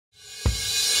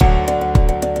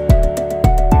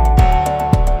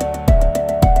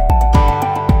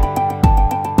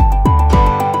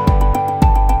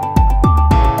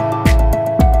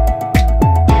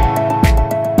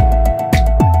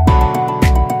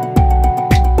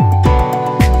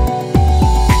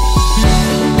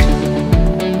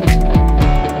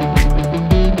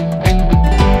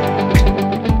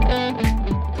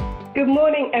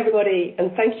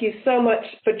so much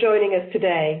for joining us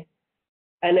today,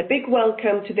 and a big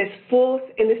welcome to this fourth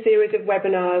in the series of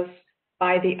webinars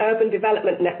by the Urban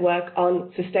Development Network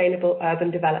on Sustainable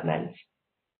Urban Development.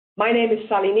 My name is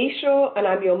Sally Nishaw, and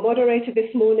I'm your moderator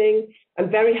this morning.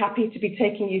 I'm very happy to be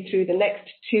taking you through the next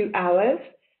 2 hours,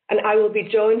 and I will be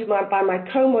joined by my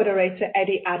co-moderator,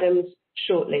 Eddie Adams,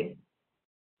 shortly.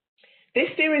 This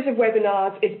series of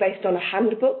webinars is based on a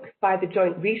handbook by the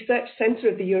Joint Research Centre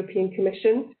of the European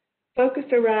Commission,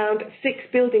 focused around 6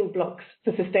 building blocks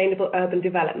for sustainable urban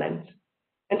development.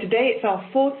 And today it's our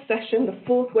fourth session, the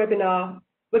fourth webinar.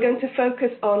 We're going to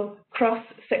focus on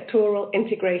cross-sectoral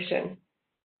integration,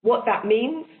 what that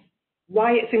means,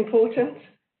 why it's important,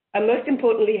 and most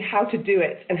importantly, how to do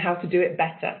it and how to do it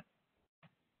better.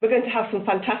 We're going to have some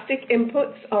fantastic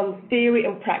inputs on theory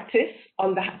and practice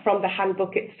from the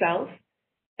handbook itself,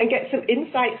 and get some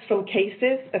insights from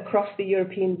cases across the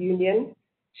European Union,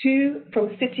 2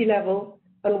 from city level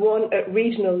and 1 at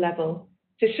regional level,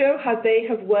 to show how they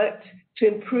have worked to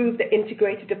improve the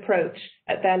integrated approach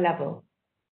at their level.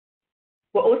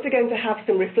 We're also going to have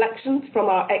some reflections from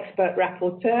our expert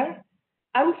rapporteur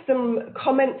and some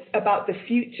comments about the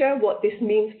future, what this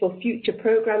means for future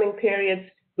programming periods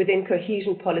within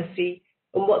cohesion policy,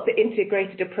 and what the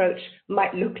integrated approach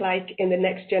might look like in the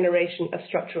next generation of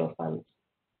structural funds.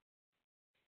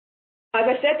 As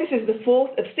I said, this is the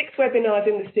fourth of 6 webinars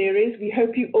in the series. We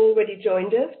hope you already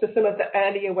joined us for some of the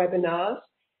earlier webinars.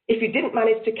 If you didn't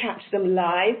manage to catch them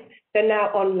live, they're now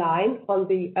online on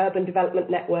the Urban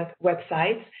Development Network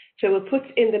website. So we'll put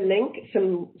in the link,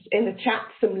 in the chat,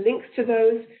 some links to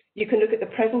those. You can look at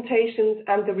the presentations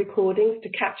and the recordings to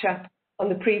catch up on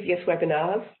the previous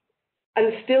webinars. And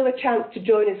there's still a chance to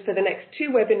join us for the next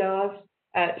 2 webinars,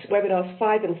 webinars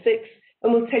 5 and 6,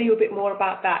 and we'll tell you a bit more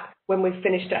about that when we've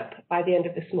finished up by the end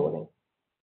of this morning.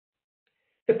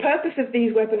 The purpose of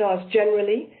these webinars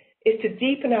generally is to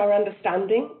deepen our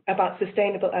understanding about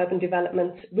sustainable urban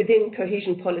development within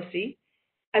cohesion policy,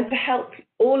 and to help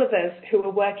all of us who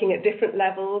are working at different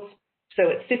levels, so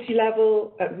at city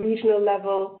level, at regional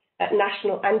level, at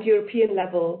national and European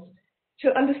levels,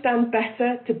 to understand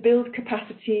better, to build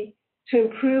capacity, to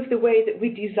improve the way that we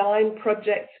design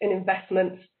projects and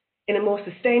investments in a more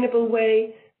sustainable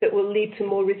way that will lead to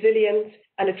more resilient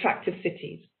and attractive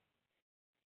cities.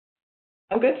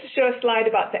 I'm going to show a slide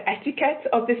about the etiquette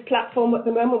of this platform at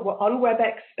the moment. We're on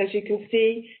WebEx, as you can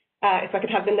see. If I could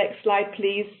have the next slide,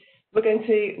 please. We're going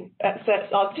to,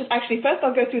 first I'll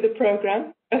go through the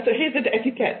program. So here's the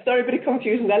etiquette. Sorry, a bit of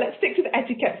confusion there. Let's stick to the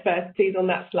etiquette first, please, on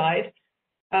that slide.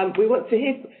 We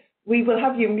will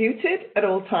have you muted at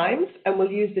all times, and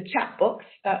we'll use the chat box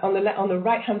on the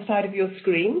right-hand side of your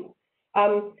screen.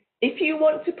 If you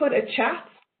want to put a chat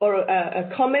or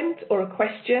a comment or a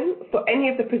question for any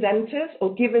of the presenters,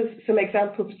 or give us some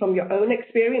examples from your own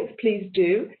experience, please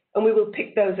do, and we will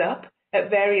pick those up at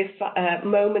various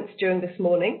moments during this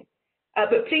morning.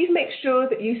 But please make sure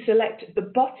that you select the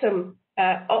bottom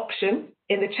option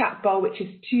in the chat bar, which is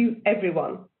to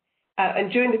everyone.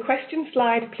 And during the question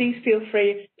slide, please feel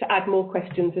free to add more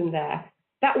questions in there.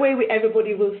 That way,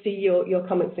 everybody will see your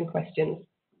comments and questions.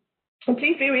 And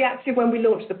please be reactive when we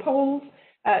launch the polls.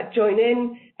 Join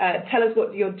in, tell us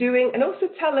what you're doing, and also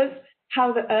tell us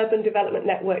how the Urban Development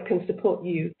Network can support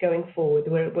you going forward.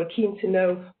 We're keen to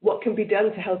know what can be done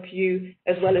to help you,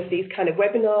 as well as these kind of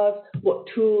webinars, what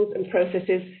tools and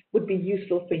processes would be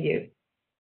useful for you.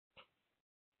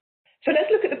 So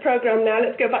let's look at the program now.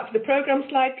 Let's go back to the program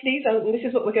slide, please. And this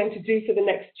is what we're going to do for the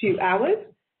next 2 hours.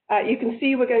 You can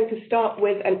see we're going to start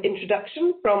with an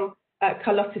introduction from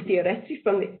Carlotta Fioretti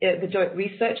from the Joint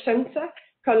Research Centre.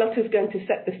 Carlotta is going to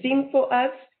set the scene for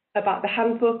us about the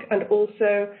handbook, and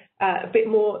also a bit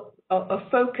more of a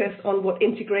focus on what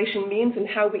integration means and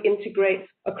how we integrate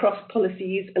across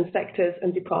policies and sectors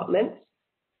and departments.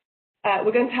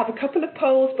 We're going to have a couple of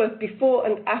polls both before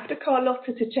and after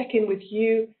Carlotta to check in with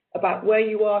you about where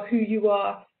you are, who you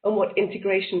are, and what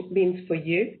integration means for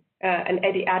you. And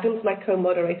Eddie Adams, my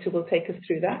co-moderator, will take us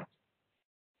through that.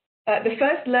 The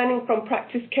first learning from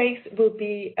practice case will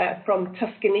be from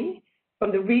Tuscany,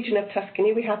 from the region of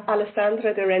Tuscany. We have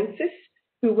Alessandra De Rensis,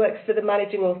 who works for the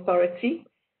managing authority,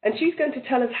 and she's going to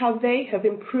tell us how they have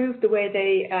improved the way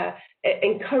they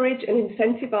encourage and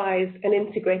incentivize an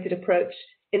integrated approach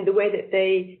in the way that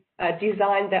they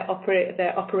design their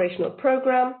operational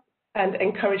program and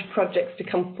encourage projects to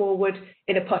come forward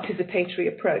in a participatory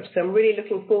approach. So I'm really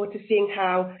looking forward to seeing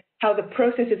how the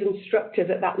processes and structures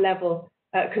at that level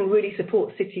can really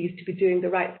support cities to be doing the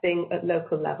right thing at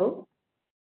local level.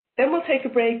 Then we'll take a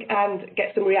break and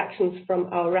get some reactions from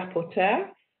our rapporteur.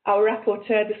 Our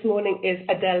rapporteur this morning is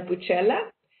Adele Bucella.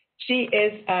 She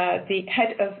is the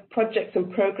head of projects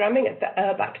and programming at the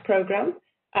ERDF program,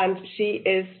 and she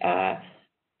is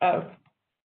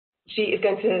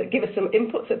going to give us some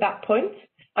inputs at that point.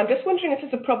 I'm just wondering if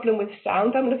there's a problem with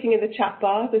sound. I'm looking in the chat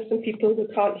bar. There's some people who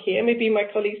can't hear. Maybe my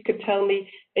colleagues could tell me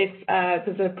if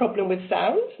there's a problem with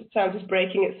sound. Sound is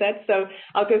breaking, it said. So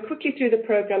I'll go quickly through the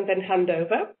program, then hand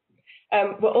over.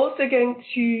 We're also going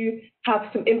to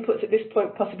have some inputs at this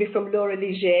point, possibly from Laura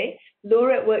Ligier.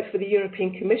 Laura works for the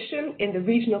European Commission in the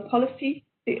Regional Policy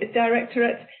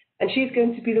Directorate, and she's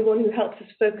going to be the one who helps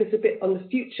us focus a bit on the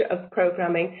future of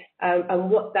programming and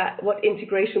what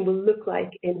integration will look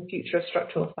like in the future of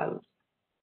structural funds.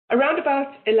 Around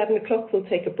about 11 o'clock, we'll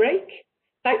take a break.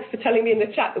 Thanks for telling me in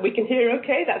the chat that we can hear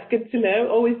okay. That's good to know.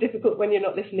 Always difficult when you're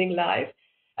not listening live.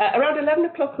 Around 11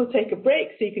 o'clock, we'll take a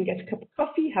break so you can get a cup of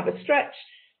coffee, have a stretch.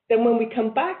 Then when we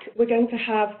come back, we're going to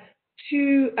have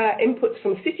two inputs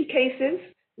from city cases,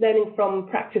 learning from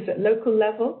practice at local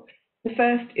level. The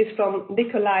first is from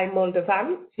Nicolae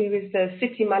Moldovan, who is the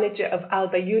city manager of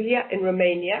Alba Iulia in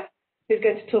Romania, who's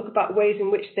going to talk about ways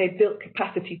in which they built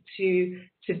capacity to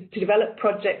develop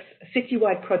projects,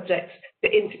 citywide projects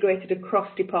that integrated across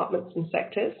departments and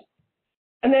sectors.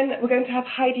 And then we're going to have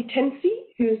Heidi Tensi,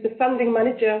 who is the funding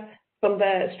manager from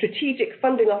the Strategic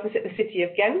Funding Office at the City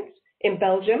of Ghent in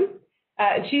Belgium.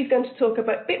 And she's going to talk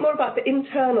a bit more about the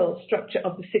internal structure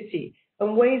of the city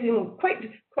and ways in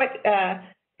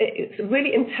it's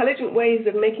really intelligent ways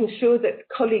of making sure that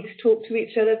colleagues talk to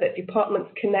each other, that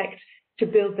departments connect to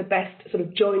build the best sort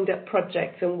of joined up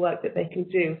projects and work that they can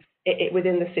do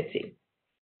within the city.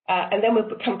 And then we'll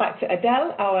come back to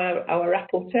Adele, our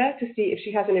rapporteur, to see if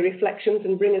she has any reflections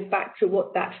and bring us back to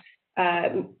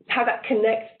how that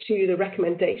connects to the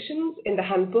recommendations in the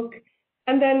handbook.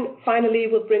 And then finally,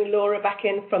 we'll bring Laura back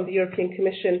in from the European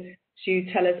Commission to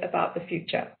tell us about the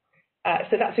future.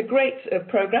 So that's a great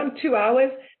program, 2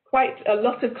 hours, quite a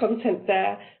lot of content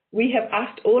there. We have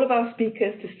asked all of our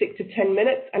speakers to stick to 10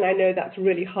 minutes, and I know that's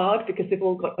really hard because they've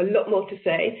all got a lot more to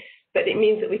say, but it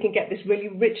means that we can get this really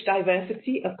rich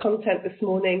diversity of content this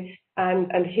morning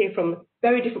and hear from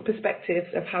very different perspectives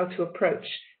of how to approach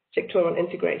sectoral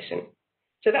integration.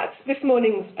 So that's this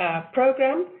morning's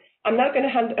program. I'm now going to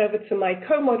hand over to my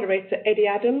co-moderator, Eddie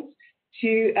Adams,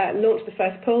 to launch the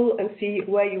first poll and see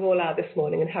where you all are this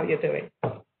morning and how you're doing.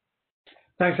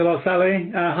 Thanks a lot,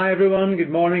 Sally. Hi, everyone.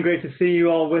 Good morning. Great to see you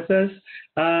all with us.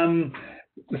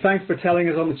 Thanks for telling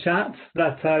us on the chat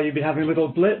that you've been having little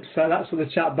blips. That's what the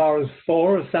chat bar is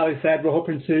for. As Sally said, we're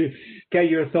hoping to get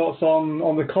your thoughts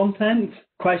on the content,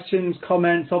 questions,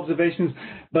 comments, observations,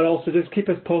 but also just keep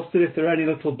us posted if there are any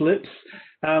little blips.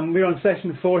 We're on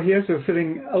session 4 here, so we're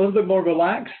feeling a little bit more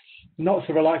relaxed. Not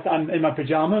so relaxed, I'm in my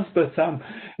pajamas, but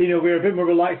we're a bit more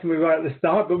relaxed than we were at the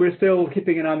start, but we're still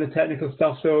keeping an eye on the technical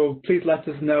stuff, so please let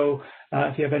us know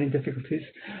if you have any difficulties.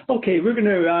 Okay, we're going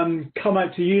to come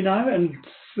out to you now, and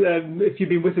if you've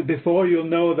been with us before, you'll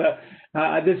know that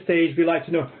at this stage we like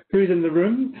to know who's in the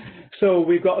room. So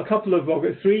we've got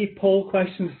 3 poll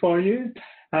questions for you.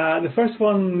 The first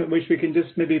one, which we can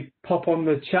just maybe pop on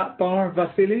the chat bar,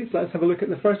 Vasilis, let's have a look at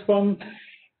the first one.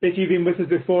 If you've been with us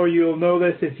before, you'll know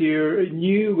this. If you're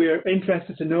new, we're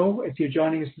interested to know if you're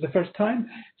joining us for the first time.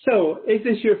 So, is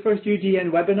this your first UDN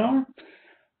webinar?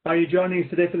 Are you joining us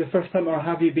today for the first time, or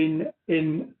have you been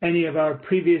in any of our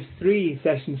previous 3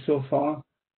 sessions so far?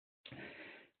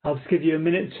 I'll just give you a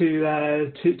minute to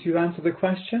answer the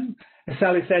question. As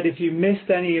Sally said, if you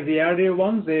missed any of the earlier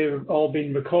ones, they've all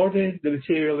been recorded. The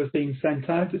material is being sent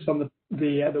out. It's on the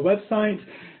website,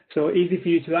 so easy for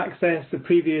you to access the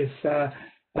previous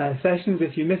sessions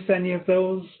if you missed any of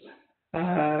those.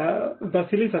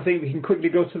 Vasilis, I think we can quickly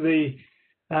go to the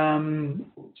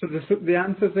answers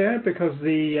there, because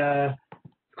it's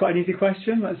quite an easy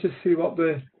question. Let's just see what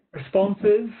the response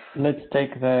is. Let's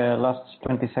take the last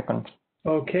 20 seconds.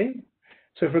 Okay.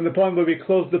 So from the point where we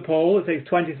close the poll, it takes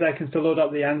 20 seconds to load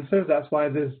up the answers. That's why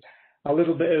there's a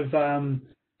little bit of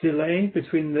delay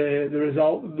between the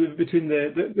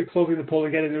closing the poll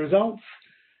and getting the results.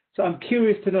 So I'm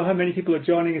curious to know how many people are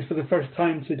joining us for the first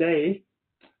time today.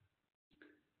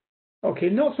 Okay,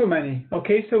 not so many.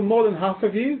 Okay, so more than half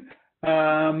of you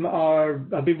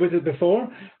have been with us before.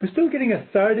 We're still getting a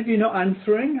third of you not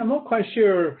answering. I'm not quite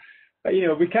sure.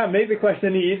 We can't make the question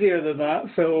any easier than that.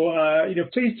 So,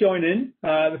 please join in.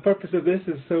 The purpose of this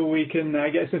is so we can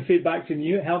get some feedback from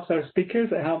you. It helps our speakers.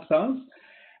 It helps us.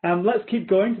 Let's keep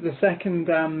going to the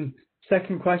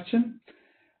second question.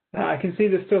 I can see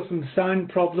there's still some sound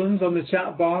problems on the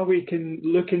chat bar. We can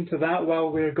look into that while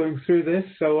we're going through this,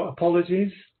 so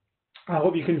apologies. I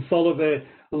hope you can follow the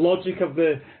logic of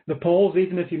the polls,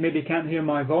 even if you maybe can't hear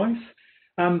my voice.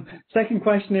 Second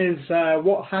question is,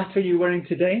 what hat are you wearing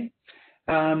today?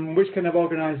 Which kind of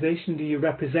organisation do you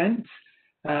represent?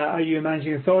 Are you a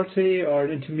managing authority or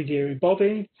an intermediary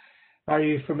body? Are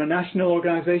you from a national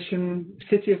organisation,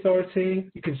 city authority?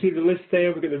 You can see the list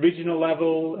there. We've got the regional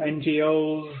level,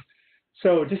 NGOs.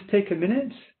 So just take a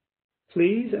minute,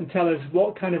 please, and tell us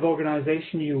what kind of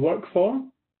organisation you work for,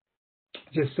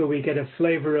 just so we get a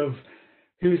flavour of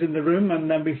who's in the room. And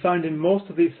then we found in most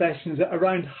of these sessions that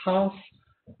around half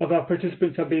of our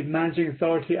participants have been managing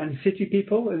authority and city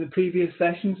people in the previous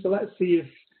session. So let's see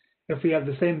if we have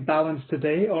the same balance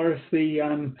today, or if the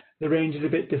range is a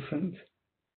bit different.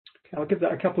 I'll give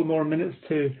that a couple more minutes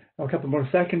or a couple more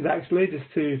seconds actually, just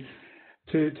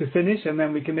to finish, and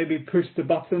then we can maybe push the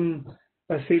button,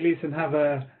 Vasilis, and have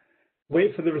a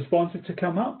wait for the responses to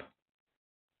come up.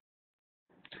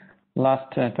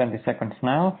 Last 20 seconds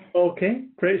now. Okay,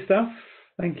 great stuff.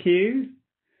 Thank you.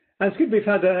 And it's good we've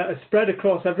had a spread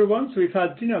across everyone. So we've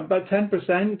had, about 10%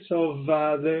 of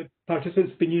the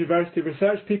participants being university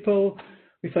research people.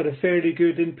 We've had a fairly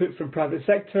good input from private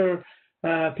sector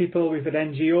people. We've had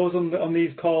NGOs on these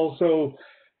calls. So,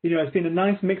 it's been a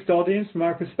nice mixed audience from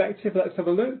our perspective. Let's have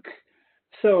a look.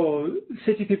 So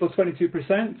city people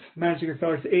 22%, managing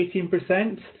authority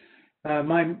 18%.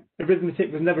 My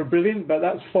arithmetic was never brilliant, but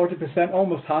that's 40%,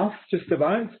 almost half, just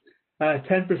about.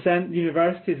 10%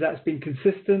 universities, that's been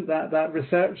consistent, that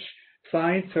research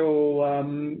side. So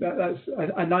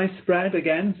that's a nice spread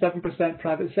again, 7%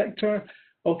 private sector.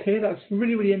 Okay, that's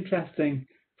really, really interesting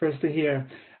for us to hear.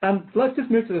 And let's just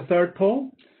move to the third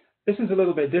poll. This is a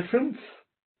little bit different.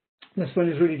 This one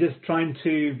is really just trying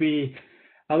to be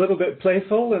a little bit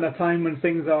playful in a time when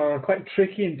things are quite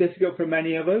tricky and difficult for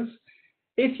many of us.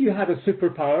 If you had a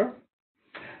superpower,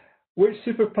 which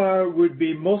superpower would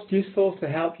be most useful to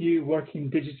help you working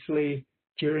digitally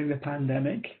during the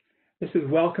pandemic? This is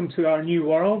welcome to our new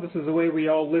world. This is the way we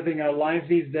are all living our lives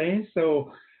these days.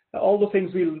 So all the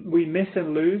things we miss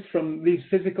and lose from these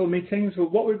physical meetings, well,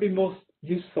 what would be most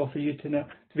useful for you to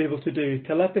be able to do?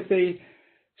 Telepathy,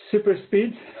 super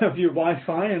speed of your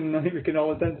Wi-Fi, and I think we can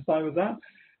all identify with that.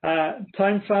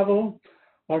 Time travel,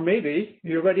 or maybe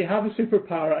you already have a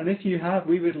superpower, and if you have,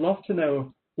 we would love to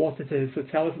know what it is, so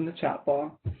tell us in the chat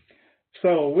bar.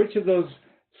 So which of those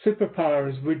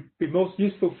superpowers would be most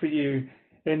useful for you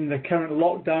in the current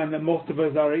lockdown that most of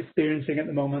us are experiencing at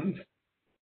the moment?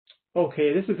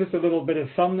 Okay, this is just a little bit of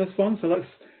fun, this one, so let's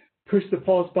push the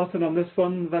pause button on this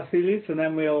one, Vasilis, and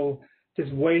then we'll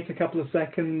just wait a couple of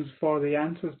seconds for the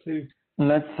answers to...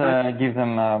 Let's give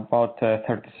them about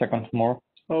 30 seconds more.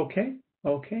 Okay.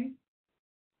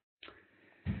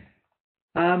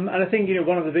 And I think,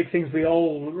 one of the big things we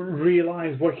all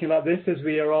realize working like this is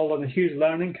we are all on a huge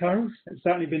learning curve. It's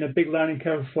certainly been a big learning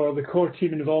curve for the core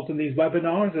team involved in these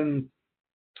webinars. And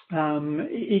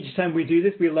each time we do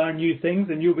this, we learn new things,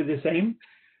 and you'll be the same.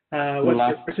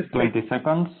 Last 20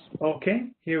 seconds. Okay,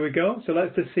 here we go. So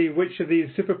let's just see which of these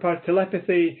superpowers: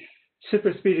 telepathy,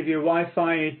 super speed of your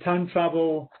Wi-Fi, time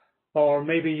travel, or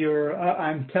maybe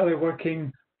I'm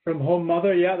teleworking from home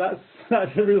mother. Yeah,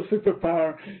 that's a real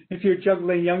superpower. If you're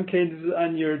juggling young kids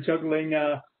and you're juggling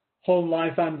home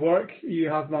life and work, you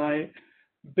have my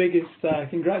biggest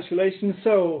congratulations.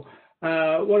 So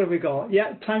what have we got?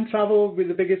 Yeah, time travel will be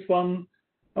the biggest one.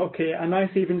 Okay, a nice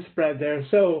even spread there.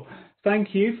 So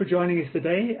thank you for joining us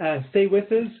today. Stay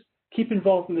with us. Keep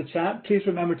involved in the chat. Please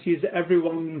remember to use the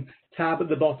Everyone tab at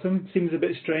the bottom. Seems a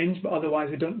bit strange, but otherwise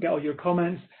we don't get all your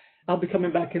comments. I'll be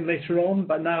coming back in later on,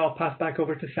 but now I'll pass back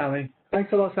over to Sally.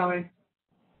 Thanks a lot, Sally.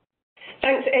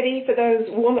 Thanks, Eddie, for those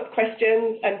warm-up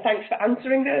questions, and thanks for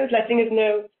answering those, letting us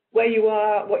know where you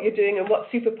are, what you're doing, and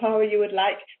what superpower you would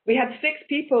like. We had 6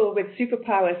 people with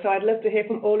superpowers, so I'd love to hear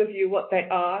from all of you what they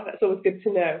are. That's always good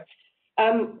to know.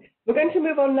 We're going to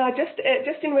move on now,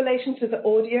 just in relation to the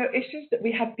audio issues that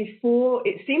we had before.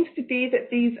 It seems to be that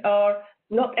these are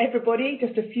not everybody,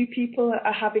 just a few people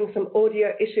are having some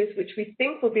audio issues, which we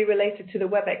think will be related to the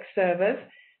WebEx servers.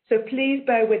 So please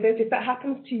bear with us. If that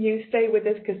happens to you, stay with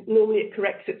us, because normally it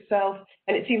corrects itself,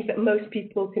 and it seems that most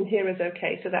people can hear us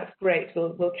okay, so that's great.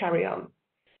 We'll carry on.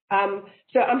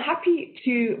 So I'm happy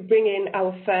to bring in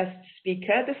our first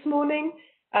speaker this morning.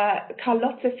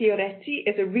 Carlotta Fioretti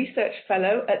is a research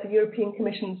fellow at the European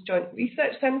Commission's Joint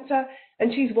Research Centre,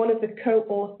 and she's one of the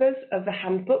co-authors of the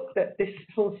handbook that this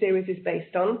whole series is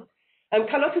based on.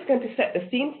 Carlotta's going to set the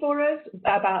scene for us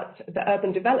about the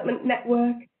Urban Development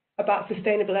Network, about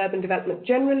sustainable urban development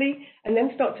generally, and then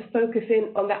start to focus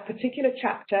in on that particular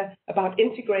chapter about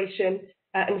integration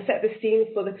and set the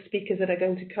scene for the speakers that are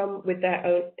going to come with their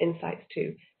own insights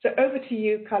too. So over to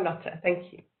you, Carlotta.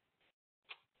 Thank you.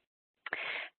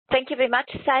 Thank you very much,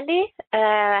 Sally.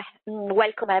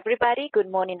 Welcome, everybody.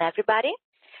 Good morning, everybody.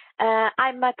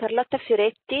 I'm Carlotta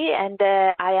Fioretti, and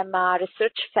I am a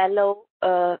research fellow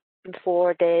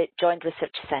for the Joint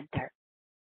Research Center.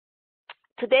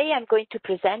 Today, I'm going to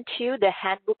present to you the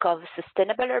Handbook of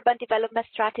Sustainable Urban Development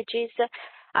Strategies.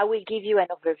 I will give you an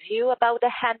overview about the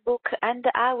handbook, and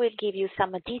I will give you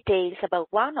some details about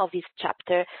one of its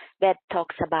chapters that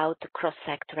talks about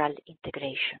cross-sectoral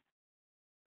integration.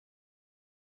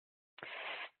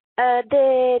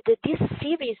 This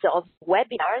series of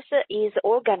webinars is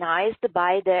organized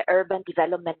by the Urban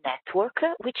Development Network,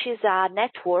 which is a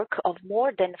network of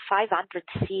more than 500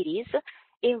 cities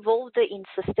involved in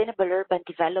sustainable urban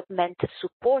development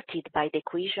supported by the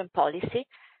cohesion policy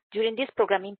during this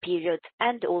programming period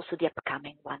and also the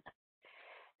upcoming one.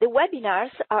 The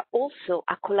webinars are also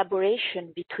a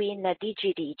collaboration between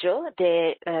DG Regio,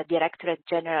 the Directorate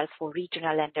General for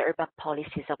Regional and Urban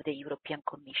Policies of the European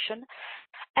Commission,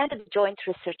 and the Joint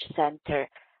Research Center,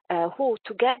 who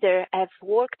together have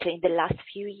worked in the last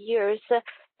few years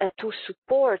to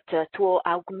support, to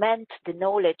augment the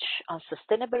knowledge on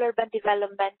sustainable urban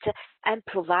development and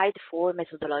provide for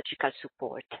methodological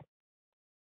support.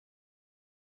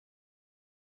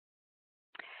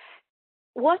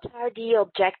 What are the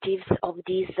objectives of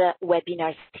this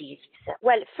webinar series?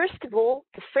 Well, first of all,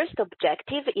 the first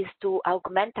objective is to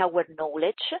augment our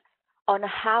knowledge on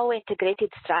how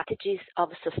integrated strategies of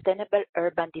sustainable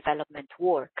urban development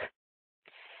work.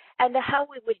 And how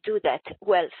we will do that?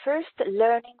 Well, first,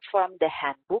 learning from the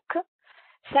handbook.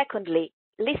 Secondly,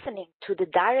 listening to the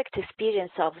direct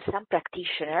experience of some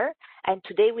practitioner. And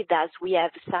today with us, we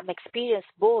have some experience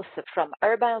both from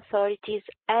urban authorities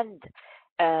and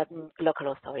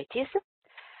local authorities.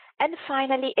 And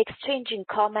finally, exchanging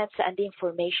comments and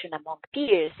information among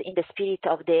peers in the spirit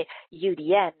of the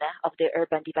UDN, of the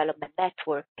Urban Development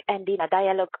Network, and in a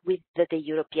dialogue with the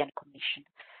European Commission.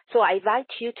 So I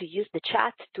invite you to use the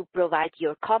chat to provide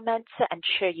your comments and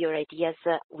share your ideas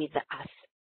with us.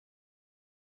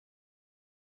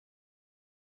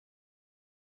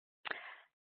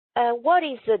 What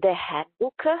is the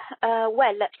handbook?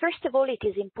 Well, first of all, it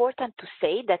is important to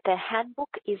say that the handbook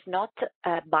is not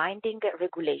a binding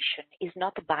regulation, is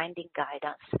not a binding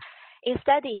guidance.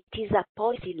 Instead, it is a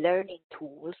policy learning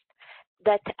tool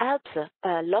that helps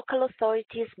local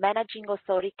authorities, managing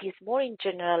authorities, more in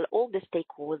general, all the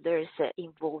stakeholders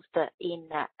involved in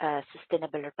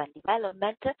sustainable urban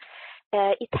development.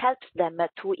 It helps them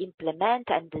to implement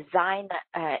and design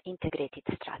integrated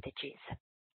strategies.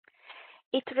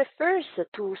 It refers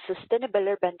to sustainable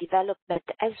urban development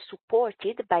as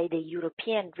supported by the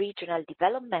European Regional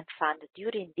Development Fund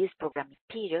during this programming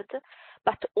period,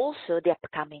 but also the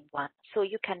upcoming one. So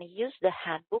you can use the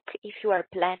handbook if you are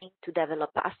planning to develop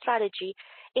a strategy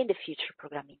in the future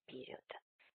programming period.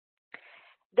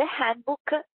 The handbook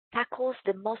tackles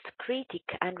the most critical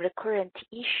and recurrent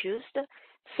issues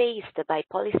faced by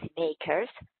policymakers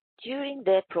during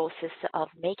the process of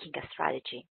making a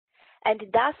strategy. And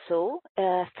it does so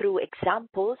through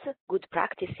examples, good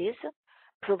practices,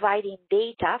 providing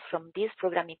data from this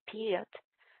programming period,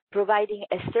 providing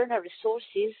external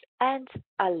resources, and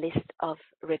a list of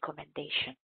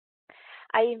recommendations.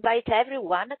 I invite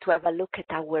everyone to have a look at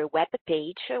our web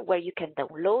page where you can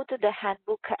download the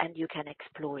handbook and you can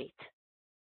explore it.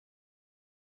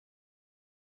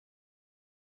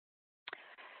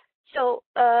 So,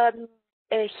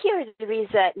 here there is,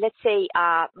 let's say,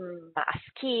 a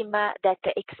scheme,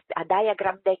 a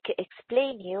diagram that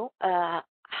explains you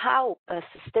how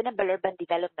sustainable urban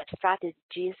development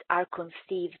strategies are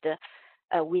conceived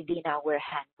within our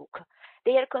handbook.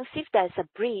 They are conceived as a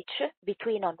bridge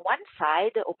between, on one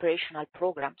side, operational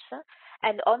programs,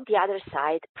 and on the other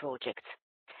side, projects.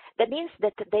 That means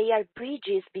that they are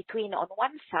bridges between, on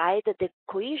one side, the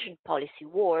cohesion policy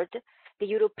world, the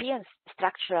European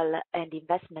structural and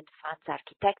investment funds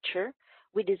architecture,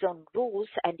 with its own rules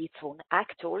and its own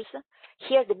actors.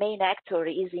 Here, the main actor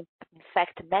is, in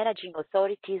fact, managing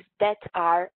authorities that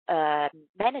are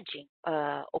managing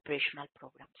operational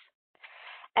programs.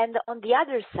 And on the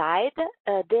other side,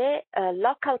 the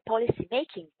local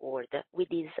policy-making board, with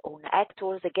its own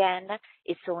actors, again,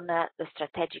 its own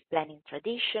strategic planning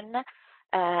tradition,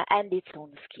 and its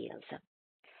own skills.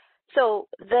 So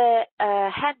the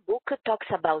handbook talks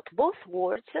about both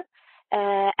worlds,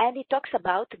 and it talks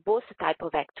about both type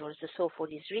of actors. So for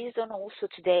this reason, also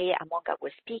today, among our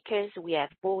speakers, we have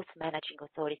both managing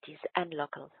authorities and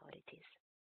local authorities.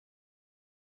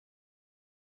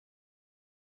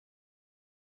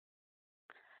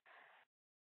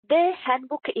 The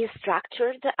handbook is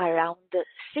structured around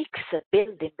 6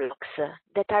 building blocks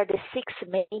that are the 6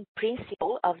 main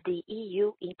principles of the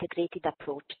EU integrated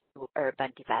approach to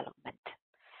urban development.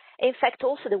 In fact,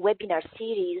 also the webinar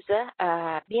series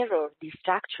mirror this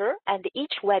structure, and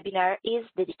each webinar is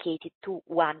dedicated to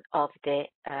one of the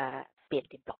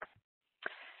building blocks.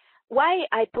 Why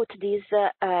I put this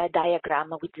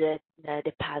diagram with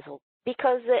the puzzle?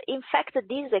 Because in fact,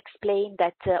 these explain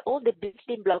that all the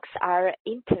building blocks are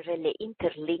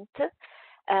interlinked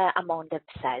among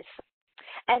themselves.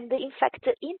 And in fact,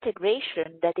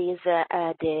 integration, that is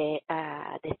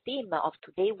the theme of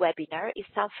today's webinar, is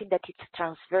something that is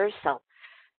transversal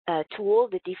to all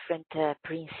the different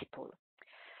principles.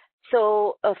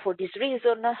 So for this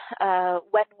reason,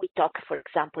 when we talk, for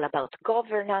example, about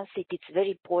governance, it is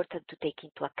very important to take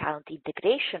into account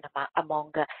integration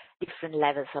among different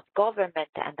levels of government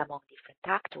and among different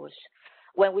actors.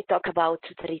 When we talk about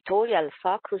territorial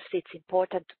focus, it's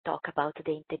important to talk about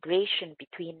the integration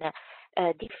between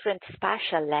different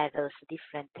spatial levels,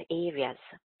 different areas.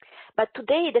 But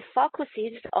today, the focus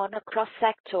is on a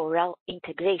cross-sectoral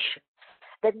integration.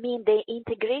 That means the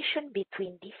integration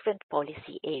between different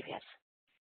policy areas.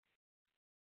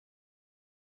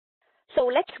 So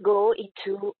let's go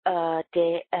into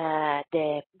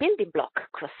the building block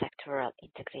cross-sectoral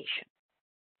integration.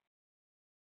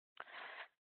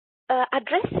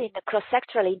 Addressing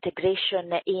cross-sectoral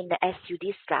integration in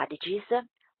SUD strategies,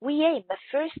 we aim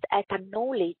first at a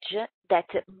knowledge that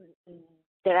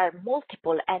there are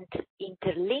multiple and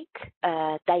interlinked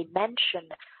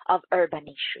dimensions of urban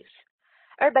issues.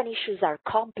 Urban issues are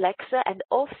complex, and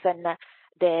often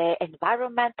the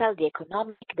environmental, the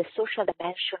economic, the social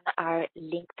dimension are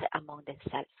linked among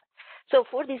themselves. So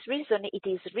for this reason, it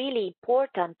is really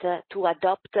important to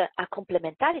adopt a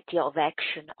complementarity of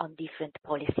action on different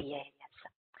policy areas.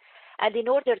 And in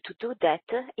order to do that,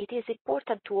 it is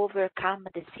important to overcome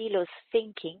the silos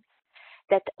thinking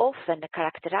that often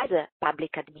characterize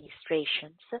public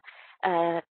administrations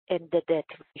and that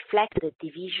reflect the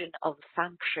division of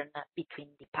function between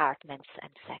departments and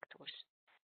sectors.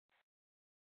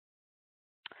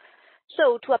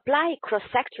 So to apply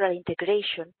cross-sectoral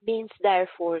integration means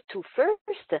therefore to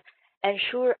first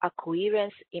ensure a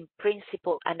coherence in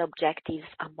principle and objectives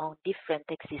among different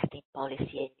existing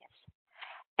policy areas.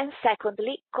 And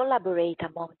secondly, collaborate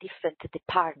among different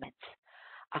departments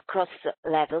across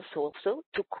levels also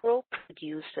to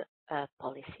co-produce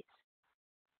policies.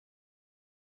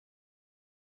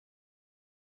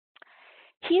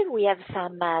 Here we have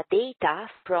some data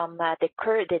from the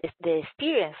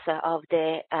experience of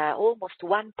the almost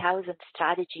 1,000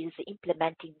 strategies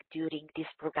implementing during this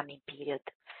programming period.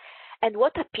 And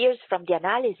what appears from the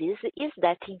analysis is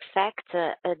that, in fact,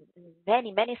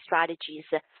 many strategies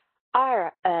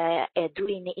are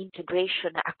doing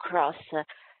integration across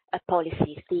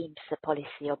policy themes,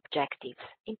 policy objectives.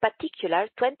 In particular,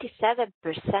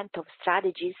 27% of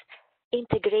strategies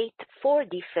integrate 4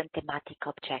 different thematic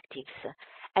objectives.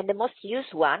 And the most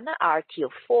used one are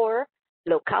TO4,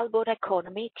 low carbon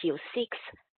economy, TO6,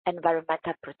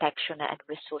 environmental protection and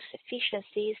resource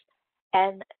efficiencies,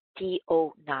 and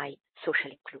TO9,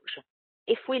 social inclusion.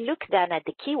 If we look then at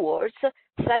the keywords,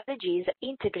 strategies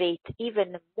integrate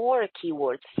even more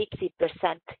keywords,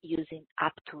 60% using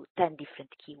up to 10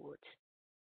 different keywords.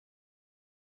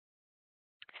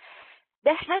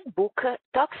 The handbook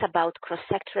talks about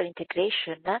cross-sectoral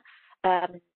integration,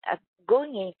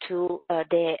 going into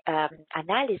the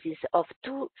analysis of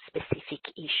 2 specific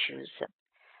issues.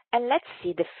 And let's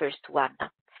see the first one.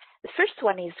 The first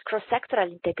one is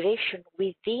cross-sectoral integration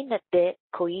within the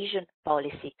cohesion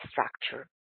policy structure.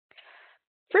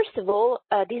 First of all,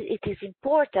 it is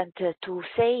important to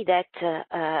say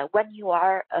that when you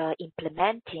are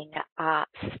implementing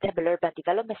sustainable urban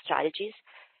development strategies,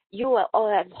 you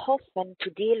have often to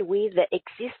deal with the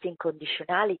existing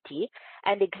conditionality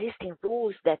and existing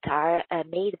rules that are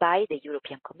made by the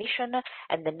European Commission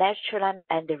and the national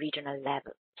and the regional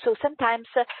level. So sometimes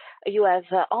you have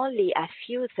only a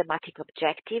few thematic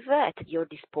objectives at your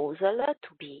disposal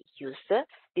to be used.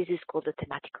 This is called the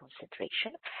thematic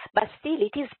concentration. But still,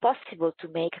 it is possible to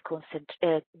make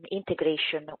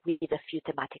integration with a few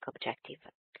thematic objectives.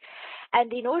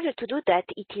 And in order to do that,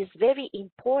 it is very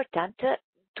important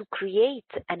to create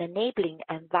an enabling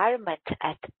environment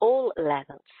at all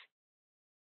levels.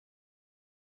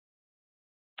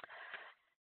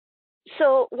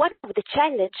 So one of the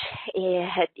challenges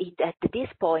at this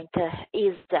point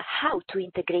is how to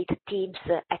integrate teams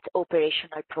at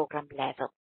operational program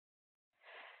level.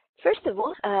 First of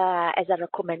all, as a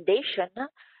recommendation,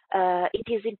 it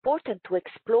is important to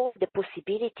explore the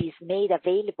possibilities made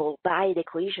available by the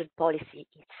cohesion policy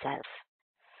itself.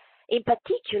 In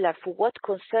particular, for what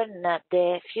concerns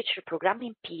the future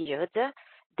programming period,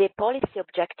 the policy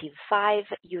objective 5,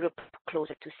 Europe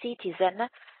closer to citizen,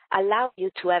 allow you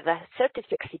to have a certain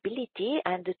flexibility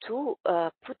and to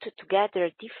put together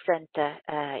different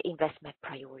investment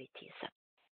priorities.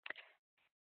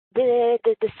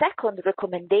 The second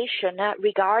recommendation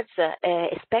regards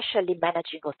especially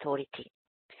managing authority.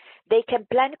 They can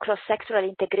plan cross-sectoral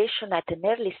integration at an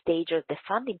early stage of the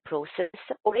funding process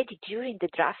already during the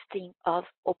drafting of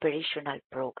operational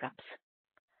programs.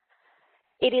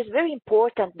 It is very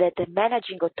important that the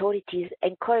managing authorities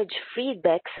encourage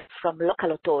feedbacks from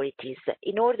local authorities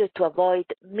in order to avoid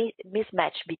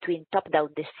mismatch between top-down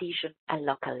decision and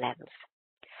local levels.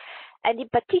 And in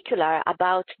particular,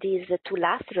 about these two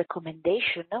last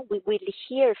recommendations, we will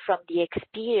hear from the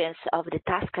experience of the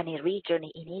Tuscany region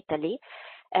in Italy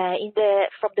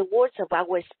from the words of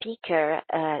our speaker,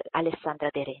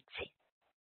 Alessandra De Renzi.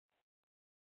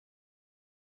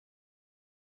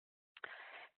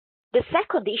 The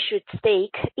second issue at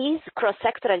stake is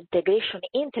cross-sectoral integration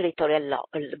in territorial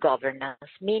governance,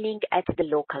 meaning at the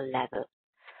local level.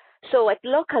 So at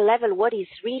local level, what is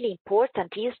really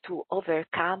important is to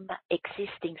overcome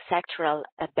existing sectoral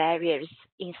barriers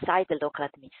inside the local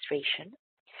administration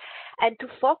and to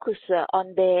focus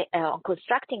on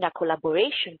constructing a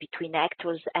collaboration between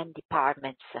actors and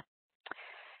departments.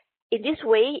 In this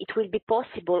way, it will be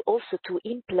possible also to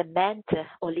implement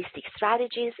holistic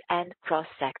strategies and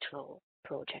cross-sectoral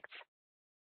projects.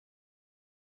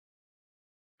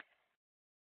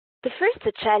 The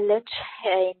first challenge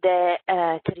in the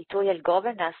territorial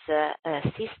governance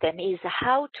system is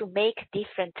how to make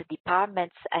different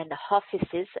departments and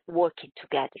offices working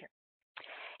together.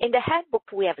 In the handbook,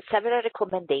 we have several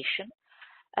recommendations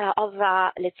of,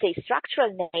 let's say,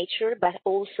 structural nature, but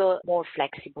also more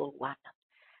flexible one.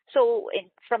 So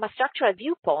from a structural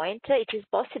viewpoint, it is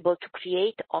possible to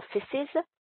create offices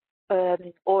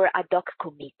or ad hoc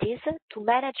committees to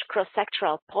manage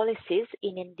cross-sectoral policies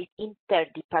in an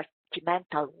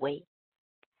interdepartmental way.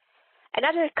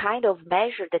 Another kind of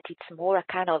measure that it's more a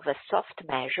kind of a soft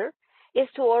measure is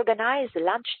to organize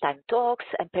lunchtime talks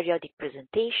and periodic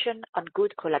presentation on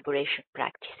good collaboration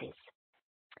practices.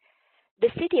 The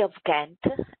city of Ghent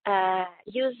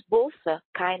used both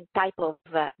type of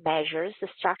measures,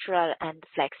 structural and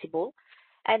flexible,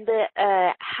 and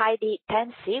Heidi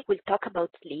Tensi will talk about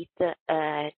it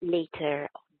later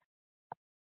on.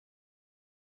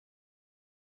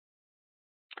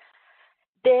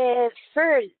 The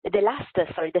third and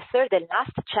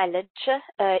last challenge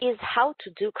is how to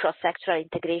do cross-sectoral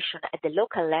integration at the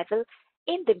local level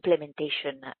in the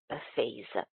implementation phase.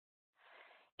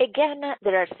 Again,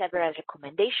 there are several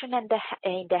recommendations, and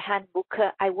in the handbook,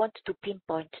 I want to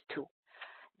pinpoint two.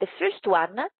 The first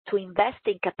one, to invest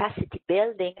in capacity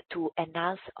building to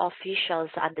enhance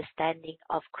officials' understanding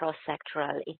of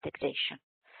cross-sectoral integration.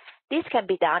 This can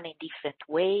be done in different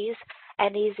ways,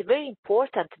 and is very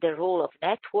important the role of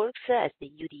networks as the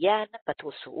UDN, but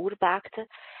also URBACT,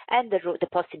 and the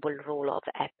possible role of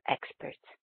experts.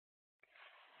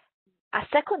 A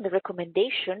second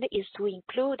recommendation is to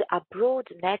include a broad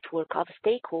network of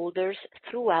stakeholders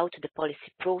throughout the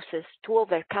policy process to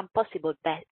overcome possible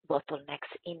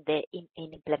bottlenecks in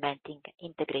implementing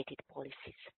integrated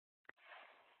policies.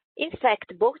 In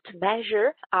fact, both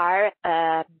measures are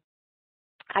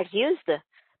used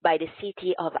by the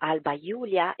city of Alba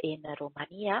Iulia in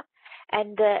Romania,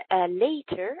 and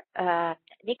later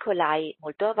Nikolai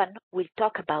Moldovan will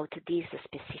talk about this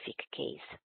specific case.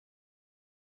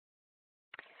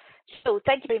 So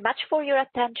thank you very much for your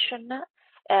attention.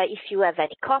 If you have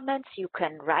any comments, you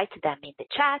can write them in the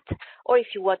chat, or if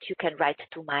you want, you can write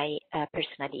to my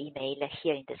personal email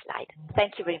here in the slide.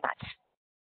 Thank you very much.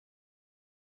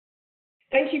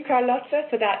 Thank you, Carlotta,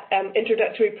 for that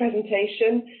introductory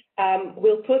presentation.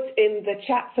 We'll put in the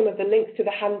chat some of the links to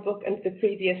the handbook and to the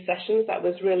previous sessions. That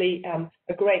was really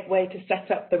a great way to set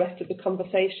up the rest of the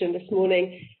conversation this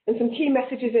morning. And some key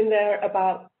messages in there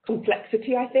about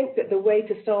complexity. I think that the way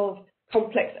to solve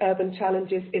complex urban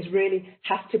challenges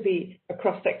has to be a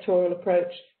cross-sectoral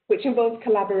approach, which involves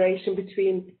collaboration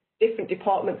between different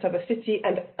departments of a city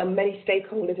and many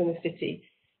stakeholders in the city.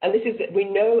 And this is, we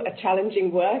know, a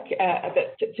challenging work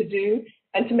to do,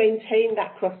 and to maintain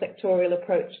that cross-sectorial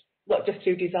approach, not just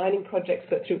through designing projects,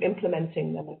 but through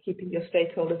implementing them and keeping your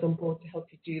stakeholders on board to help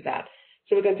you do that.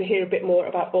 So we're going to hear a bit more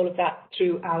about all of that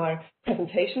through our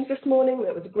presentations this morning.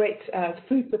 That was a great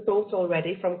food for thought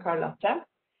already from Carlotta.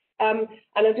 And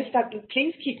I'll just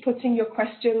please keep putting your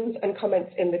questions and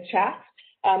comments in the chat.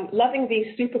 Loving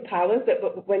these superpowers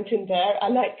that went in there. I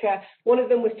like one of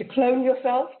them was to clone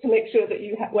yourself to make sure that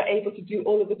you were able to do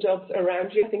all of the jobs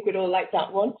around you. I think we'd all like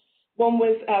that one. One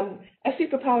was a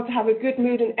superpower to have a good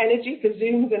mood and energy for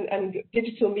Zooms and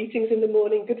digital meetings in the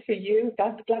morning. Good for you.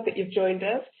 Glad that you've joined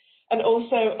us. And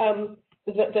also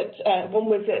one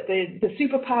was the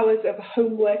superpowers of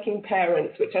home working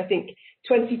parents, which I think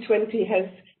 2020 has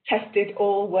tested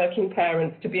all working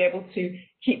parents to be able to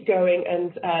keep going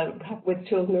and with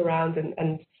children around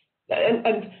and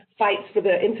fights for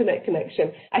the internet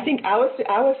connection. I think our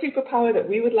superpower that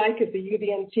we would like as the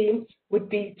UDN team would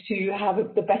be to have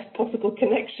the best possible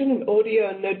connection and audio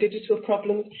and no digital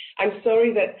problems. I'm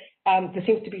sorry that there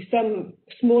seems to be some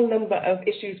small number of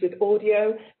issues with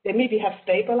audio. They maybe have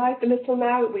stabilized a little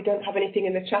now. We don't have anything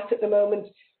in the chat at the moment.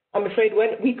 I'm afraid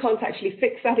we can't actually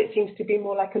fix that. It seems to be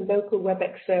more like a local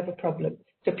WebEx server problem.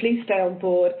 So please stay on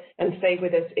board and stay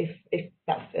with us if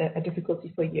that's a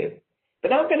difficulty for you. But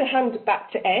now I'm going to hand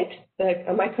back to Ed,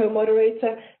 my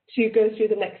co-moderator, to go through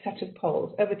the next set of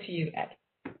polls. Over to you, Ed.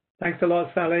 Thanks a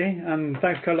lot, Sally, and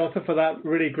thanks, Carlotta, for that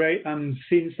really great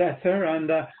scene setter.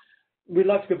 And we'd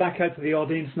like to go back out to the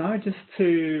audience now, just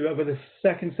to with a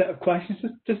second set of questions,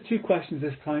 just 2 questions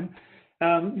this time.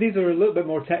 These are a little bit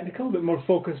more technical, but more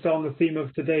focused on the theme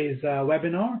of today's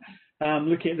webinar,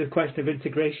 looking at the question of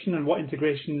integration and what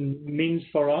integration means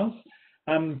for us.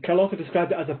 Carlotta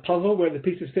described it as a puzzle where the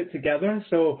pieces fit together.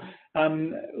 So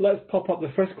let's pop up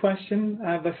the first question,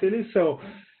 Vasily. So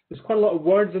there's quite a lot of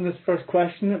words in this first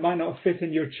question. It might not fit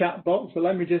in your chat box, so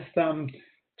let me just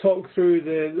talk through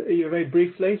very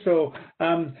briefly. So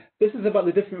this is about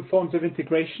the different forms of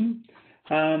integration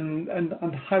and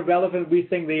how relevant we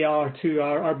think they are to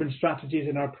our urban strategies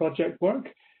and our project work.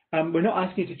 We're not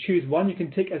asking you to choose one. You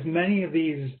can take as many of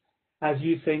these as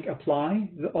you think apply,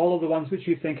 all of the ones which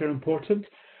you think are important.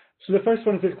 So the first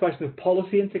one is this question of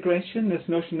policy integration, this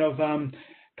notion of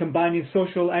combining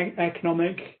social,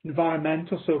 economic,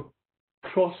 environmental, so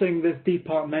crossing this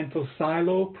departmental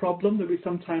silo problem that we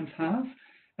sometimes have,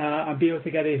 and be able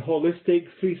to get a holistic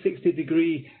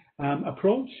 360-degree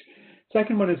approach.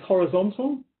 Second one is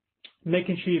horizontal,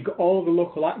 making sure you've got all the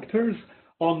local actors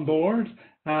on board,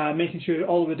 making sure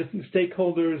all the different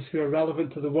stakeholders who are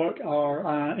relevant to the work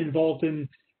are involved in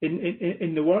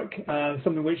the work,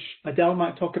 something which Adele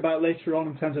might talk about later on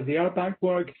in terms of the airbag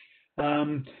work.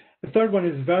 The third one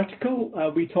is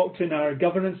vertical. We talked in our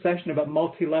governance session about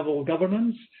multi-level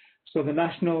governance, so the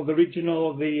national, the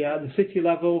regional, the city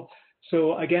level.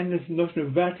 So again, this notion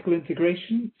of vertical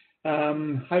integration,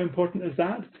 how important is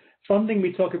that? Funding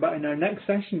we talk about in our next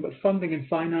session, but funding and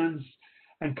finance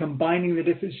and combining the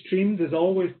different streams is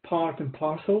always part and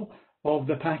parcel of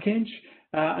the package.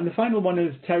 And the final one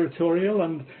is territorial,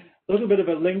 and a little bit of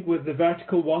a link with the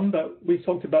vertical one, but we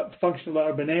talked about functional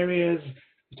urban areas.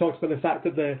 We talked about the fact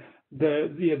that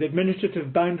the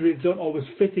administrative boundaries don't always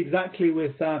fit exactly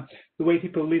with the way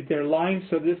people live their lives.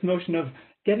 So this notion of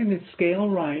getting the scale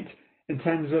right in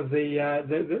terms of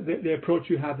the approach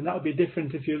you have, and that would be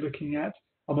different if you're looking at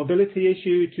a mobility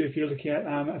issue to if you're looking at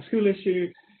a school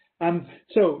issue.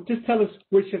 So just tell us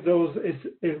which of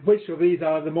these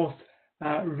are the most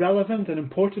relevant and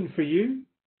important for you.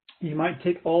 You might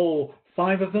take all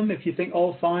 5 of them. If you think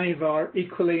all 5 are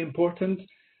equally important,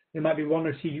 there might be 1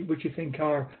 or 2 which you think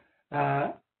are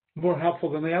more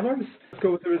helpful than the others. Let's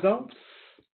go with the results.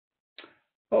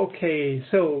 Okay,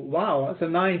 so wow, that's a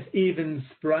nice even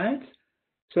spread.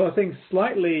 So I think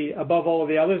slightly above all of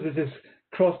the others is this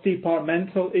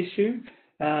cross-departmental issue,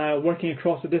 working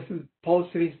across the different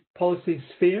policy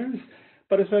spheres,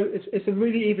 but it's a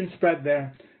really even spread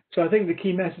there. So I think the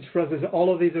key message for us is that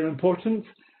all of these are important.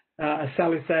 As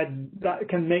Sally said, that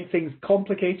can make things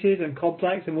complicated and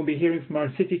complex, and we'll be hearing from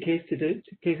our city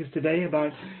cases today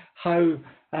about how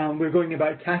we're going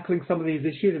about tackling some of these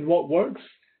issues and what works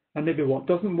and maybe what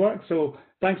doesn't work. So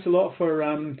thanks a lot for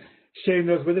sharing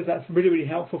those with us. That's really, really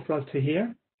helpful for us to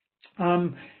hear.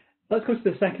 Let's go to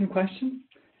the second question.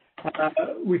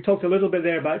 We talked a little bit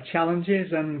there about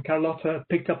challenges, and Carlotta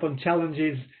picked up on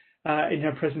challenges in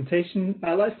her presentation.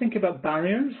 Let's think about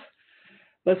barriers.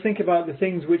 Let's think about the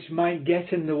things which might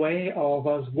get in the way of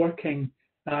us working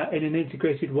in an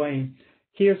integrated way.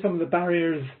 Here are some of the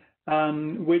barriers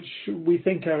which we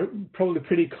think are probably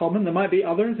pretty common. There might be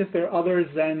others. If there are others,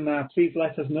 then please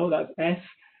let us know. That's S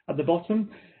at the bottom.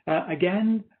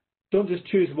 Again, don't just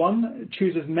choose one.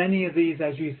 Choose as many of these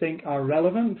as you think are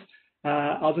relevant.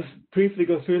 I'll just briefly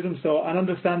go through them. So an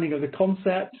understanding of the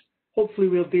concept. Hopefully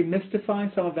we'll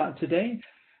demystify some of that today.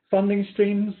 Funding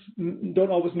streams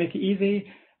don't always make it easy.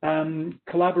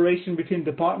 Collaboration between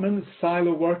departments,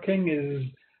 silo working is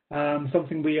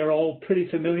something we are all pretty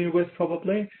familiar with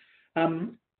probably.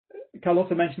 Carl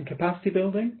also mentioned capacity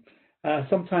building.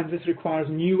 Sometimes this requires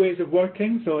new ways of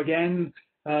working. So again,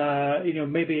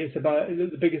 maybe it's about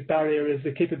the biggest barrier is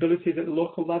the capabilities at the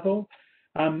local level.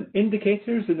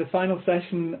 Indicators in the final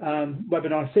session,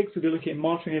 webinar 6, we'll be looking at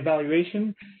monitoring and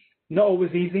evaluation. Not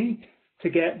always easy to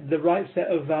get the right set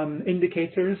of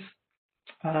indicators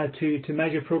to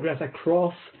measure progress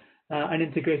across an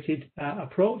integrated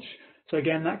approach. So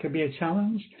again, that can be a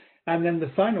challenge. And then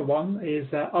the final one is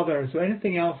other. So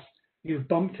anything else you've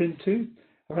bumped into,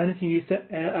 or anything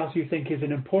else you think is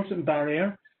an important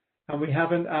barrier, and we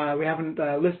haven't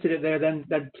listed it there, then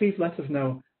please let us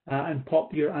know and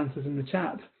pop your answers in the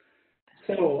chat.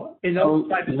 So in those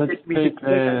 5 minutes,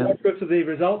 let's go to the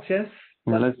results. Yes.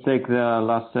 Let's take the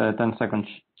last 10 seconds.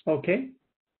 Okay.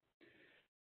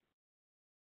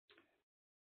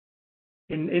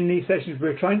 In these sessions,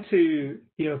 we're trying to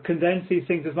condense these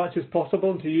things as much as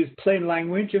possible and to use plain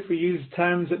language. If we use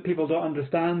terms that people don't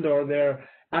understand or they're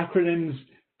acronyms,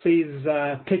 please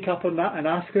pick up on that and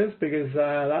ask us, because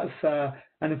that's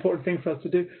an important thing for us to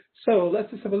do. So let's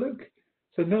just have a look.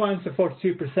 So no answer,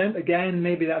 42%. Again,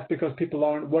 maybe that's because people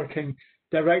aren't working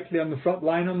directly on the front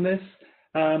line on this.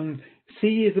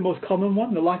 C is the most common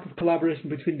one, the lack of collaboration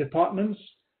between departments.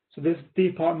 So this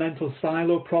departmental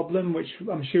silo problem, which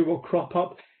I'm sure will crop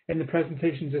up in the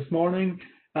presentations this morning.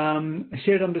 A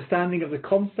shared understanding of the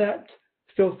concept,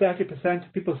 still 30%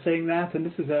 of people saying that, and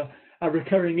this is a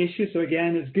recurring issue. So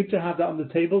again, it's good to have that on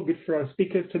the table, good for our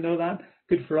speakers to know that,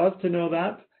 good for us to know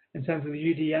that in terms of the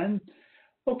UDN.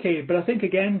 Okay, but I think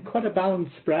again, quite a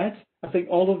balanced spread. I think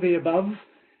all of the above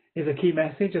is a key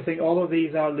message. I think all of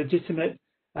these are legitimate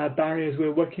barriers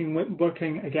we're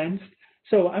working against.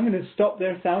 So I'm going to stop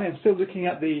there, Sally. I'm still looking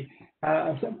at the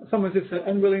some of this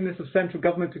unwillingness of central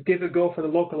government to give a go for the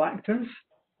local actors.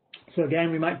 So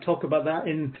again, we might talk about that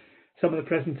in some of the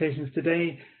presentations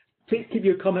today. Please keep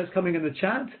your comments coming in the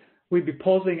chat. We'll be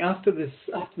pausing after the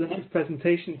next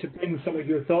presentation to bring some of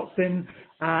your thoughts in.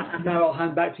 And now I'll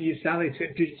hand back to you, Sally, to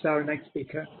introduce our next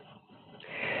speaker.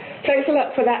 Thanks a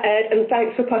lot for that, Ed, and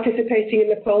thanks for participating in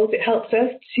the polls. It helps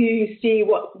us to see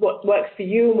what works for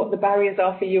you and what the barriers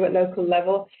are for you at local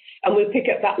level. And we'll pick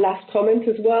up that last comment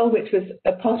as well, which was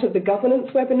a part of the governance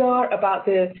webinar about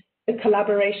the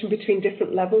collaboration between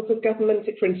different levels of government,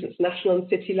 for instance, national and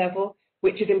city level,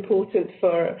 which is important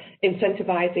for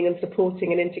incentivizing and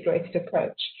supporting an integrated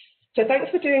approach. So thanks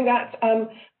for doing that.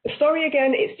 Sorry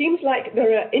again, it seems like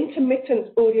there are intermittent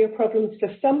audio problems for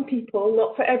some people,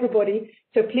 not for everybody,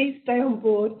 so please stay on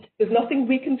board. There's nothing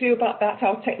we can do about that.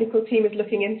 Our technical team is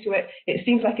looking into it. It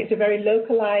seems like it's a very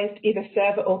localized either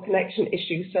server or connection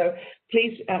issue, so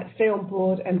please stay on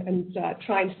board and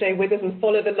try and stay with us and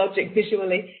follow the logic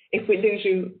visually if we lose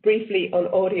you briefly on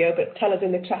audio, but tell us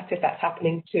in the chat if that's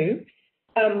happening too.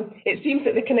 It seems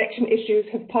that the connection issues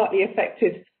have partly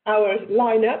affected our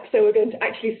lineup, so we're going to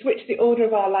actually switch the order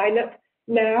of our lineup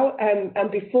now,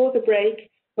 and before the break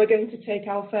we're going to take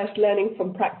our first learning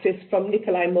from practice from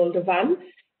Nikolai Moldovan,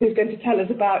 who's going to tell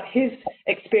us about his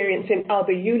experience in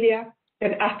Alba Iulia,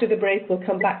 and after the break we'll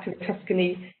come back to the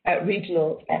Tuscany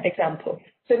regional example.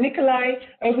 So Nikolai,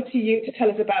 over to you to tell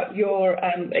us about your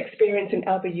experience in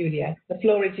Alba Iulia. The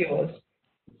floor is yours.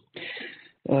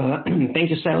 Thank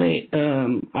you, Sally.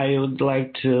 I would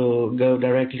like to go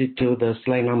directly to the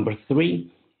slide number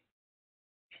 3.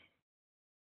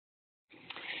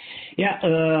 Yeah,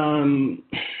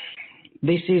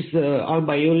 this is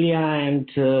Alba Iulia, and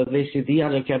this is the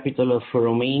other capital of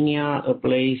Romania, a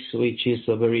place which is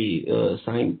a very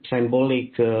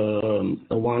symbolic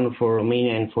one for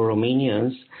Romania and for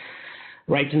Romanians.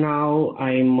 Right now,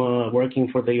 I'm working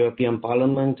for the European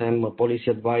Parliament. I'm a policy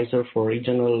advisor for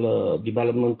regional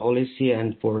development policy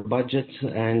and for budget,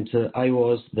 and I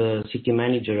was the city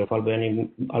manager of Alba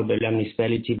Iulia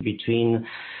municipality between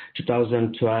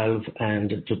 2012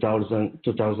 and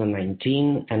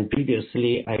 2019, and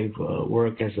previously I've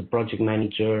worked as a project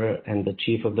manager and the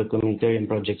chief of the communitarian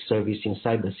project service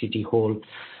inside the city hall,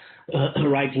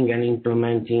 writing and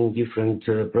implementing different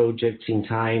projects in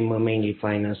time, mainly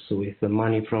financed with the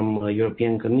money from the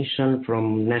European Commission,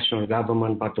 from national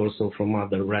government, but also from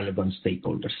other relevant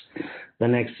stakeholders. The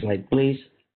next slide, please.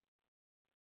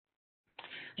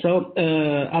 So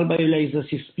Alba Iulia is a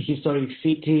historic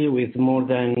city with more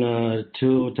than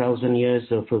 2,000 years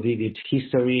of vivid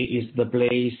history. It's the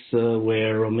place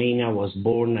where Romania was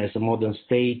born as a modern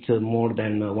state more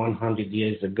than 100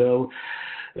 years ago.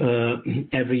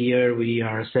 Every year we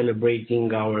are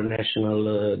celebrating our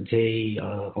National Day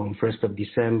on 1st of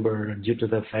December due to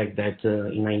the fact that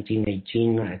in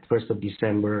 1918, at 1st of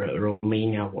December,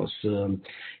 Romania was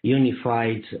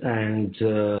unified, and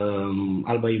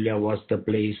Alba Iulia was the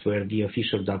place where the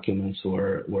official documents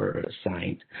were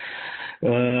signed.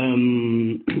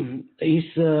 Alba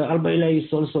Iulia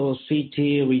is also a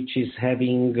city which is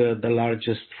having the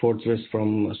largest fortress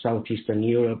from Southeastern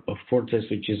Europe, a fortress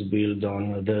which is built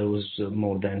on those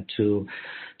more than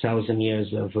 2,000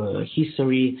 years of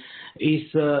history.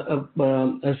 It's a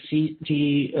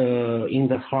city in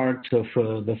the heart of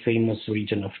the famous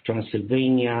region of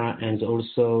Transylvania, and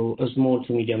also a small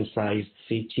to medium-sized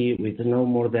city with no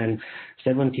more than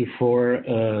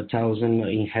 74,000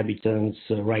 inhabitants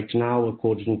right now,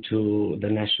 according to the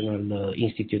National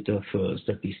Institute of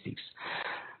Statistics.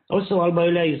 Also, Alba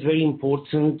Iulia is very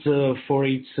important for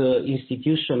its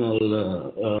institutional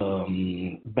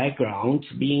background,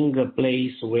 being a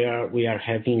place where we are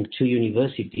having 2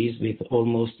 universities with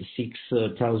almost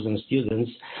 6,000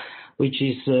 students, which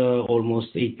is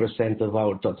almost 8% of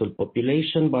our total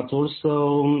population, but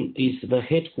also is the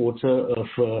headquarters of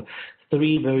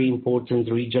 3 very important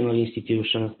regional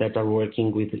institutions that are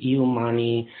working with EU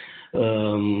money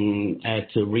at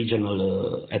the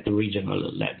regional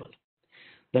level.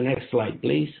 The next slide,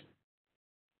 please.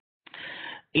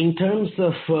 In terms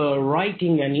of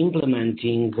writing and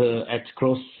implementing at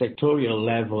cross-sectoral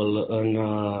level an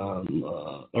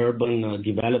urban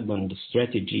development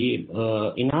strategy,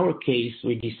 in our case,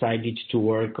 we decided to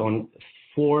work on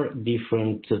 4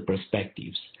 different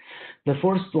perspectives. The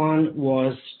first one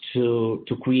was to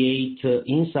create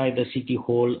inside the City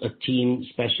Hall a team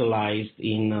specialized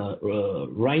in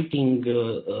writing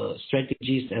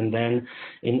strategies, and then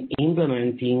in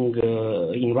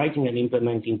writing and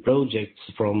implementing projects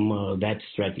from that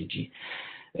strategy.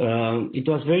 It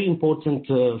was very important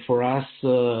for us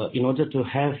in order to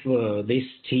have this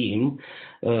team,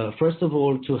 first of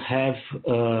all, to have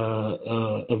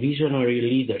a visionary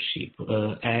leadership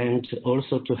and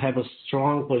also to have a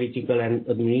strong political and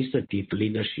administrative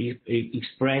leadership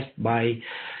expressed by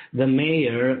the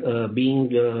mayor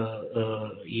being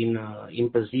in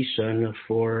position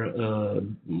for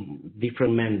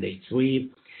different mandates.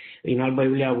 In Alba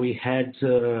Iulia, we had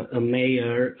a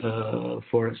mayor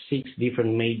for 6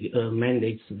 different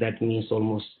mandates. That means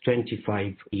almost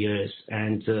 25 years.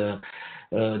 And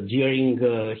during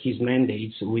his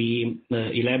mandates, we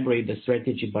elaborate the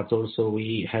strategy, but also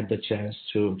we had the chance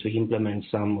to implement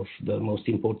some of the most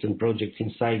important projects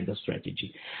inside the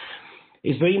strategy.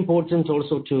 It's very important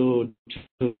also to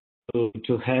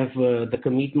have the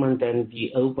commitment and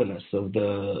the openness of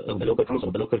the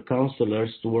local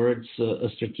councillors towards a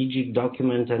strategic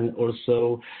document, and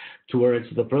also towards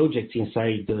the projects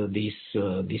inside this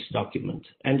document.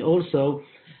 And also,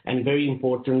 and very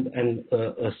important, and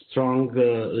a strong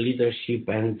leadership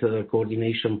and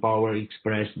coordination power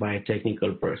expressed by a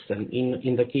technical person.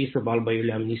 In the case of Alba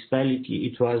Iulia municipality,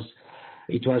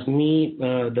 it was me,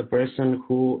 the person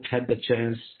who had the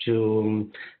chance to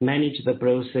manage the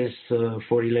process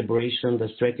for elaboration, the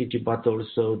strategy, but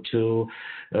also to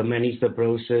manage the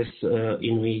process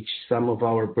in which some of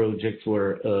our projects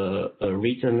were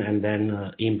written and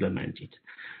then implemented.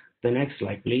 The next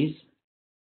slide, please.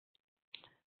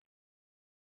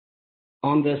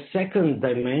 On the second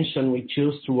dimension, we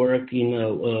choose to work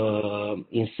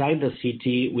inside the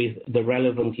city with the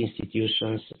relevant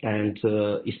institutions, and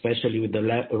especially with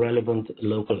the relevant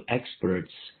local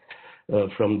experts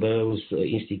from those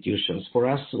institutions. For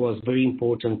us, it was very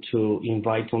important to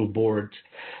invite on board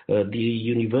the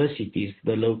universities,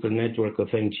 the local network of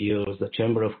NGOs, the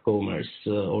Chamber of Commerce,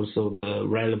 also the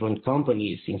relevant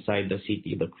companies inside the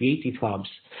city, the creative hubs,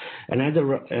 and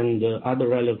other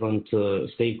relevant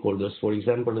stakeholders. For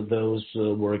example, those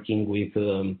working with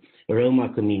Roma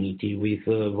community, with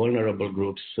vulnerable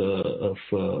groups of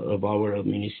our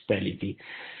municipality.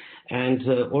 And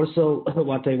also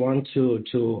what I want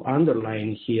to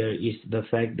underline here is the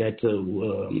fact that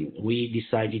we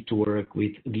decided to work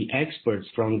with the experts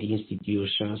from the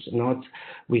institutions, not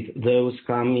with those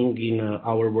coming in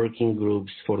our working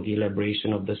groups for the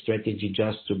elaboration of the strategy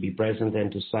just to be present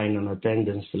and to sign an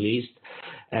attendance list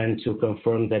and to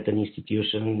confirm that an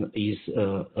institution is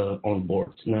on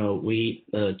board. Now, we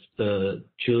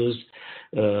choose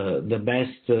the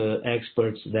best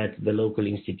experts that the local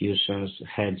institutions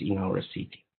had in our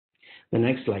city. The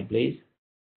next slide, please.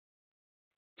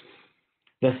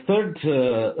 The third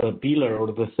pillar or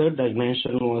the third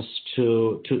dimension was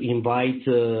to invite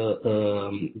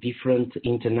different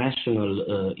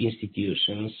international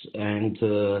institutions and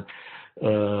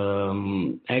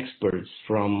experts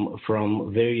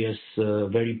from various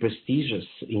very prestigious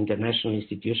international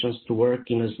institutions to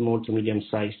work in a small to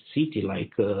medium-sized city,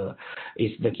 like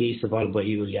is the case of Alba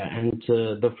Iulia. And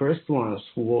the first ones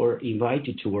who were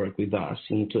invited to work with us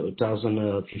in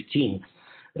 2015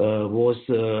 was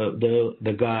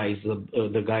the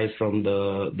guys from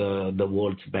the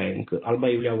World Bank. Alba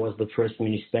Iulia was the first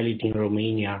municipality in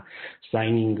Romania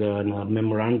signing a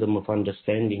memorandum of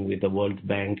understanding with the World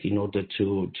Bank in order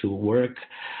to work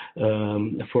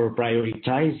for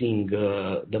prioritizing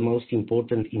the most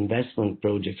important investment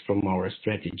projects from our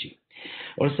strategy.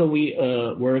 Also, we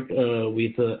work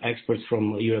with experts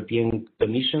from European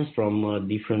Commissions, from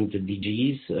different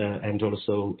DGs and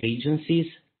also agencies.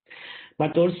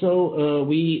 But also,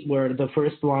 we were the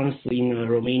first ones in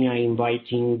Romania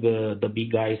inviting the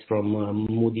big guys from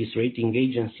Moody's rating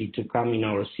agency to come in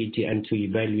our city and to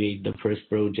evaluate the first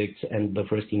projects and the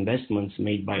first investments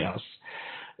made by us.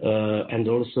 And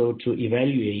also to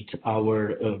evaluate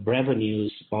our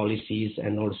revenues policies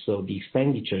and also the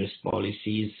expenditures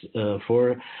policies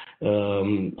for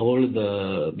all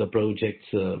the projects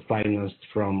financed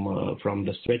from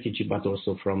the strategy, but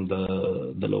also from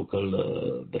the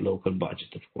local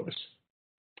budget, of course.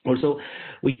 Also,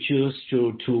 we choose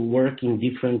to work in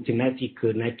different thematic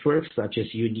networks such as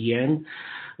UDN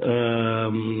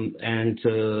and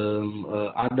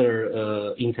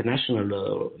other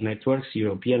international networks,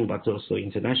 European but also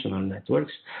international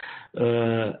networks.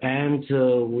 And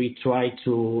we try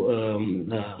to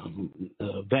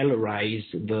valorize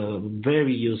the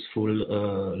very useful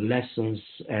lessons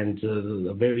and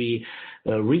very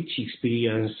rich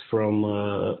experience from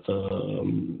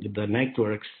the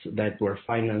networks that were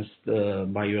financed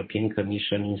by European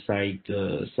Commission inside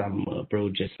some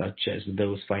projects such as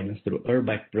those financed through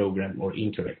ERDF program or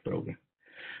Interreg program.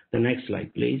 The next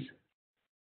slide, please.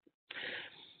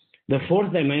 The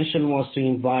fourth dimension was to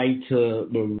invite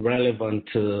relevant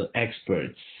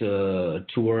experts to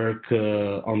work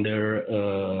on their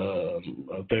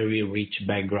very rich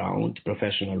background,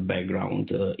 professional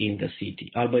background in the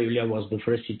city. Alba Iulia was the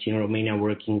first city in Romania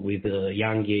working with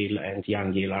Young Gale and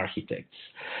Young Gale architects.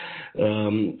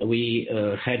 We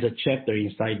had a chapter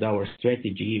inside our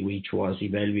strategy which was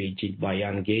evaluated by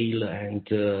Young Gale, and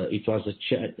it was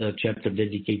a chapter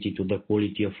dedicated to the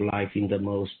quality of life in the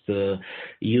most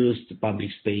used public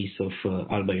space of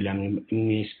Alba Iulia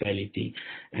municipality,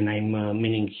 and I'm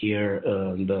meaning here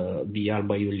the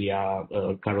Alba Iulia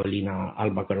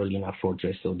Alba Carolina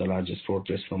fortress, so the largest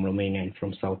fortress from Romania and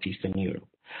from southeastern Europe.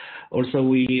 Also,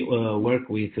 we work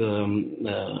with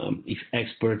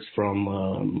experts from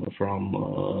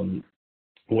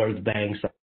World Bank,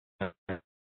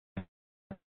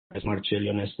 as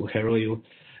Marcello Nescu Heroiu,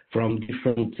 from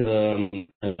different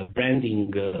branding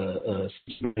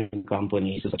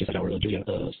companies such as our Julian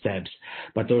Steps,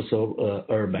 but also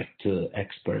ERDF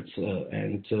experts,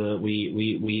 and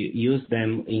we use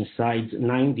them inside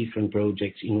 9 different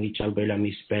projects in which Alba Iulia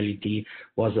municipality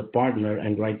was a partner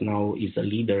and right now is a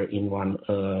leader in one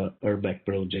ERDF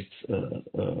project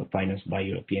financed by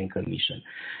European Commission.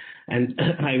 And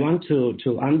I want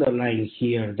to underline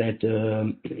here that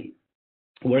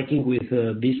working with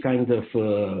this kind of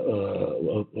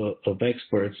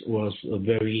experts was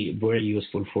very, very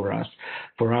useful for us,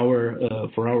 for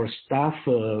our staff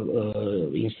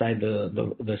inside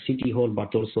the city hall,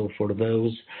 but also for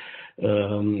those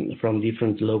from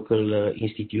different local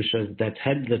institutions that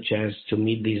had the chance to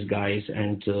meet these guys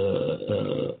and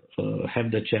have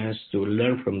the chance to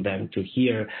learn from them, to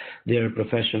hear their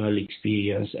professional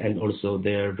experience and also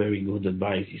their very good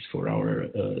advices for our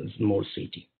small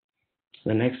city.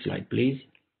 The next slide, please.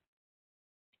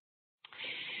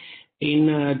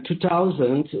 In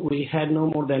 2000, we had no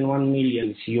more than €1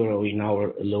 million in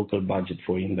our local budget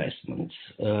for investments.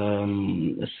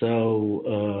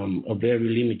 So a very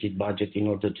limited budget in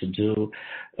order to do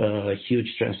a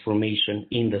huge transformation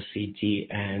in the city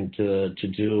and to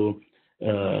do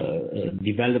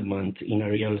development in a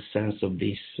real sense of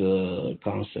this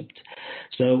concept.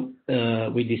 So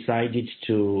we decided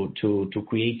to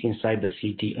create inside the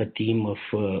city a team of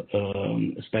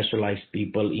specialized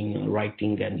people in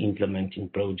writing and implementing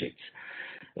projects.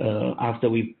 After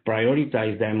we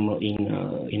prioritize them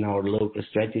in our local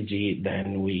strategy,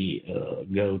 then we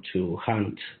go to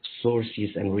hunt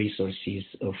sources and resources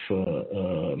of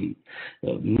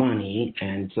money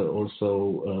and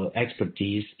also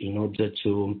expertise in order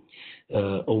to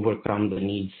overcome the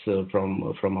needs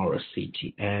from our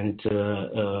city. And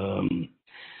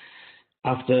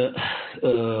After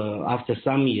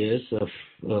some years of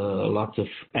lots of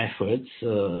efforts,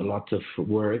 lots of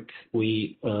work,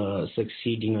 we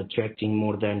succeed in attracting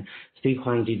more than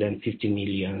 350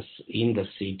 million in the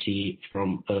city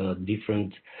from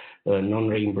different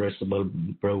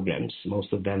non-reimbursable programs,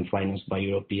 most of them financed by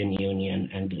European Union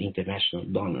and international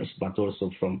donors, but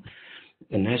also from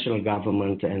the national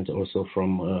government and also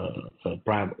from a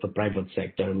private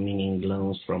sector, meaning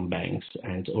loans from banks.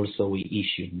 And also we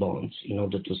issued bonds in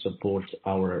order to support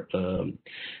our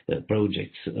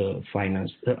projects,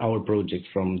 finance our projects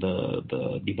from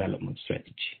the development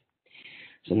strategy.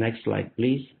 So next slide,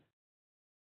 please.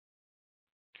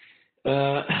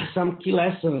 Some key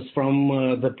lessons from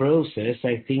the process.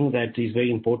 I think that is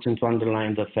very important to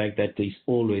underline the fact that it's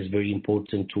always very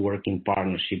important to work in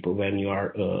partnership when you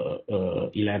are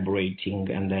elaborating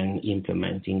and then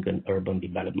implementing an urban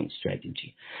development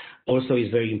strategy. Also, it's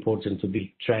very important to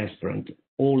be transparent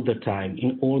all the time,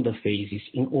 in all the phases,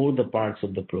 in all the parts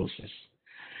of the process.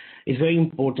 It's very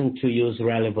important to use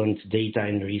relevant data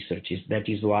and researches. That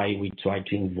is why we try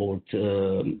to involve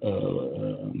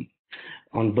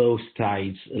on both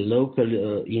sides,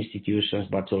 local institutions,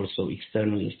 but also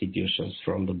external institutions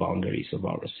from the boundaries of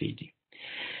our city.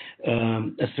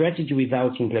 A strategy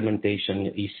without implementation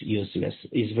is useless.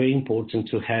 It's very important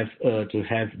to have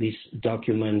this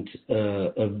document,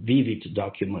 a vivid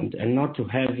document, and not to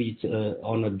have it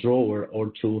on a drawer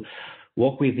or to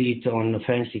walk with it on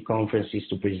fancy conferences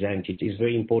to present it. It's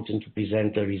very important to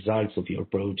present the results of your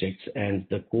projects and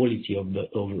the quality of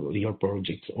your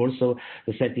projects, also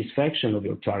the satisfaction of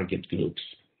your target groups.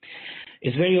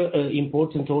 It's very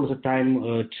important all the time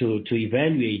to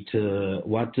evaluate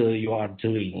what you are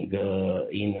doing,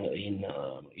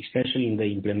 especially in the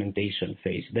implementation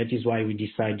phase. That is why we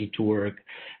decided to work,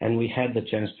 and we had the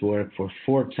chance to work for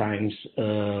 4 times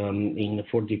in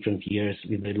 4 different years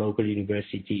with the local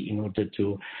university in order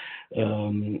to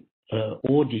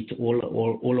audit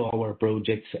all our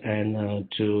projects and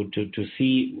to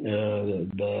see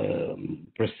the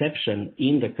perception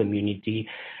in the community,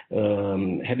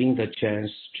 having the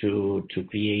chance to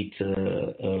create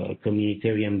a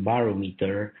communitarian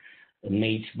barometer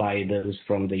made by those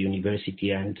from the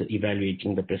university and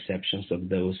evaluating the perceptions of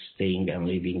those staying and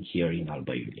living here in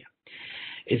Alba Iulia.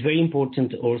 It's very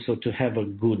important also to have a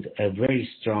very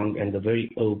strong and a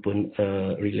very open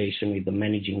relation with the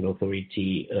managing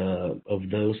authority of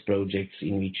those projects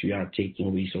in which we are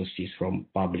taking resources from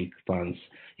public funds,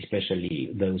 especially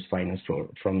those financed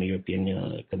from the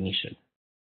European Commission.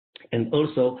 And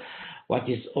also, what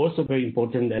is also very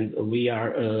important, and we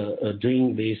are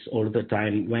doing this all the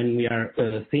time, when we are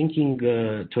thinking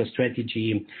to a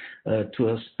strategy, to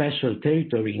a special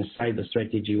territory inside the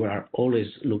strategy, we are always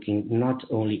looking not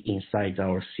only inside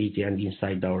our city and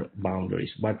inside our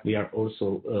boundaries, but we are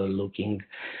also looking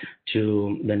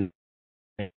to the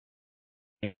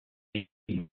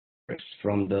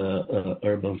from the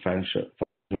urban function.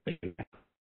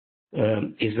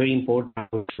 It's very important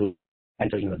to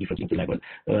entering a different level,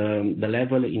 the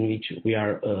level in which we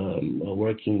are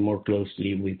working more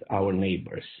closely with our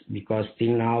neighbors, because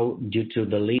till now, due to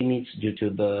the limits, due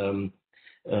to the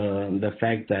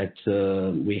fact that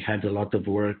we had a lot of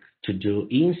work to do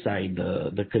inside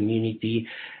the community,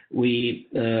 we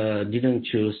didn't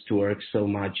choose to work so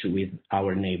much with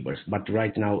our neighbors. But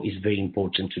right now it's very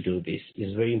important to do this.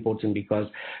 It's very important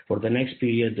because for the next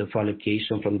period of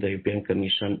allocation from the European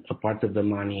Commission, a part of the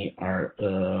money are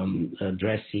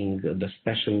addressing the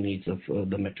special needs of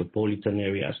the metropolitan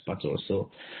areas, but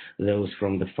also those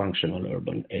from the functional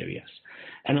urban areas.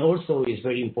 And also it's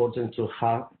very important to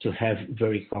have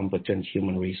very competent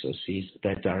human resources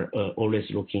that are always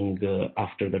looking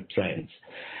after the trends.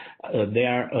 They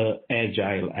are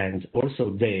agile and also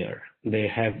they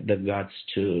have the guts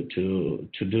to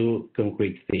do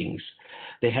concrete things.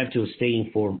 They have to stay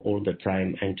informed all the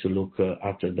time and to look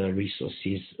after the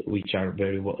resources which are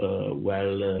very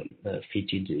well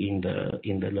fitted in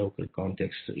the local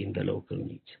context, in the local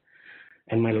needs.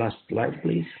 And my last slide,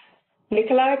 please.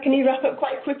 Nicola, can you wrap up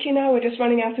quite quickly now? We're just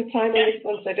running out of time on this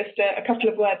one, so just a couple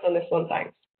of words on this one,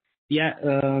 thanks. Yeah,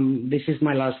 this is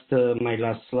my last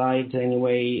slide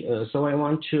anyway. So I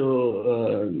want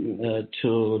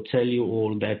to tell you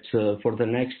all that for the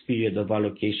next period of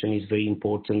allocation, is very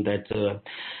important that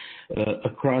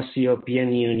across the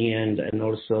European Union and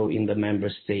also in the member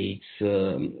states,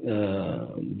 the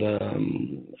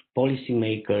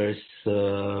policymakers,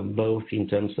 both in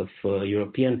terms of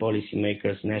European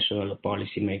policymakers, national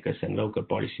policymakers, and local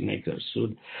policymakers,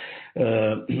 should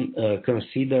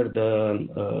consider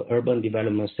the urban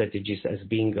development strategies as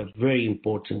being a very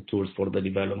important tool for the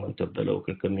development of the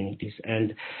local communities,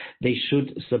 and they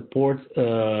should support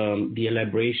the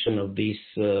elaboration of these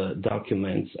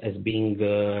documents as being,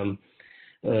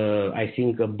 I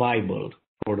think, a Bible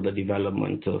for the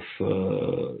development of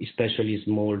especially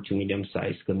small to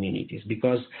medium-sized communities,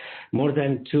 because more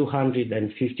than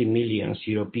 250 million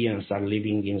Europeans are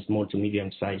living in small to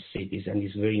medium-sized cities, and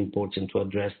it's very important to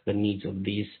address the needs of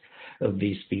these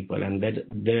people, and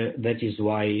that is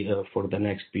why for the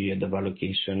next period of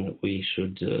allocation we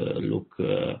should look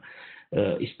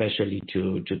especially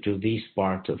to this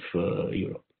part of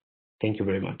Europe. Thank you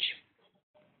very much.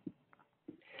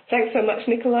 Thanks so much,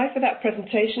 Nikolai, for that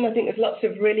presentation. I think there's lots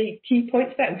of really key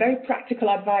points there and very practical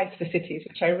advice for cities,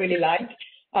 which I really like.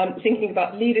 Thinking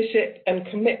about leadership and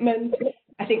commitment.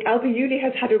 I think Alba Iulia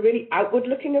has had a really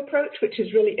outward-looking approach, which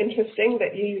is really interesting,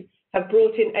 that you have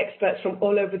brought in experts from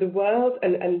all over the world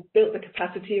and built the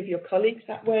capacity of your colleagues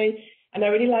that way. And I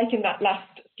really like in that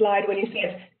last slide when you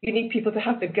said you need people to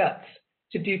have the guts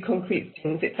to do concrete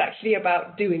things. It's actually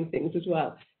about doing things as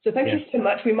well. So thank you so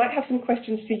much. We might have some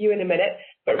questions for you in a minute.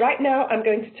 But right now, I'm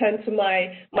going to turn to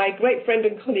my great friend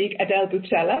and colleague, Adele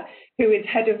Bucella, who is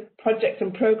Head of Projects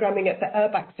and Programming at the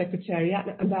URBAC Secretariat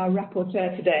and our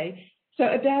rapporteur today. So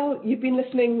Adele, you've been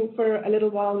listening for a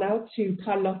little while now to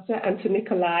Carlotta and to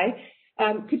Nikolai.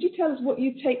 Could you tell us what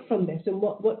you take from this and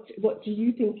what do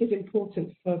you think is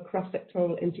important for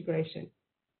cross-sectoral integration?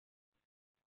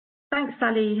 Thanks,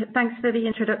 Sally. Thanks for the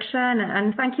introduction,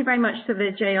 and thank you very much to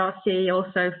the JRC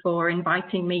also for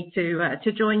inviting me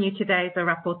to join you today as a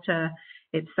rapporteur.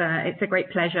 It's a great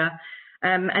pleasure,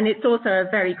 and it's also a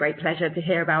very great pleasure to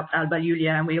hear about Alba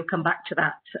Iulia, and we'll come back to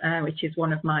that, which is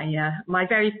one of my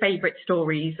very favourite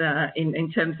stories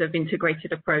in terms of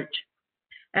integrated approach.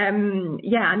 I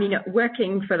mean,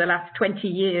 working for the last 20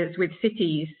 years with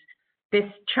cities, this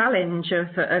challenge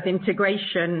of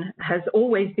integration has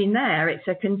always been there. It's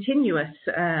a continuous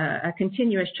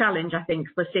challenge, I think,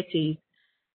 for cities.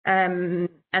 And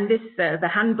this, the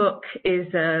handbook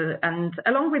is, and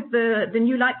along with the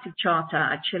new Leipzig Charter,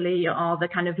 actually, are the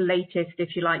kind of latest,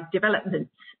 if you like,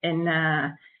 developments in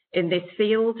this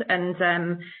field.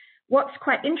 And what's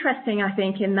quite interesting, I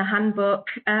think, in the handbook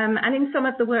and in some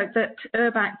of the work that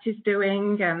URBAC is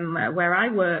doing, where I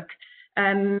work.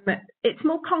 It's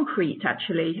more concrete,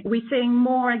 actually. We're seeing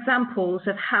more examples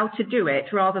of how to do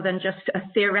it rather than just a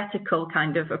theoretical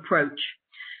kind of approach.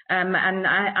 And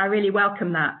I really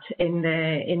welcome that in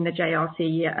the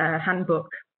JRC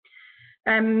handbook.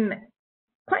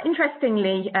 Quite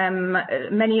interestingly,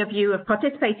 many of you have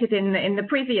participated in the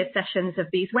previous sessions of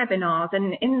these webinars,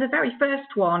 and in the very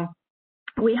first one,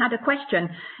 we had a question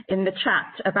in the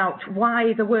chat about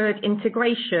why the word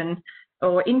integration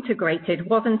or integrated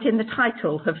wasn't in the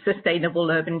title of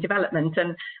Sustainable Urban Development.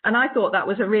 And I thought that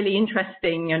was a really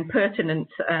interesting and pertinent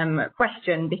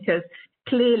question, because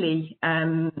clearly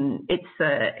it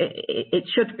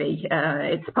should be.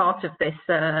 It's part of this,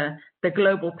 the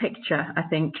global picture, I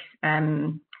think.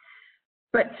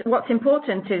 But what's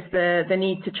important is the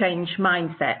need to change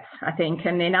mindsets, I think.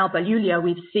 And in Alba Iulia,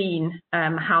 we've seen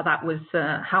how that was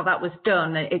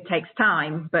done. It takes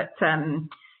time, but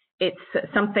it's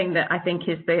something that I think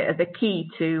is the key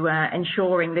to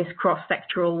ensuring this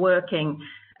cross-sectoral working.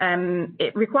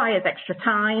 It requires extra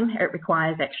time, it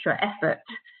requires extra effort,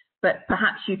 but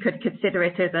perhaps you could consider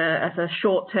it as a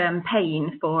short-term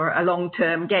pain for a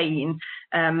long-term gain.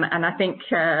 And I think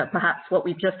perhaps what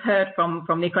we've just heard from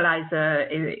Nikolai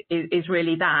is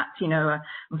really that, you know, a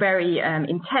very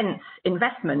intense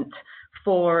investment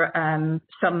for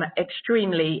some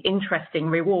extremely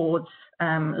interesting rewards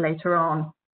later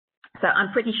on. So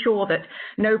I'm pretty sure that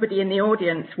nobody in the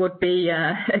audience would be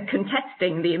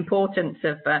contesting the importance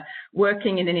of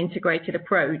working in an integrated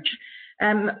approach.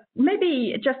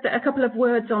 Maybe just a couple of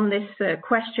words on this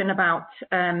question about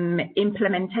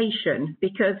implementation,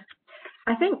 because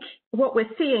I think what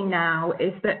we're seeing now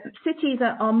is that cities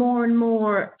are more and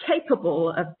more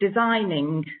capable of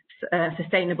designing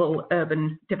sustainable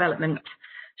urban development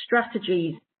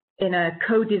strategies in a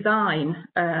co-design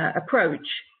approach.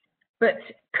 But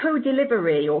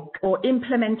co-delivery or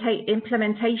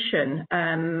implementation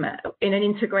in an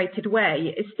integrated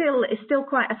way is still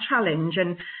quite a challenge,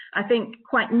 and I think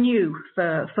quite new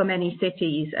for many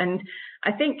cities. And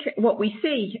I think what we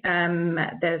see,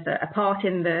 there's a part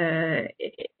in the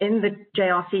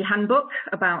JRC handbook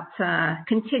about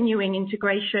continuing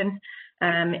integration,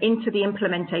 into the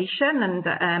implementation.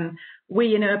 And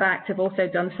we in ERDF have also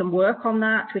done some work on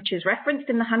that, which is referenced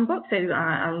in the handbook,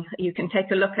 so you can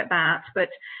take a look at that. But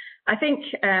I think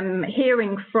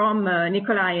hearing from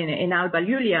Nikolai in Alba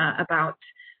Iulia about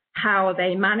how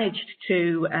they managed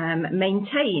to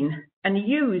maintain and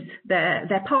use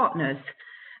their partners,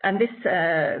 and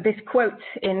this quote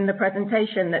in the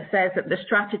presentation that says that the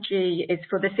strategy is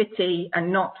for the city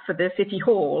and not for the city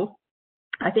hall,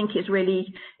 I think is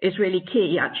really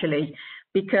key, actually,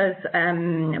 because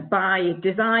by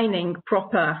designing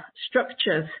proper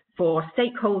structures for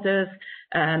stakeholders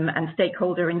and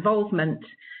stakeholder involvement,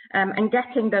 and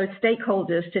getting those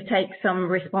stakeholders to take some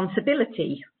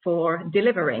responsibility for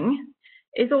delivering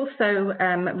is also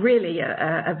really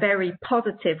a very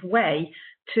positive way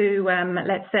to,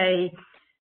 let's say,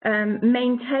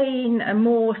 maintain a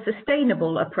more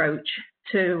sustainable approach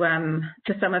to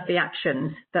some of the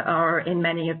actions that are in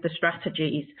many of the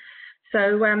strategies.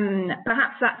 So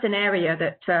perhaps that's an area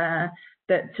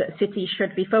that cities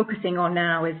should be focusing on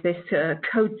now, is this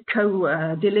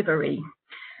co-delivery.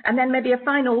 And then maybe a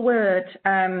final word,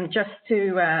 just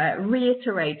to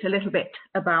reiterate a little bit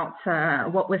about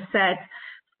what was said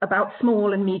about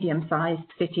small and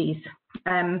medium-sized cities.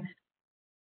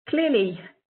 Clearly,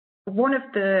 one of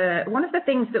the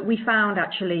things that we found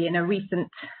actually in a recent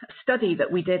study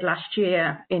that we did last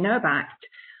year in ERDF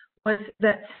was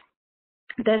that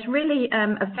there's really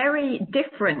a very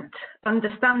different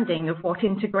understanding of what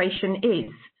integration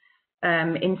is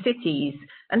in cities.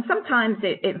 And sometimes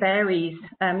it varies,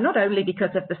 not only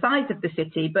because of the size of the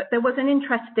city, but there was an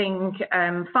interesting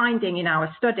finding in our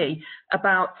study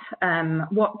about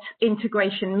what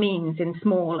integration means in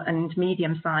small and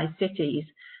medium-sized cities.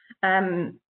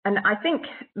 And I think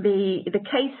the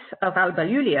case of Alba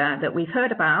Iulia that we've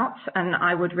heard about, and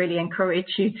I would really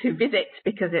encourage you to visit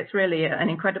because it's really an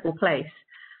incredible place.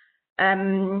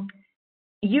 The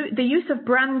use of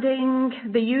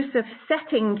branding, the use of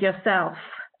setting yourself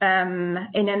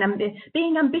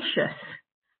being ambitious,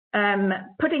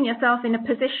 putting yourself in a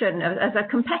position as a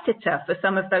competitor for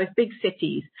some of those big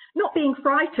cities, not being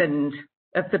frightened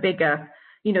of the bigger,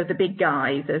 the big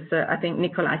guys, as I think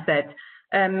Nikolai said,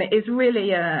 is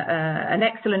really an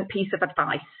excellent piece of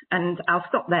advice. And I'll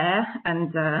stop there,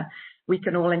 and we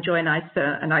can all enjoy a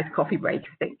nice coffee break,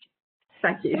 I think.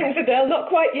 Thank you. Thanks, Adele. Not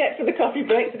quite yet for the coffee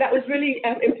break. So that was really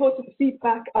important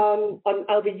feedback on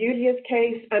Alba Iulia's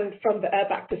case, and from the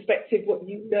ERDF perspective, what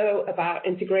you know about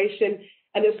integration,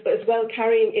 and as well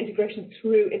carrying integration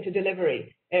through into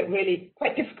delivery. Really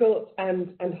quite difficult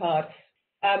and hard.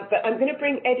 But I'm going to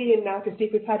bring Eddie in now to see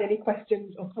if we've had any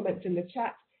questions or comments in the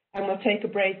chat, and we'll take a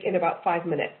break in about 5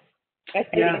 minutes.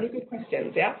 Eddie, any good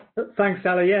questions? Yeah. Thanks,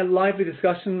 Sally. Yeah, lively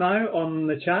discussion now on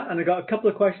the chat, and I got a couple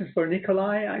of questions for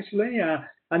Nikolai. Actually,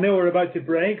 I know we're about to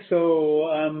break,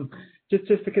 so just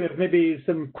to kind of maybe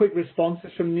some quick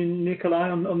responses from Nikolai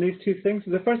on these two things.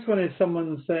 So the first one is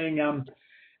someone saying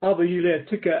Alba Iulia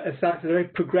took a very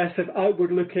progressive,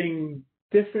 outward-looking,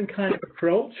 different kind of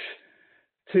approach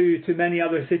to many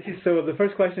other cities. So the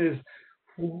first question is,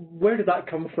 where did that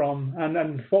come from,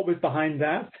 and what was behind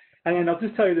that? And then I'll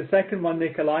just tell you the second one,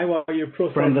 Nikolai, while you're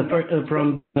processing. Let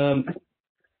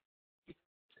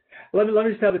me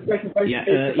just tell the second question.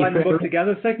 To find them both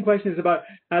together. The second question is about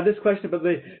this question about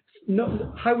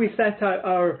how we set out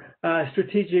our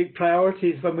strategic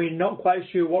priorities when we're not quite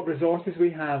sure what resources we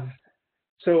have.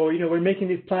 So we're making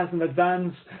these plans in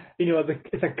advance.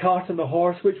 It's a cart and the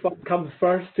horse. Which one comes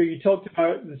first? So you talked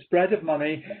about the spread of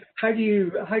money. How do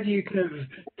you kind of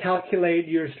calculate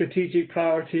your strategic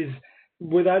priorities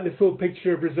without the full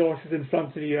picture of resources in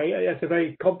front of you? It's a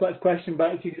very complex question,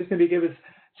 but if you could just maybe give us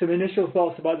some initial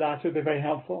thoughts about that, it would be very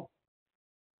helpful.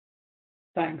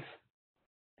 Thanks.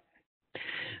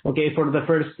 Okay, for the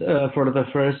first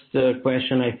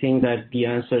question, I think that the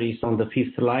answer is on the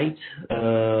 5th slide,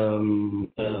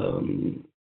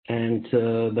 and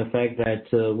the fact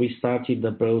that we started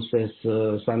the process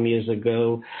some years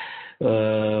ago,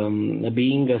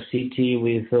 being a city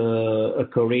with a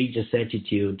courageous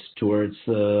attitude towards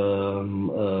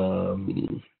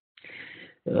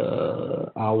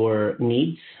our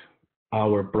needs,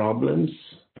 our problems,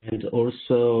 and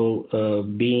also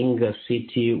being a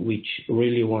city which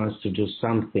really wants to do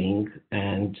something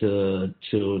and to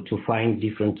find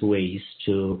different ways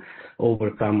to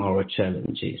overcome our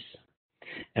challenges.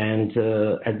 And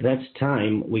at that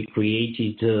time, we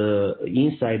created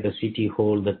inside the City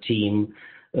Hall the team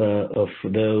of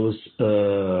those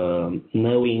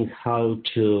knowing how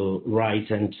to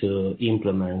write and to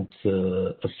implement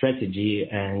a strategy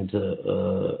and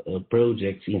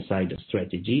projects inside the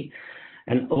strategy.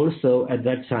 And also at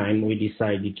that time, we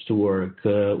decided to work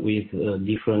with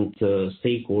different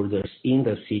stakeholders in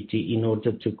the city in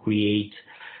order to create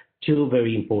two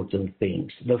very important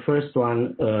things. The first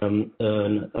one,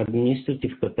 an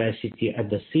administrative capacity at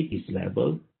the city's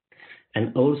level,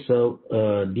 and also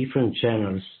different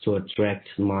channels to attract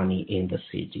money in the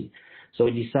city. So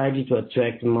we decided to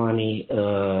attract money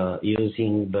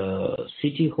using the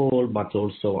city hall, but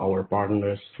also our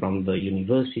partners from the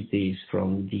universities,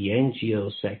 from the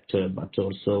NGO sector, but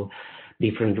also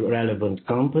different relevant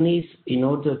companies in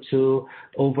order to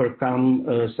overcome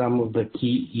some of the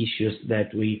key issues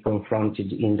that we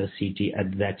confronted in the city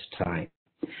at that time.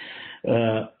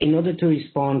 In order to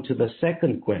respond to the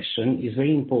second question, it's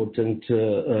very important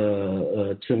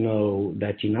to know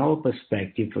that in our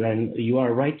perspective, when you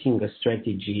are writing a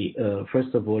strategy,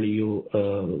 first of all, you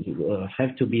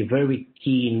have to be very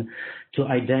keen to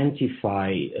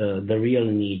identify the real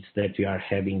needs that you are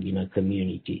having in a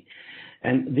community.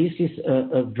 And this is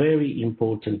a very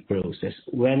important process.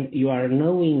 When you are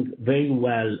knowing very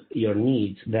well your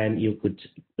needs, then you could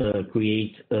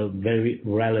create a very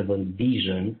relevant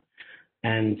vision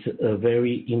and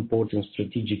very important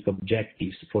strategic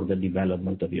objectives for the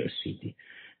development of your city.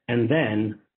 And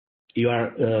then you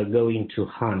are going to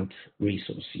hunt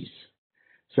resources.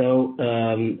 So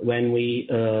when we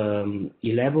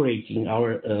elaborating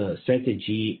our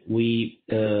strategy, we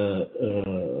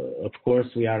of course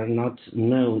we are not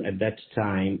known at that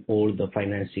time all the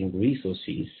financing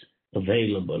resources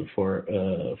available for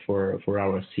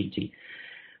our city.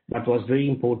 But it was very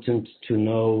important to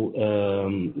know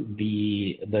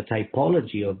the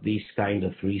typology of these kind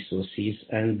of resources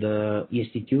and the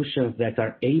institutions that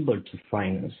are able to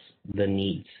finance the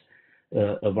needs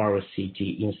of our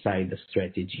city inside the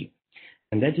strategy.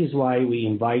 And that is why we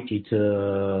invited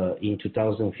in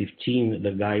 2015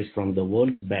 the guys from the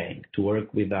World Bank to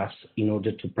work with us in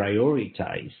order to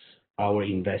prioritize our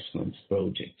investments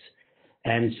projects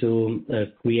and to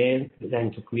create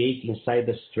inside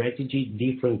the strategy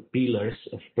different pillars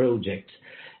of projects,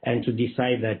 and to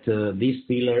decide that this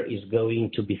pillar is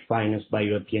going to be financed by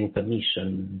European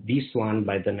Commission, this one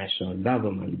by the national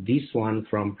government, this one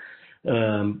from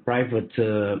private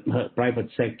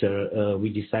sector. We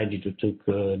decided to take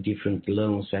different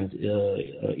loans, and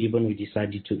even we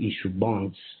decided to issue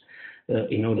bonds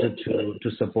in order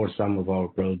to support some of our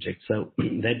projects. So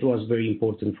that was very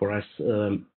important for us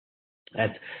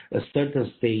at a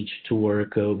certain stage to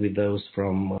work with those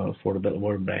for the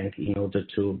World Bank in order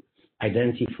to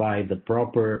identify the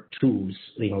proper tools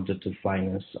in order to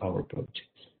finance our projects.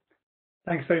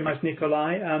 Thanks very much,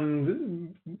 Nikolai.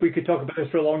 We could talk about this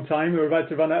for a long time. We're about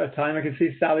to run out of time. I can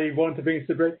see Sally wanting to bring us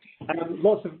to break.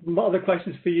 Lots of other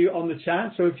questions for you on the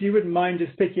chat. So if you wouldn't mind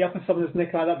just picking up on some of this,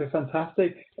 Nikolai, that'd be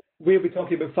fantastic. We'll be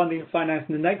talking about funding and finance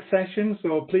in the next session,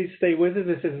 so please stay with us.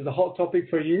 This is a hot topic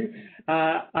for you.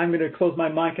 I'm going to close my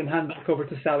mic and hand back over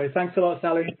to Sally. Thanks a lot,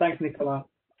 Sally. Thanks, Nikolai.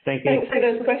 Thank you. Thanks for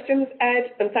those questions,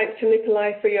 Ed, and thanks to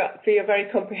Nikolai for your very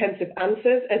comprehensive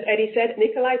answers. As Eddie said,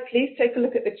 Nikolai, please take a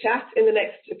look at the chat in the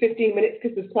next 15 minutes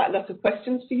because there's quite a lot of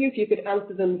questions for you, if you could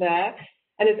answer them there.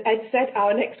 And as Ed said,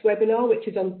 our next webinar, which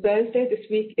is on Thursday this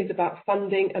week, is about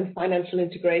funding and financial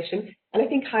integration. And I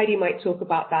think Heidi might talk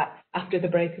about that after the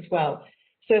break as well.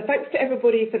 So thanks to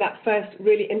everybody for that first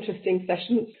really interesting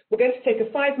session. We're going to take a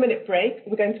 5-minute break.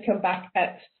 We're going to come back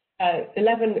at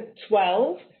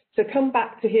 11:12. So come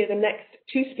back to hear the next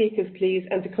 2 speakers, please,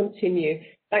 and to continue.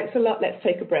 Thanks a lot. Let's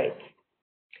take a break.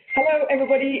 Hello,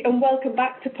 everybody, and welcome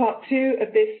back to part 2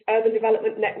 of this Urban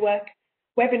Development Network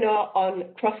webinar on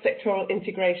cross-sectoral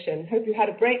integration. Hope you had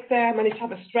a break there, managed to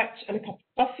have a stretch and a cup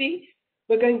of coffee.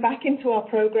 We're going back into our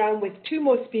program with 2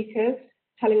 more speakers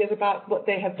telling us about what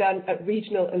they have done at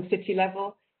regional and city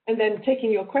level, and then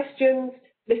taking your questions,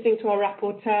 listening to our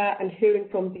rapporteur and hearing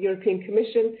from the European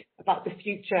Commission about the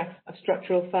future of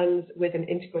structural funds with an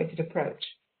integrated approach.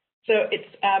 So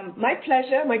it's my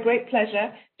pleasure, my great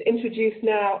pleasure, to introduce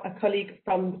now a colleague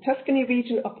from the Tuscany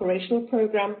Region Operational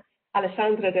Programme,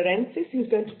 Alessandra De Rensis, who's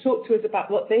going to talk to us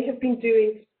about what they have been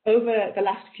doing over the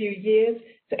last few years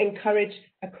to encourage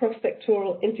a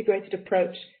cross-sectoral integrated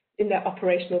approach in their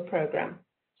operational programme.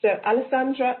 So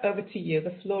Alessandra, over to you.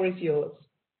 The floor is yours.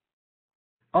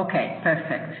 Okay,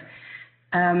 perfect.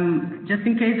 Just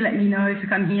in case, let me know if you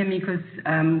can hear me, because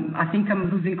I think I'm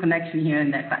losing connection here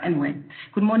and there. But anyway,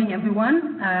 good morning,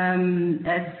 everyone.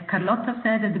 As Carlotta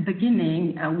said at the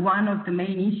beginning, one of the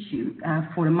main issues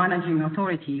for a managing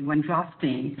authority when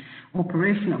drafting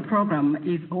operational program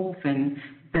is often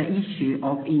the issue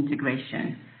of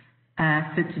integration.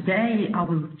 So today I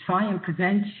will try and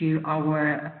present you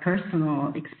our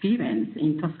personal experience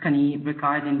in Tuscany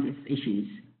regarding these issues.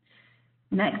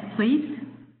 Next, please.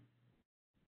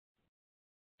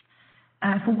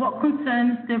 For what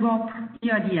concerns the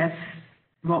ERDF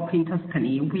ROP in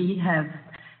Tuscany, we have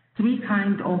three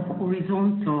kinds of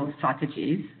horizontal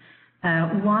strategies.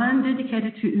 One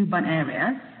dedicated to urban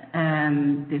areas.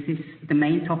 This is the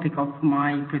main topic of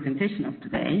my presentation of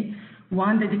today.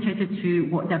 One dedicated to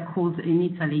what they're called in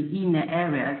Italy inner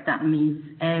areas. That means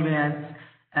areas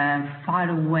far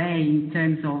away in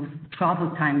terms of travel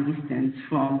time distance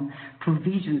from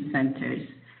provision centers,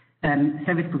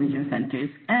 service provision centers.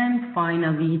 And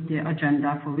finally, the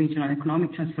agenda for regional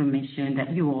economic transformation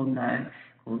that you all know,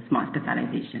 called smart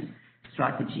specialization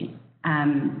strategy.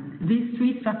 These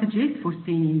three strategies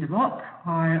foreseen in the ROP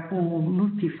are all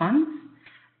multi-funds,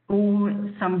 or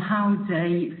somehow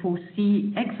they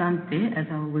foresee ex ante, as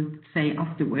I will say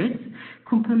afterwards,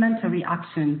 complementary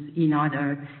actions in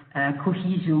other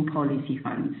cohesion policy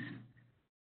funds,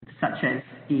 such as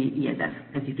the ERDF,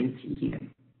 as you can see here.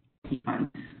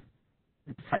 Funds,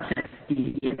 such as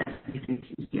the ERDF, as you can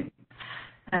see here.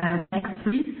 Next,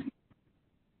 please.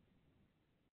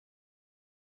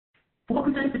 What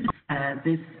concerns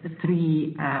these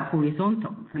three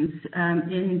horizontal funds,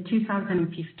 in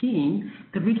 2015,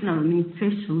 the regional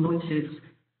administration launches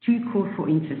two calls for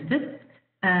interested.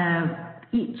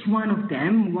 Each one of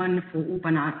them, one for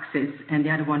open access and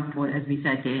the other one for, as we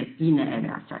said, the inner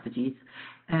area strategies.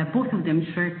 Both of them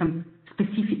share some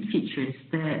specific features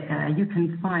that you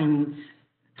can find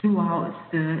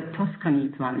throughout the Tuscany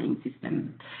planning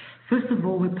system. First of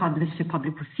all, we published a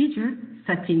public procedure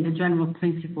setting the general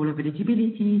principle of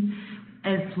eligibility,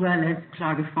 as well as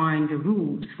clarifying the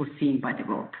rules foreseen by the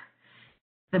ROP.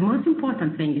 The most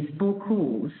important thing is both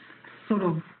calls sort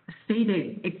of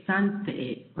stated ex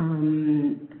ante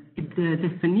the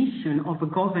definition of a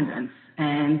governance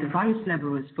and the various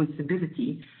levels of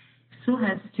responsibility, so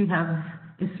as to have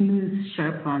a smooth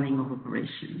shared planning of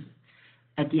operation.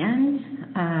 At the end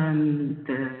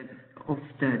of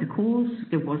the course,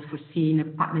 there was foreseen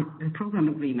a program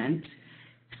agreement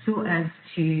so as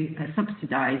to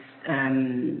substantiate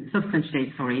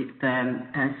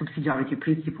the subsidiarity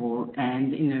principle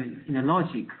and in a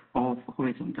logic of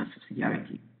horizontal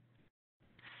subsidiarity.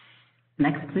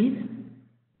 Next, please.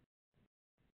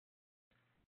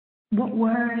 What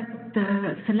were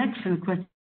the selection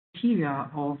criteria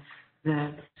of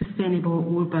the Sustainable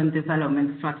Urban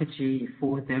Development Strategy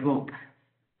for the ROP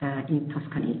in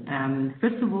Tuscany?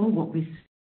 First of all,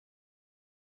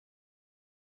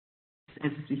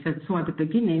 as we said so at the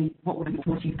beginning, what we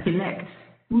want to select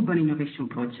urban innovation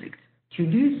projects. To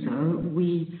do so,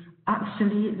 we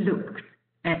actually looked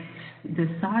at the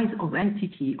size of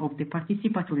entity of the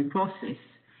participatory process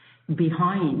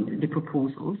behind the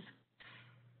proposals,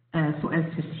 so as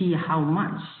to see how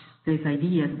much these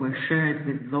ideas were shared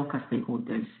with local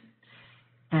stakeholders.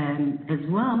 And as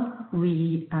well,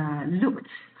 we looked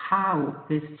how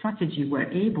the strategy were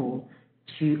able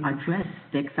to address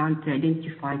the ex-ante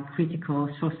identified critical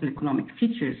social economic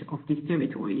features of this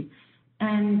territory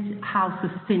and how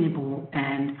sustainable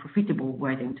and profitable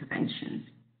were the interventions.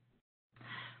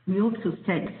 We also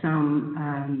set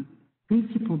some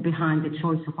principle behind the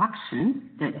choice of action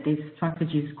that these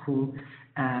strategies could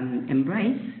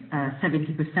embrace.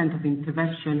 70% of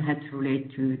intervention had to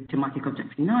relate to thematic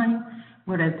objective 9,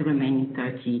 whereas the remaining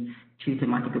 30 to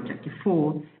thematic objective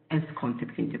 4 as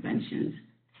context interventions.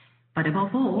 But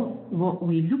above all, what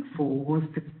we look for was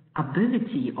the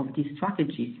ability of these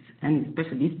strategies, and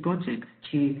especially these projects,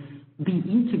 to be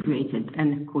integrated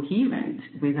and coherent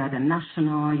with other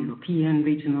national, European,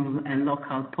 regional, and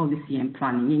local policy and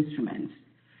planning instruments,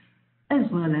 as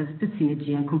well as the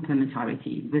synergy and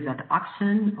complementarity with other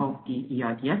action of the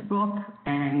ERDF ROP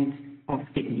and of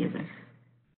the ESF.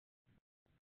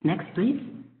 Next, please.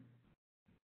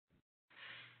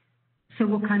 So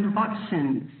what kind of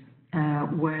actions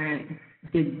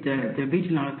did the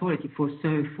regional authority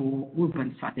foresaw for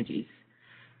urban strategies?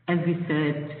 As we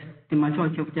said, the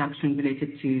majority of the action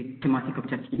related to thematic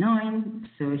objective 9.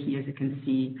 So here, as you can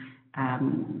see,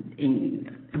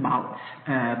 about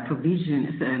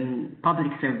provisions,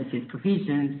 public services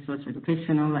provisions,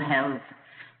 socio-educational, health,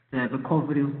 the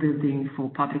recovery of buildings for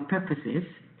public purposes.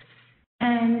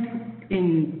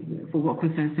 And for what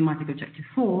concerns thematic objective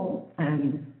 4,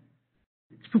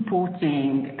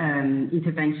 supporting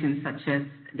interventions such as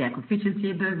the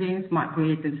eco-efficiency of buildings, smart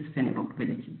grid, and sustainable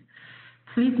mobility.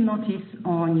 Please notice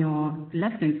on your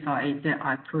left-hand side that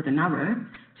I put an arrow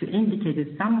to indicate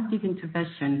that some of these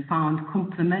interventions found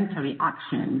complementary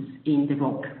actions in the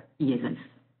ROP ESF.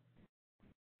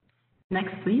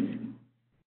 Next, please.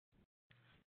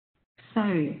 So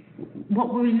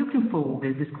what were we looking for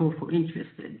with this call for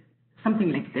interested?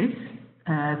 Something like this.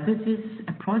 This is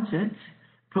a project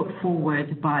brought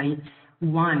forward by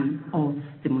one of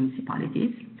the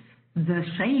municipalities. The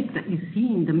shape that you see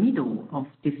in the middle of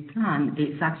this plan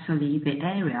is actually the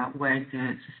area where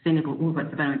the Sustainable Urban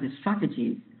Development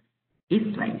Strategy is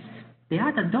placed. The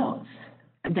other dots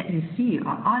that you see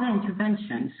are other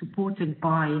interventions supported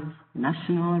by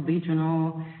national,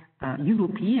 regional,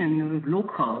 European,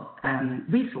 local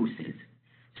resources.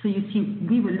 So you see,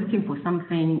 we were looking for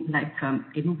something like an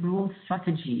overall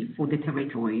strategy for the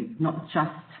territory, not just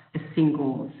a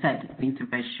single set of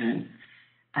intervention.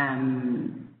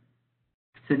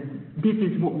 So this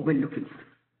is what we're looking for.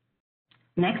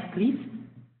 Next, please.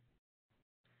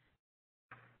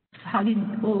 So how did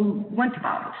it all went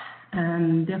about?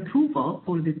 The approval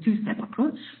for the two-step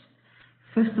approach.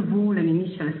 First of all, an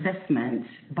initial assessment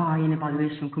by an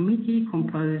evaluation committee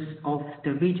composed of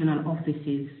the regional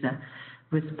offices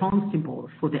responsible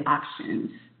for the actions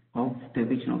of the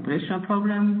regional operational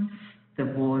program. There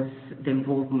was the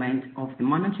involvement of the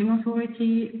managing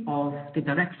authority, of the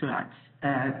directorate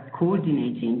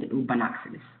coordinating the urban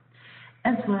access,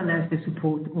 as well as the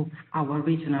support of our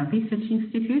regional research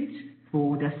institute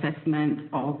for the assessment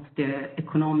of the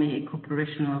economic,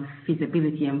 operational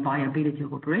feasibility and viability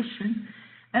of operation,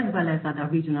 as well as other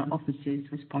regional offices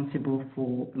responsible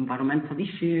for environmental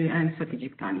issue and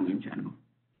strategic planning in general.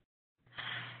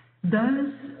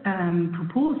 Those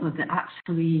proposals that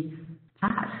actually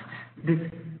passed this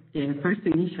first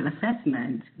initial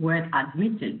assessment were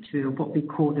admitted to what we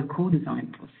call the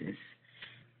co-design process,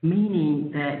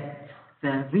 meaning that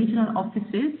the regional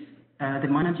offices, the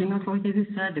managing authority, as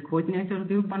I said, the coordinator of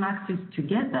the urban access,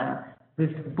 together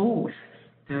with both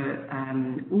the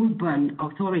urban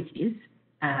authorities,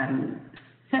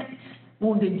 set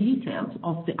all the details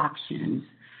of the actions,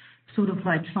 sort of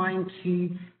like trying to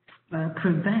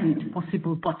prevent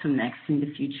possible bottlenecks in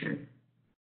the future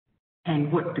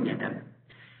and work together.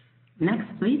 Next,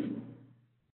 please.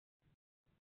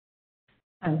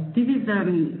 This is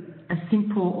a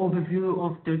simple overview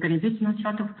of the organizational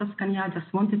chart of Tuscany. I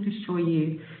just wanted to show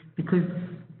you because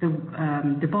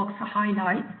the box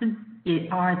highlights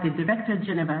are the Director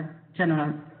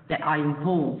General that are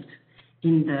involved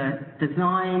in the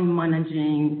design,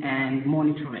 managing, and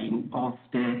monitoring of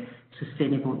the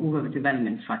Sustainable Urban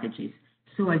Development Strategies.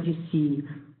 So as you see,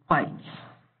 quite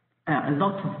a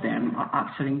lot of them are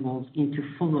actually involved into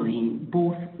following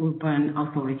both urban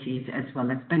authorities as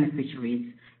well as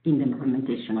beneficiaries in the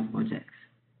implementation of projects.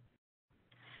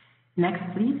 Next,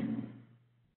 please.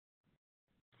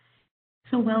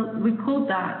 So, well, we call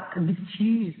that a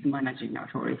diffused managing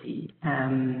authority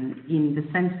in the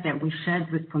sense that we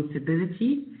shared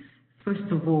responsibility,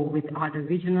 first of all, with other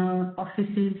regional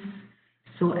offices,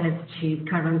 so as to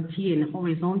guarantee an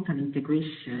horizontal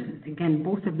integration, again,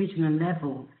 both at regional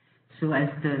level, so as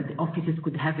the offices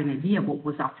could have an idea of what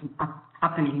was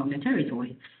happening on the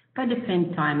territory, but at the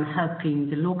same time helping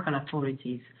the local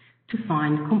authorities to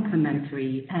find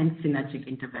complementary and synergic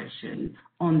intervention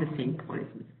on the same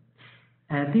policies.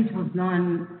 This was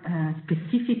done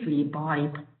specifically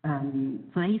by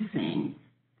placing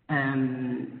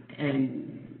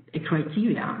a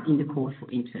criteria in the call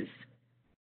for interest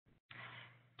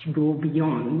to go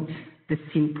beyond the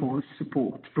simple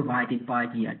support provided by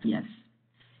the ERDF.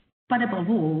 But above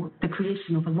all, the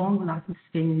creation of a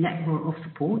long-lasting network of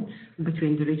support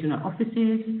between the regional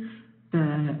offices,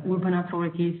 the urban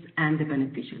authorities, and the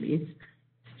beneficiaries,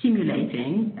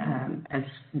 stimulating, as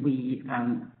we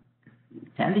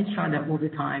tell each other all the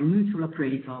time, mutual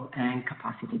appraisal and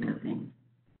capacity building.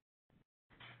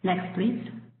 Next, please.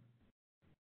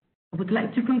 I would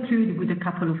like to conclude with a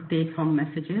couple of take-home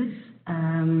messages.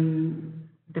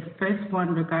 The first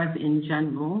one regards in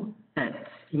general that,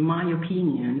 in my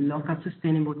opinion, local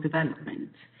sustainable development,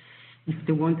 if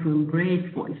they want to embrace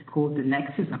what is called the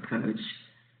nexus approach,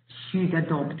 should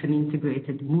adopt an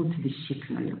integrated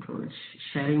multidisciplinary approach,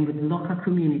 sharing with local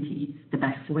communities the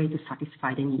best way to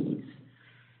satisfy their needs.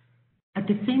 At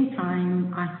the same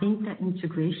time, I think that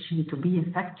integration, to be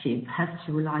effective, has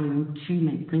to rely on two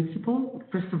main principles.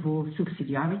 First of all,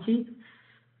 subsidiarity.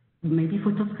 Maybe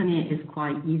for Tuscany it's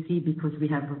quite easy because we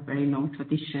have a very long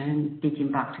tradition dating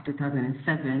back to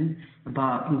 2007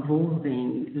 about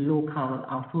involving local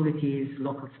authorities,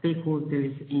 local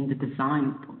stakeholders in the design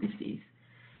of policies.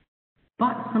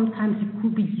 But sometimes it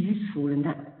could be useful, and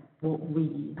that's what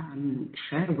we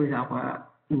share with our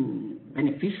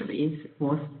beneficiaries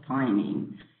was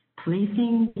timing.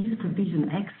 Placing this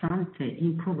provision ex ante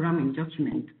in programming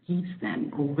document gives them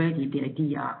already the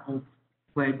idea of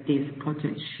where this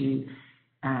project should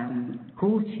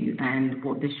go to and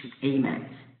what they should aim at.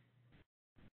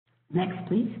 Next,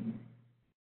 please.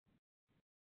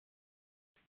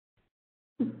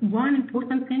 One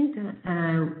important thing that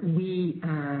we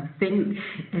think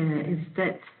is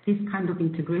that this kind of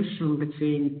integration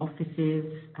between offices,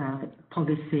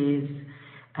 policies,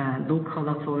 local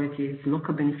authorities,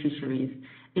 local beneficiaries,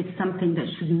 is something that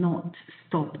should not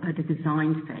stop at the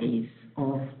design phase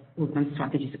of urban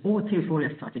strategies or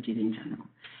territorial strategies in general.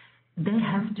 They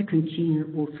have to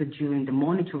continue also during the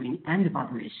monitoring and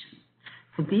evaluation.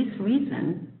 For this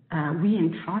reason, we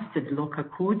entrusted local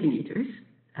coordinators,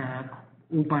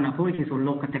 urban authorities or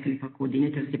local technical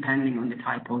coordinators, depending on the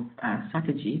type of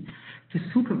strategy, to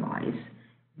supervise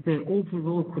the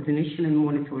overall coordination and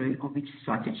monitoring of each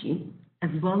strategy, as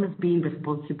well as being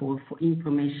responsible for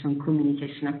information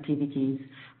communication activities,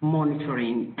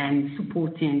 monitoring, and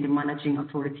supporting the managing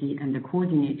authority and the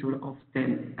coordinator of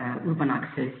the urban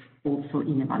access also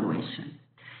in evaluation.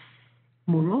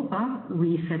 Moreover,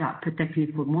 we set up a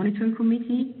technical monitoring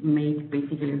committee, made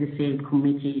basically the same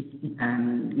committee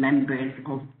members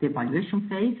of the evaluation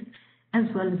phase, as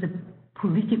well as a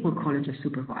political college of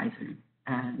supervisors,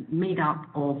 made up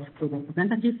of the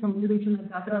representatives from the regional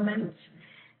government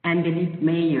and the lead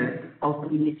mayor of the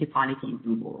municipalities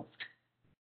involved.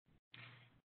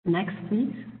 Next,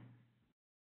 please.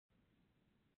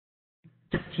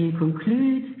 Just to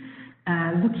conclude,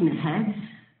 looking ahead,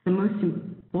 the most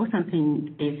important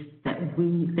thing is that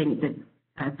we think that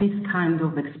this kind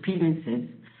of experiences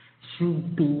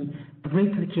should be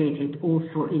replicated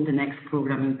also in the next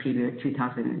programming period,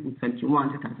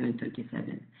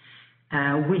 2021-2027.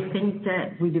 We think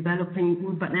that we're developing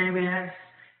urban areas,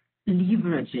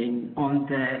 leveraging on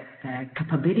the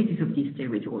capabilities of these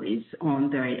territories, on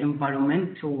their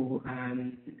environmental,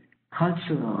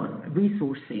 cultural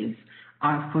resources,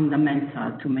 are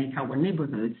fundamental to make our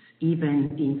neighborhoods,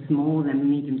 even in small and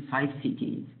medium-sized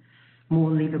cities, more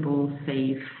livable,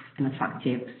 safe, and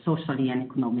attractive, socially and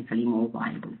economically more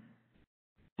viable.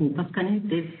 In Tuscany,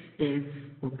 this is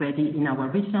already in our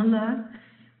regional law,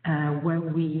 where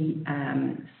we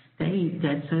state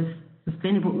that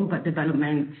sustainable urban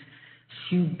development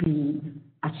should be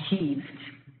achieved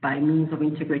by means of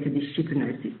integrated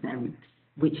disciplinary systems,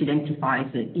 which identifies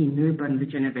in urban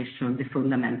regeneration the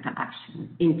fundamental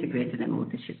action, integrated and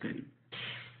multidisciplinary.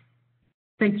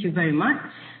 Thank you very much.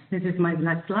 This is my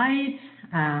last slide.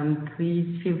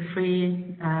 Please feel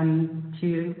free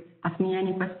to ask me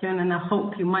any question, and I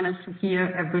hope you managed to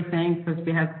hear everything because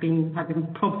we have been having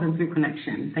problems with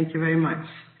connection. Thank you very much.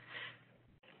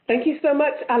 Thank you so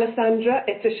much, Alessandra.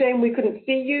 It's a shame we couldn't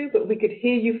see you, but we could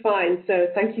hear you fine. So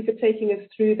thank you for taking us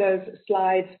through those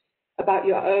slides about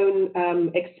your own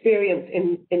experience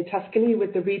in Tuscany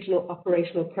with the regional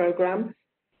operational program.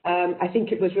 I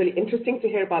think it was really interesting to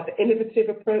hear about the innovative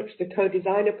approach, the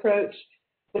co-design approach,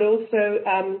 but also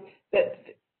that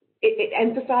it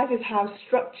emphasizes how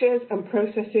structures and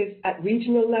processes at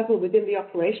regional level within the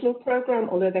operational program,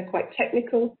 although they're quite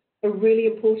technical, are really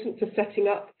important for setting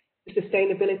up the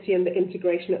sustainability and the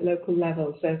integration at local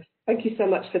level. So thank you so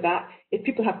much for that. If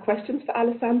people have questions for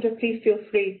Alessandra, please feel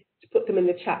free to put them in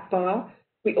the chat bar.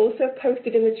 We also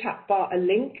posted in the chat bar a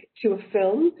link to a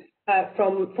film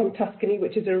from Tuscany,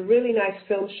 which is a really nice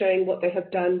film showing what they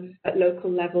have done at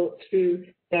local level through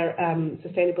their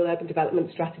sustainable urban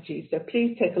development strategies. So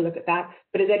please take a look at that.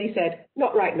 But as Eddie said,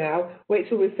 not right now. Wait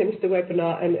till we finish the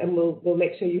webinar and we'll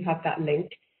make sure you have that link.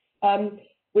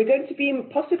 We're going to be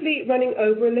possibly running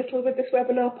over a little with this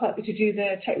webinar, partly to do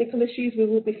the technical issues. We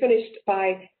will be finished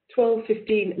by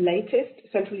 12:15 latest,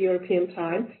 Central European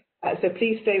time. So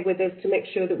please stay with us to make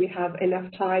sure that we have enough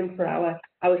time for our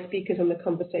speakers and the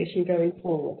conversation going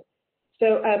forward.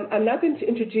 So I'm now going to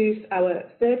introduce our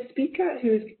third speaker,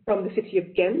 who's from the city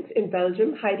of Ghent in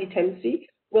Belgium, Heidi Tensi.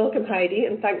 Welcome, Heidi,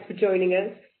 and thanks for joining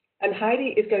us. And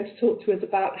Heidi is going to talk to us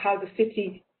about how the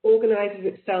city organizes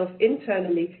itself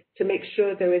internally to make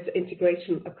sure there is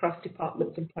integration across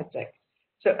departments and projects.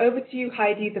 So over to you,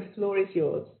 Heidi, the floor is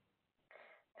yours.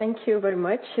 Thank you very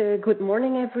much. Good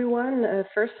morning, everyone.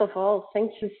 First of all,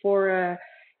 thank you for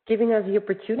giving us the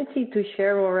opportunity to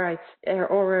share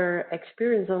our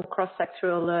experience on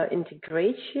cross-sectoral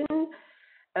integration.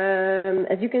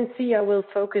 As you can see, I will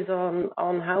focus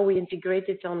on how we integrate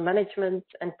it on management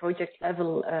and project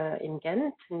level in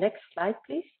Ghent. Next slide,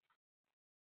 please.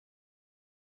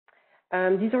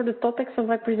 These are the topics of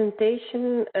my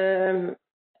presentation,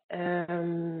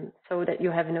 so that you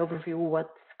have an overview of what's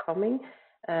coming.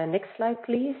 Next slide,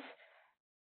 please.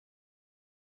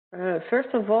 First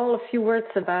of all, a few words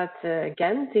about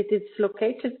Ghent. It is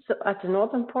located at the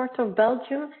northern part of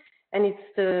Belgium, and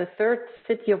it's the third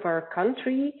city of our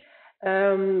country.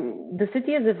 The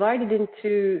city is divided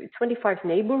into 25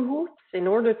 neighborhoods in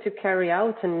order to carry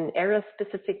out an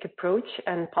area-specific approach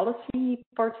and policy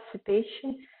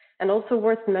participation. And also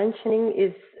worth mentioning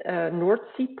is North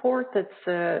Sea Port. That's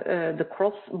the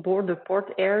cross-border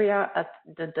port area at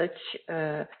the Dutch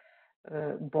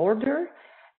border.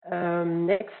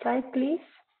 Next slide, please.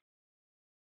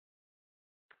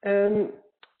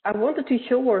 I wanted to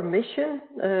show our mission,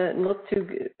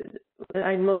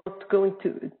 I'm not going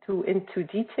to into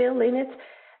detail in it,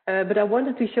 but I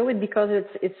wanted to show it because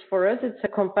it's for us, it's a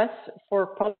compass for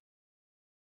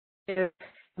policy.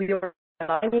 We are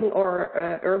aligning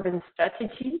our urban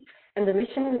strategy, and the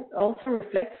mission also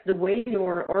reflects the way we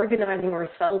are organizing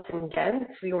ourselves in Ghent.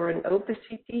 We are an open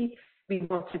city. We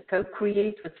want to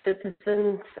co-create with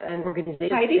citizens and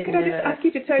organizations. Heidi, could I just ask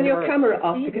you to turn your camera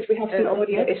off because we have some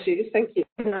audio issues? Thank you.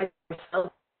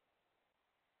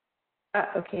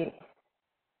 Okay.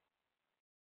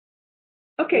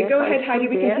 Okay, yes, go ahead, Heidi.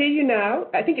 We can hear you now.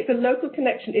 I think it's a local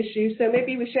connection issue, so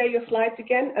maybe we share your slides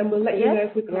again and we'll let you know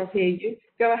if we can't hear you.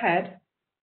 Go ahead.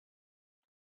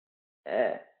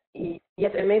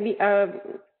 Yes, and maybe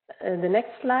the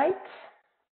next slide.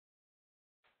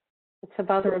 It's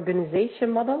about our organization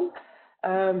model.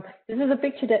 This is a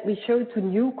picture that we showed to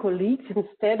new colleagues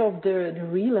instead of the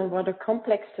real and rather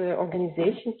complex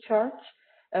organization chart.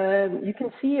 You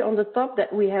can see on the top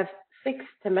that we have 6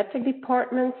 thematic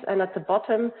departments, and at the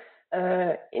bottom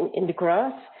in the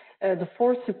graph, the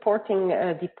 4 supporting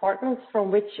departments from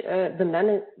which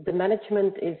the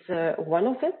management is one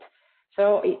of it.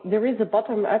 So there is a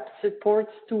bottom-up support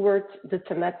towards the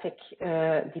thematic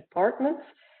departments.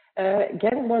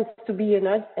 Ghent wants to be an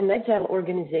agile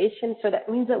organization, so that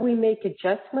means that we make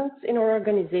adjustments in our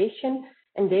organization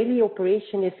and daily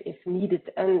operation if needed.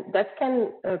 And that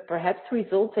can perhaps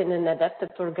result in an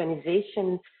adapted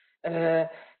organization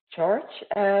charge.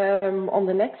 On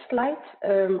the next slide,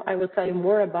 I will tell you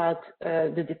more about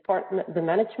the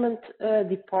management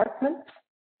department.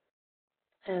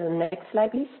 Next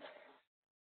slide, please.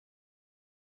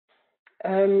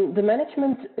 The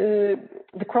management,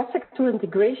 the cross-sectoral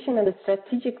integration and the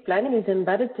strategic planning is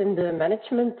embedded in the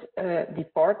management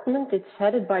department. It's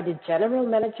headed by the general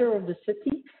manager of the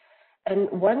city, and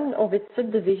one of its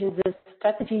subdivisions is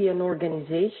strategy and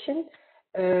organization,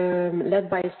 led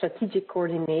by a strategic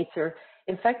coordinator.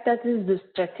 In fact, that is the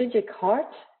strategic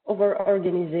heart of our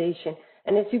organization.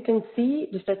 And as you can see,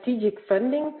 the strategic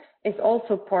funding is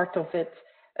also part of it.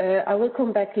 I will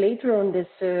come back later on this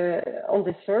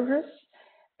service.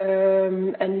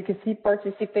 And you can see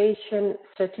participation,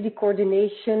 strategic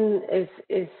coordination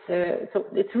so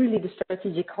it's really the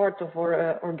strategic heart of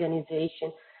our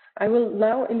organization. I will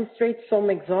now illustrate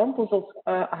some examples of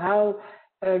how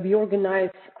we organize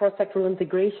cross-sectoral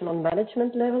integration on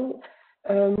management level.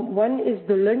 One is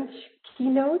the lunch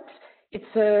keynote.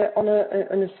 It's on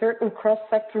a certain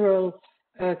cross-sectoral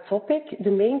topic. The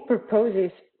main purpose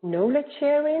is knowledge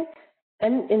sharing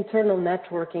and internal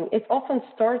networking. It often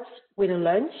starts with a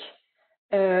lunch.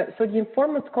 So the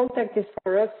informal contact is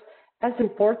for us as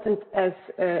important as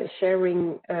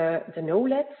sharing the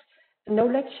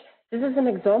knowledge. This is an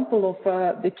example of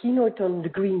the keynote on the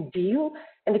Green Deal.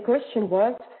 And the question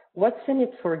was, what's in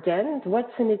it for Ghent?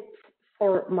 What's in it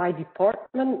for my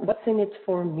department? What's in it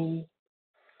for me?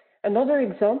 Another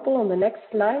example on the next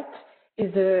slide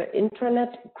is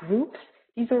intranet groups.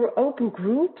 These are open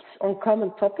groups on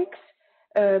common topics.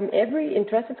 Every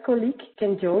interested colleague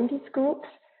can join these groups.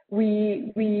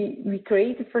 We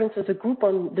created, for instance, a group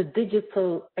on the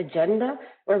digital agenda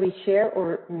where we share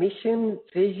our mission,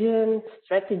 vision,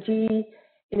 strategy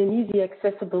in an easy,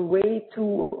 accessible way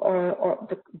to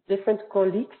the different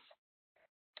colleagues.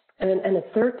 And a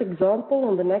third example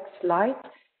on the next slide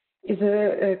is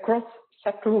a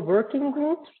cross-sectoral working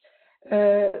group.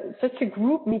 Such a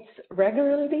group meets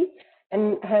regularly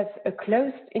and has a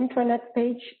closed intranet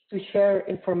page to share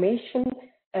information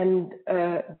and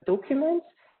documents.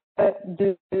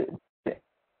 The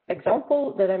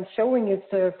example that I'm showing is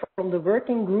from the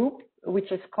working group,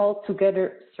 which is called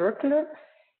Together Circular.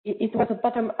 It was a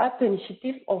bottom-up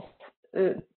initiative of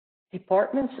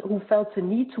departments who felt the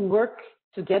need to work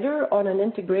together on an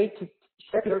integrated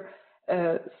circular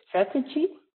strategy.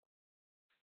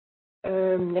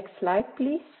 Next slide,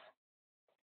 please.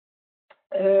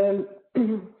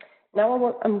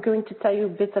 Now I'm going to tell you a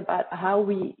bit about how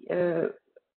we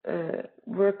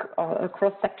work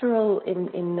cross-sectoral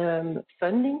in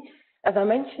funding. As I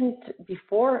mentioned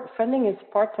before, funding is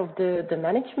part of the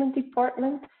management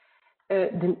department.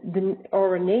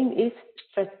 Our name is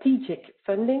strategic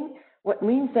funding, what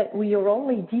means that we are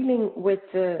only dealing with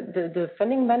the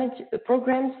funding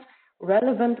programs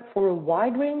relevant for a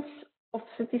wide range of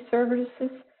city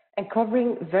services and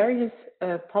covering various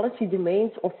policy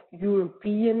domains of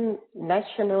European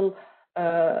national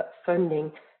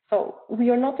funding. So we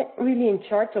are not really in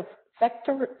charge of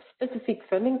sector-specific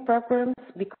funding programs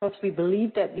because we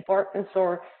believe that departments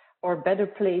are better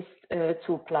placed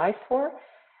to apply for.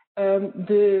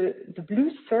 The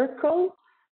blue circle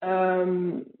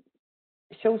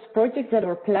shows projects that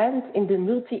are planned in the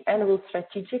multi-annual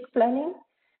strategic planning.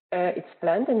 It's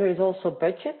planned and there is also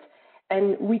budget,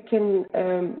 and we can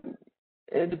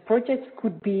the projects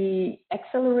could be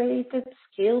accelerated,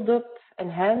 scaled up,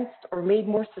 enhanced, or made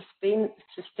more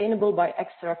sustainable by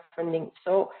extra funding.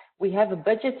 So we have a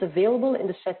budget available in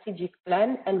the strategic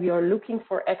plan and we are looking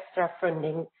for extra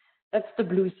funding. That's the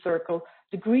blue circle.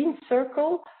 The green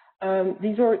circle,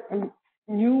 these are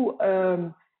new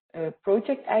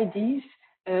project ideas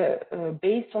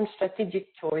based on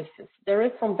strategic choices. There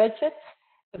is some budget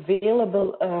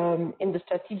available in the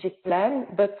strategic plan,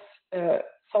 but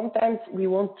sometimes we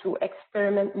want to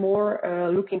experiment more,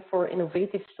 looking for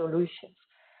innovative solutions.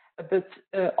 But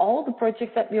all the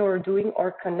projects that we are doing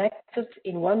are connected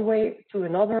in one way to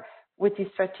another with the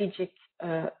strategic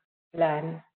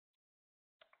plan.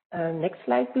 Next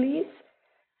slide, please.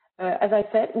 As I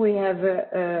said, we have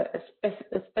a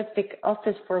specific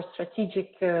office for strategic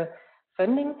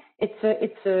funding.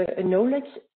 It's a knowledge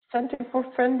center for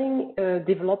funding,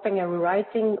 developing and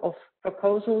rewriting of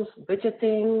proposals,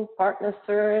 budgeting, partner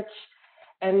search,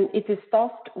 and it is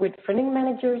staffed with funding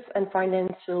managers and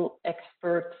financial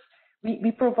experts.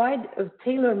 We provide a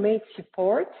tailor-made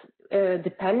support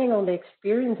depending on the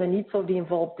experience and needs of the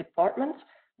involved departments,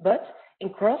 but in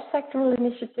cross-sectoral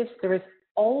initiatives, there is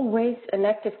always an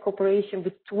active cooperation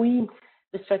between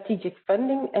the strategic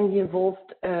funding and the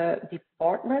involved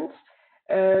departments.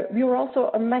 We are also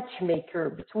a matchmaker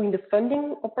between the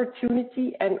funding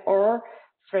opportunity and our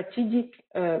strategic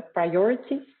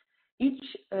priorities. Each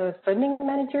funding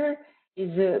manager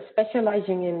is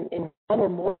specializing in one or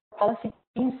more policy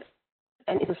teams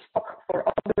and is a stock for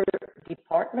other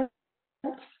departments.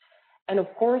 And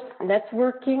of course,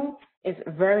 networking is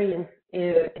very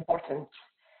important.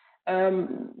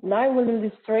 Now I will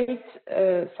illustrate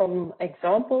some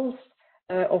examples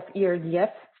of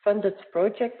ERDF funded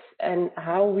projects and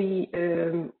how we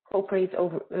cooperate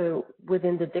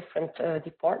within the different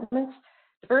departments.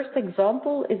 The first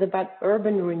example is about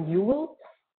urban renewal.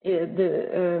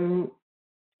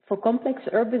 For complex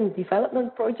urban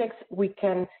development projects, we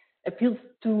can appeal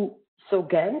to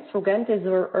SOGAN. SOGAN is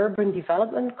our urban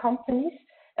development companies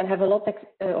and have a lot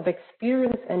of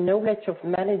experience and knowledge of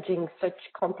managing such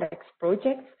complex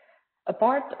projects. A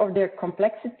part of their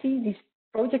complexity, these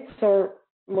projects are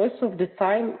most of the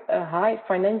time a high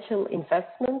financial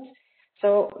investment.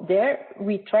 So there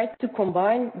we try to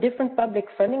combine different public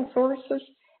funding sources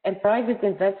and private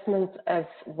investment as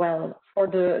well. For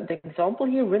the example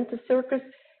here, Winter Circus,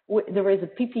 there is a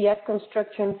PPF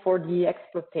construction for the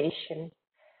exploitation.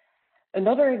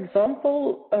 Another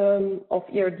example of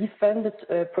ERD-funded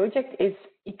project is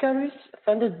Icarus,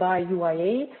 funded by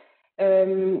UIA.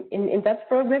 In that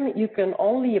program, you can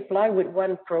only apply with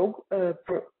one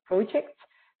project.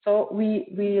 So we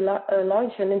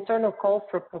launch an internal call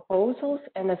for proposals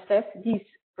and assess these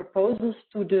proposals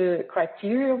to the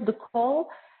criteria of the call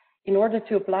in order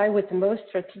to apply with the most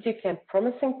strategic and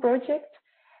promising project.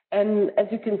 And as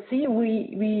you can see,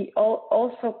 we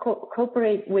also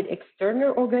cooperate with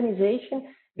external organizations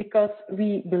because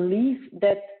we believe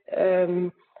that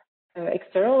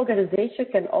external organizations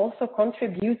can also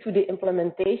contribute to the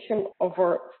implementation of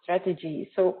our strategy.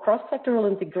 So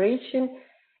cross-sectoral integration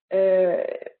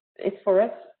is for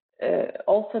us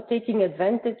also taking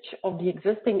advantage of the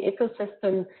existing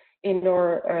ecosystem in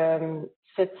our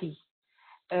city.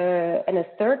 And a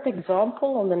third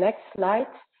example on the next slide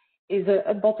is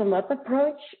a bottom-up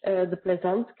approach. The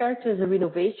Plezantkaart is a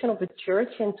renovation of a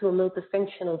church into a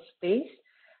multifunctional space.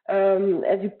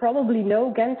 As you probably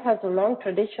know, Ghent has a long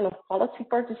tradition of policy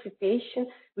participation.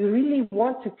 We really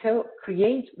want to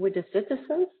co-create with the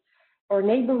citizens. Our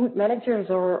neighborhood managers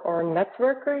or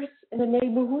networkers in the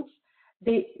neighborhoods,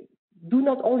 they do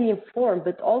not only inform,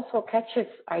 but also catches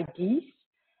ideas.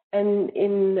 And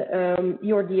in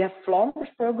ERDF Flanders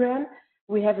program,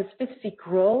 we have a specific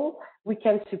role. We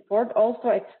can support also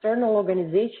external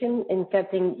organizations in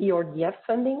getting ERDF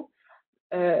funding.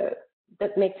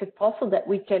 That makes it possible that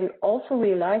we can also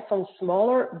realize some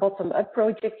smaller bottom-up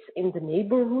projects in the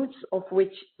neighborhoods, of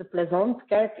which the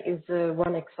Plezantkaart is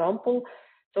one example.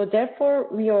 So therefore,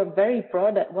 we are very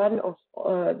proud that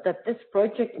that this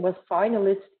project was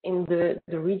finalist in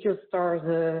the Regio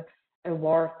Stars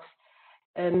Award.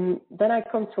 And then I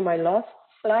come to my last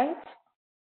slide.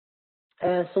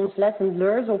 some lessons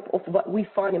learned of what we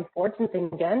find important in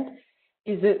Ghent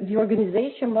is the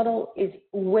organization model is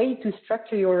a way to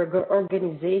structure your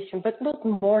organization, but not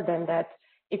more than that.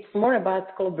 It's more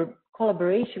about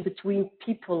collaboration between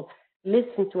people,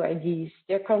 listen to ideas,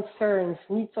 their concerns,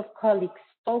 needs of colleagues,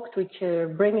 talk to each other,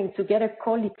 bringing together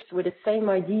colleagues with the same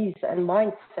ideas and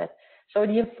mindset. So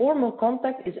the informal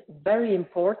contact is very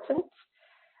important.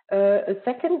 A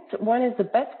second one is the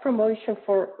best promotion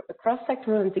for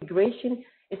cross-sectoral integration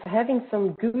is having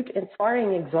some good,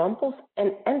 inspiring examples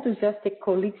and enthusiastic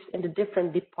colleagues in the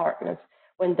different departments.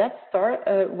 When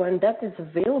that is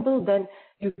available, then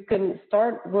you can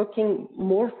start working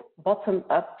more bottom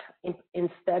up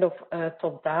instead of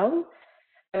top down.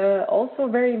 Also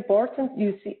very important,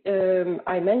 you see,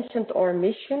 I mentioned our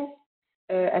mission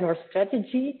and our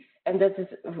strategy, and that is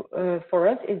for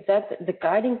us is that the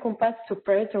guiding compass to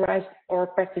prioritize our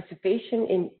participation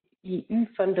in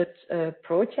EU-funded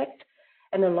projects.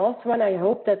 And the last one, I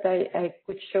hope that I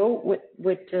could show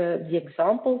with the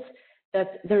examples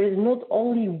that there is not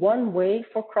only one way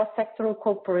for cross-sectoral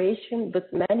cooperation, but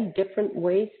many different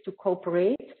ways to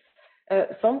cooperate.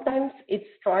 Sometimes it's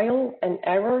trial and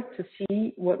error to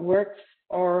see what works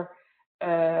or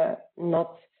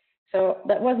not. So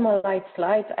that was my last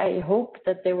slide. I hope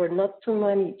that there were not too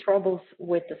many troubles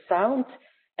with the sound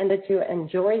and that you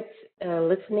enjoyed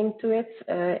listening to it.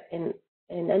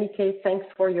 In any case, thanks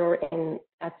for your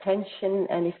attention.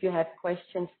 And if you have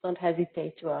questions, don't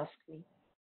hesitate to ask me.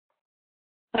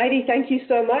 Heidi, thank you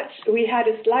so much. We had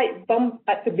a slight bump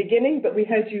at the beginning, but we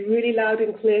heard you really loud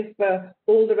and clear for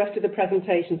all the rest of the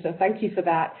presentation. So thank you for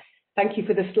that. Thank you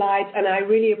for the slides. And I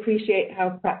really appreciate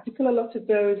how practical a lot of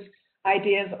those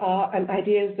ideas are and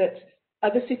ideas that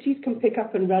other cities can pick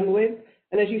up and run with.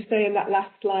 And as you say in that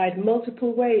last slide,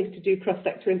 multiple ways to do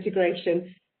cross-sector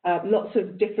integration, lots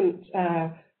of different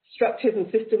structures and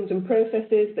systems and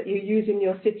processes that you use in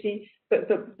your city. But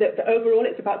overall,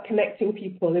 it's about connecting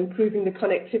people, improving the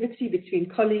connectivity between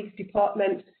colleagues,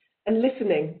 departments, and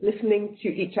listening to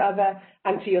each other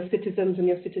and to your citizens and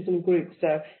your citizen groups.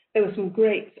 So there were some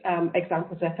great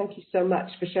examples there. Thank you so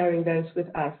much for sharing those with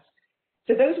us.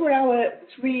 So those were our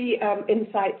three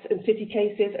insights and city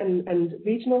cases and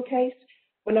regional case.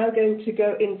 We're now going to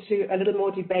go into a little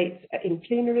more debate in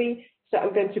plenary. So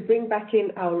I'm going to bring back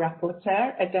in our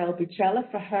rapporteur, Adele Bucella,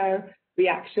 for her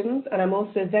reactions. And I'm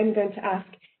also then going to ask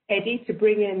Eddie to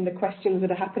bring in the questions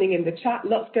that are happening in the chat.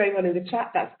 Lots going on in the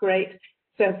chat, that's great.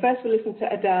 So first we'll listen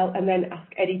to Adele and then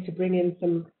ask Eddie to bring in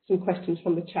some questions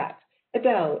from the chat.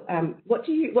 Adele, what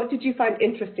did you find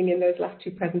interesting in those last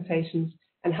two presentations,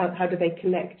 and how do they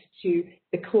connect to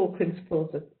the core principles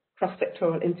of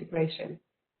cross-sectoral integration?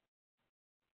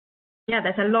 Yeah,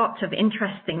 there's a lot of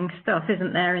interesting stuff,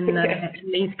 isn't there, in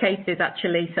these cases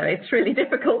actually. So it's really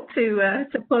difficult to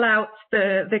pull out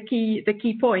the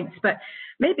key points. But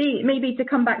maybe to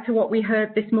come back to what we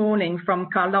heard this morning from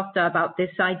Carlotta about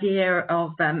this idea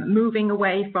of moving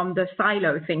away from the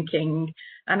silo thinking.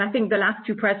 And I think the last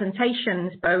two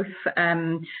presentations both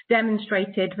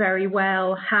demonstrated very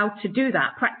well how to do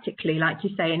that practically, like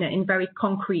you say, in very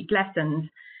concrete lessons.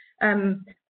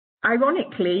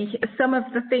 Ironically, some of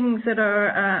the things that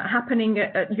are happening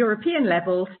at European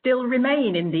level still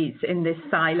remain in these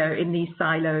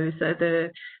silos.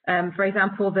 For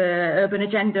example, the urban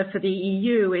agenda for the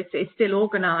EU is still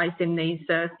organised in these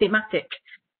thematic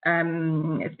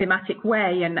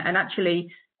way, and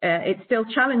actually it's still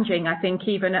challenging, I think,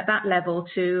 even at that level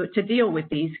to deal with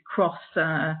these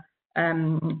cross-cutting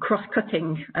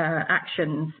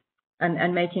actions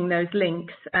and making those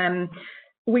links.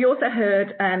 We also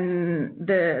heard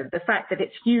the fact that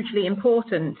it's hugely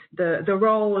important, the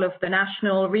role of the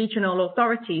national, regional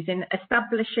authorities in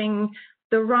establishing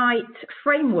the right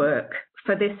framework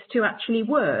for this to actually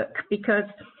work. Because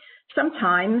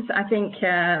sometimes, I think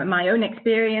my own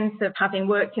experience of having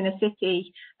worked in a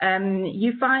city,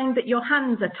 you find that your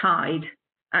hands are tied,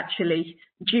 actually,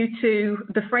 due to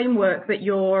the framework that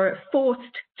you're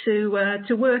forced to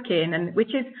work in, and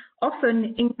which is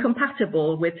often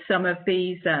incompatible with some of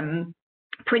these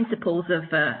principles of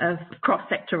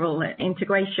cross-sectoral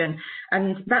integration.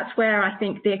 And that's where I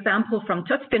think the example from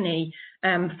Tuscany,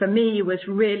 for me, was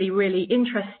really, really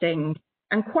interesting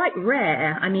and quite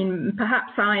rare. I mean,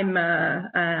 perhaps I'm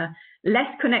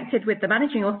less connected with the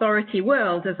managing authority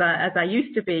world as I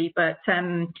used to be, but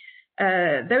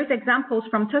those examples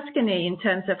from Tuscany in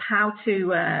terms of how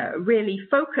to really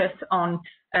focus on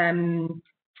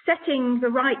setting the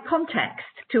right context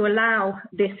to allow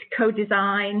this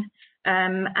co-design,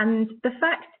 and the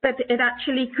fact that it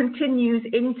actually continues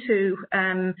into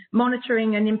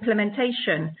monitoring and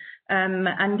implementation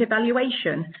and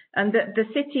evaluation, and that the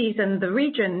cities and the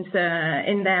regions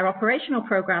in their operational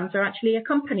programs are actually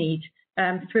accompanied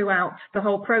throughout the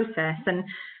whole process.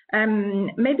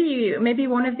 And maybe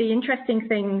one of the interesting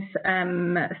things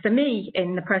for me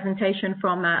in the presentation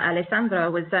from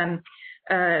Alessandra was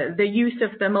the use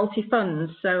of the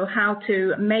multi-funds, so how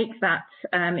to make that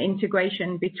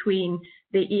integration between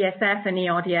the ESF and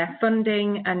ERDF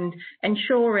funding, and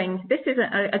ensuring this is,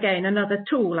 again, another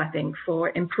tool, I think,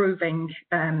 for improving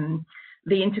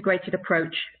the integrated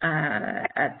approach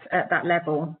at that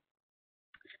level.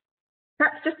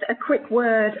 Perhaps just a quick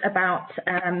word about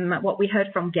what we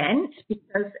heard from Ghent,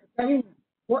 because again,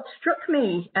 what struck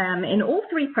me in all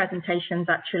three presentations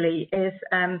actually is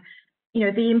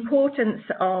the importance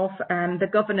of the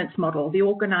governance model, the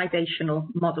organizational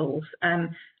models.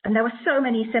 And there were so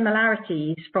many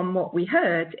similarities from what we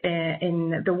heard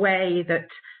in the way that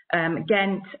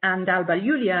Ghent and Alba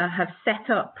Iulia have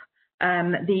set up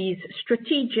these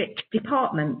strategic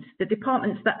departments, the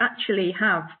departments that actually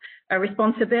have a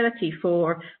responsibility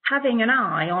for having an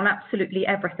eye on absolutely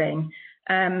everything.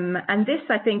 And this,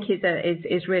 I think,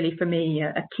 is really for me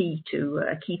a key to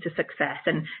success.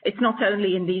 And it's not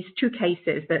only in these two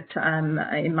cases that,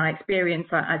 in my experience,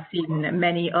 I've seen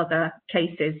many other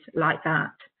cases like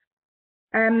that.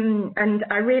 And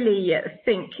I really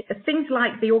think things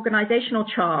like the organizational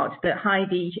chart that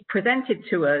Heidi presented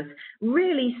to us,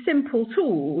 really simple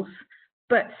tools,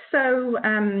 but so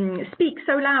speak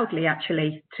so loudly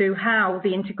actually to how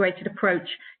the integrated approach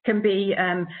can be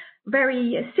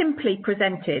very simply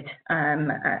presented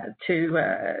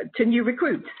to new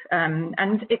recruits,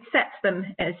 and it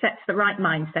sets the right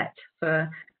mindset for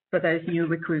those new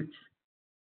recruits.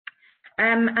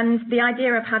 And the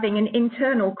idea of having an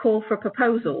internal call for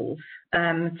proposals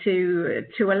to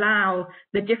allow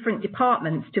the different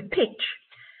departments to pitch,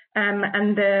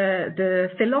 and the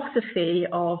philosophy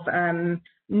of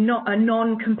not a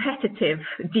non-competitive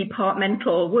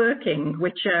departmental working,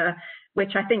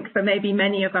 which I think for maybe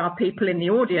many of our people in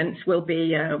the audience will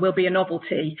be a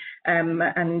novelty, and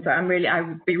I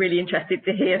would be really interested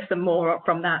to hear some more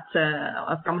from that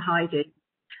from Heidi.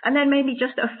 And then maybe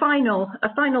just a final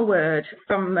word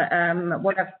from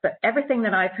everything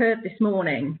that I've heard this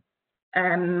morning.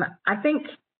 I think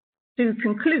to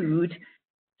conclude,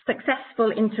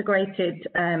 successful integrated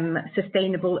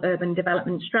sustainable urban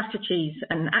development strategies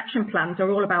and action plans are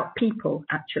all about people,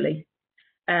 actually.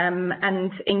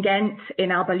 And in Ghent,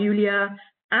 in Alba Iulia,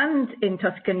 and in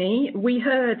Tuscany, we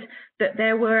heard that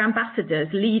there were ambassadors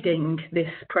leading this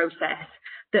process,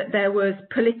 that there was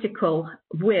political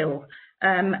will.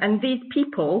 And these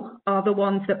people are the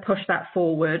ones that push that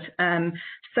forward.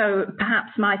 So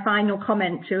perhaps my final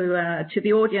comment to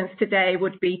the audience today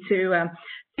would be to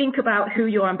think about who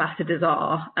your ambassadors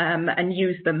are, and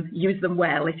use them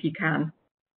well if you can.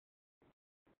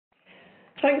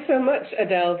 Thanks so much,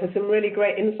 Adele, for some really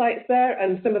great insights there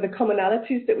and some of the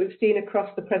commonalities that we've seen across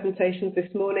the presentations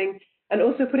this morning, and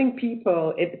also putting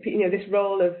people, this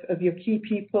role of your key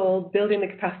people, building the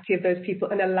capacity of those people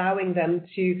and allowing them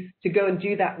to go and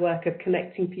do that work of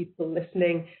connecting people,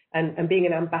 listening, and being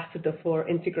an ambassador for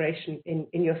integration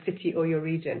in your city or your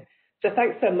region. So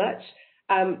thanks so much.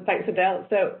 Thanks, Adele.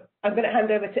 So I'm going to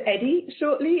hand over to Eddie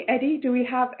shortly. Eddie, do we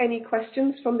have any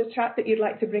questions from the chat that you'd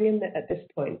like to bring in at this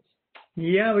point?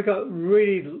 Yeah, we've got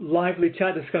really lively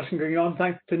chat discussion going on.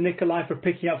 Thanks to Nikolai for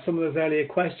picking up some of those earlier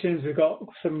questions. We've got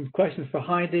some questions for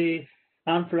Heidi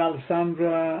and for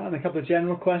Alessandra, and a couple of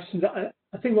general questions.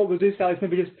 I think what we'll do, Sally, is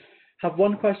maybe just have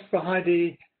one question for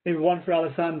Heidi, maybe one for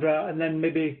Alessandra, and then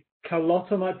maybe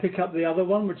Carlotta might pick up the other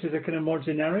one, which is a kind of more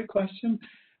generic question.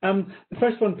 The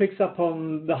first one picks up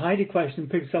on, the Heidi question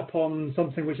picks up on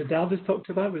something which Adele just talked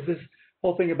about, was this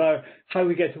whole thing about how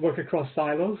we get to work across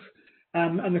silos.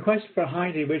 And the question for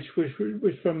Heidi, which was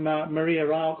from Maria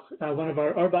Rauch, one of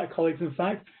our URBAC colleagues, in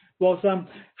fact, was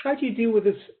how do you deal with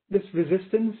this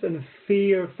resistance and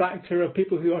fear factor of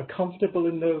people who are comfortable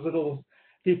in those little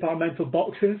departmental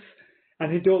boxes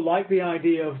and who don't like the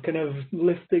idea of kind of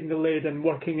lifting the lid and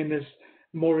working in this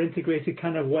more integrated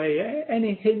kind of way?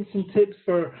 Any hints and tips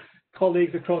for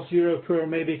colleagues across Europe who are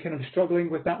maybe kind of struggling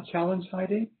with that challenge,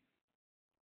 Heidi?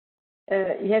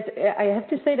 Yes, I have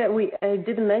to say that I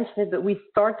didn't mention it, but we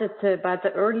started about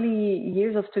the early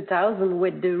years of 2000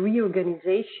 with the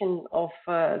reorganization of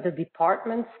the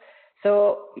departments.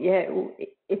 So yeah,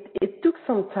 it took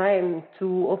some time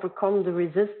to overcome the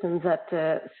resistance at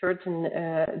certain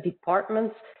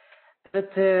departments, but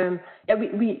yeah,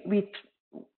 we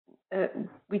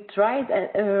tried,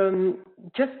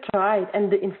 just tried, and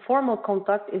the informal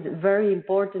contact is very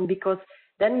important because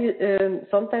then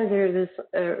sometimes there is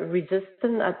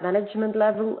resistance at management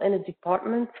level in a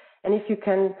department, and if you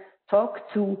can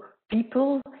talk to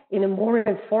people in a more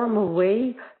informal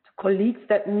way, to colleagues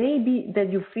that maybe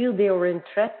that you feel they are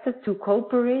interested to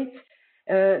cooperate,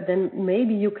 then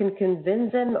maybe you can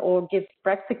convince them or give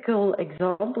practical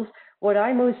examples. What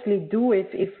I mostly do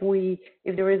if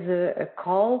there is a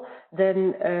call,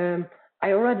 then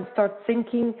I already start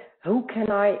thinking, who can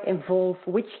I involve,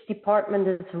 which department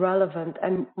is relevant,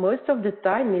 and most of the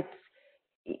time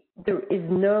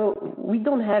we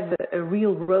don't have a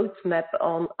real roadmap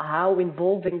on how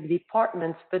involving the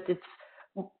departments, but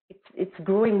it's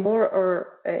growing more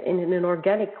or in an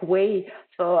organic way.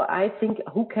 So I think,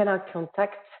 who can I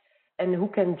contact and who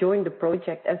can join the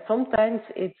project? And sometimes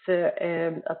it's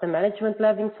at the management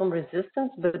level some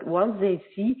resistance, but once they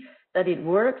see that it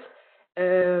works,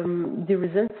 the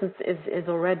resistance is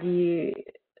already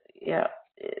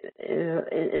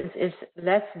is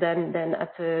less than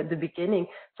at the beginning.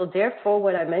 So therefore,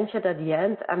 what I mentioned at the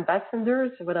end,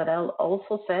 ambassadors, what I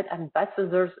also said,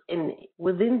 ambassadors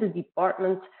within the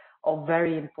department are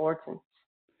very important.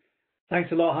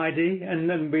 Thanks a lot, Heidi. And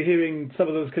then we're hearing some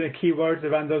of those kind of keywords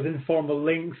around those informal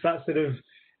links, that sort of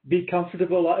be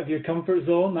comfortable out of your comfort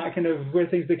zone, that kind of where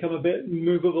things become a bit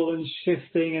movable and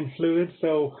shifting and fluid.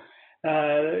 So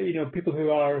people who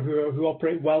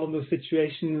operate well in those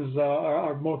situations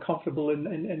are more comfortable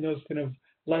in those kind of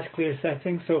less clear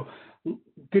settings. So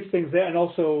good things there. And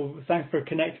also thanks for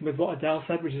connecting with what Adele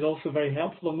said, which is also very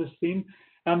helpful on this theme.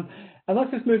 And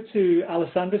let's just move to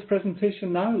Alessandra's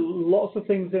presentation now. Lots of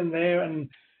things in there and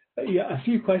a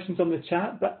few questions on the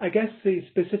chat, but I guess the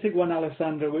specific one,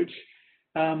 Alessandra, which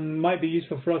might be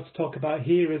useful for us to talk about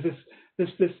here is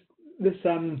this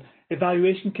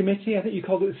evaluation committee. I think you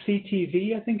called it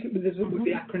CTV, I think it was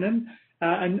the acronym.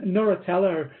 And Nora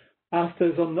Teller asked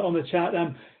us on the chat,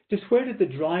 just where did the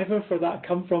driver for that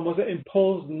come from? Was it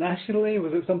imposed nationally?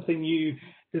 Was it something you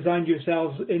designed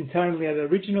yourselves internally at a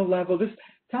regional level? Just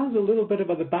tell us a little bit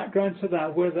about the background to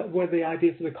that, where the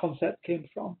idea for the concept came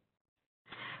from.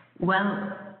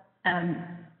 Well,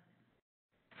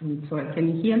 sorry,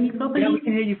 can you hear me properly? Yeah, we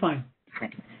can hear you fine.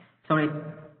 Okay. Sorry.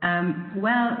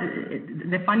 Well,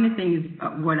 the funny thing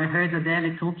is when I heard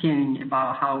Adele talking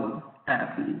about how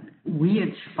weird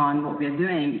she found what we're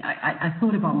doing, I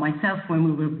thought about myself when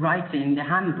we were writing the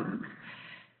handbook.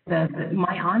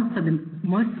 My answer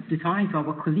most of the time to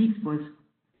our colleagues was,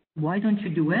 why don't you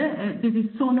do it? This is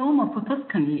so normal for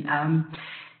Tuscany.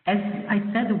 As I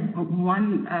said,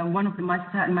 one of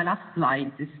my last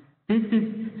slides, this is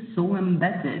so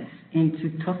embedded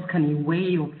into Tuscany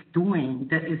way of doing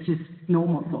that it's just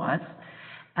normal for us.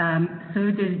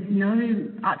 So there's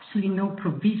actually no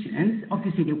provisions.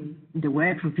 Obviously, there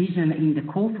were provision in the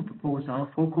call for proposal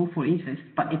for call for interest,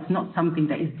 but it's not something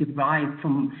that is derived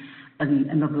from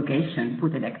an obligation,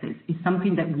 put it like this. It's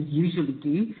something that we usually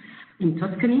do in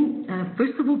Tuscany.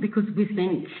 First of all, because we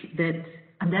think that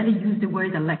Adele used the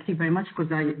word elective very much,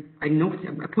 because I noticed,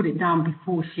 I put it down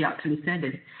before she actually said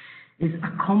it, is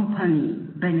accompany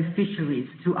beneficiaries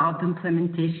throughout the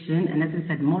implementation and, as I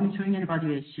said, monitoring and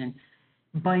evaluation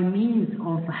by means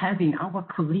of having our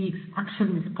colleagues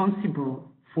actually responsible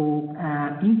for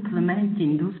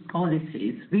implementing those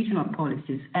policies, regional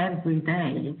policies, every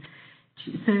day.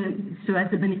 So as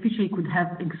the beneficiary could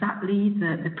have exactly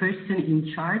the person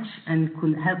in charge and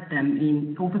could help them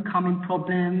in overcoming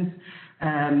problems,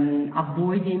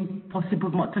 avoiding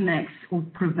possible bottlenecks, or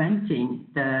preventing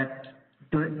them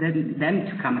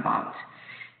to come about.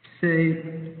 So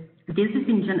this is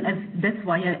that's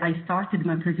why I started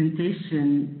my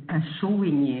presentation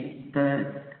showing you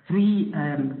the three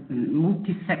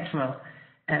multi-sectoral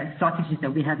strategies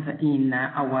that we have in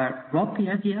our ROP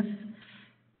ERDF,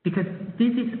 because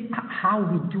this is how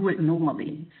we do it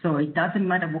normally. So it doesn't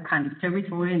matter what kind of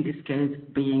territory, in this case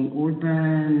being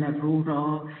urban,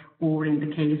 rural, or in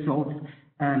the case of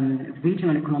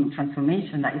regional economic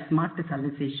transformation, that is smart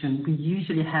specialization. We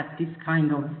usually have this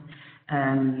kind of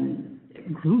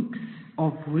groups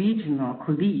of regional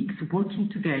colleagues working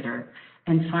together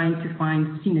and trying to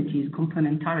find synergies,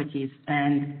 complementarities,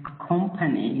 and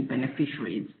accompanying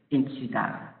beneficiaries into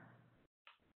that.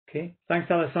 Okay, thanks,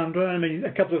 Alessandra. I mean,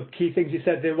 a couple of key things you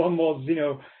said there. One was,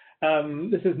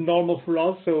 this is normal for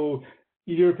us. So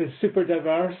Europe is super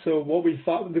diverse. So what we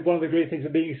thought, one of the great things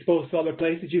of being exposed to other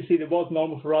places, you see that what's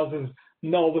normal for us is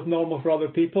not always normal for other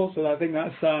people. So I think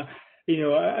that's,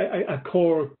 a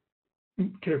core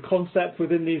kind of concept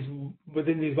within these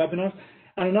webinars.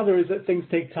 And another is that things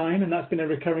take time, and that's been a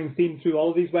recurring theme through all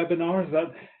of these webinars.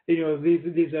 That these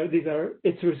are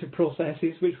iterative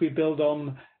processes which we build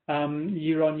on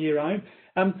year on, year out.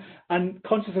 And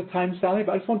conscious of time, Sally,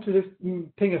 but I just want to just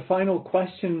ping a final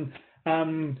question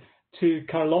to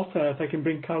Carlotta, if I can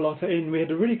bring Carlotta in. We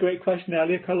had a really great question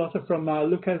earlier, Carlotta, from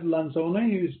Lucas Lanzone,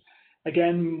 who's,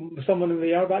 again, someone in the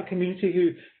URBAC community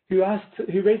who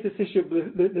raised this issue of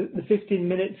the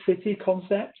 15-minute city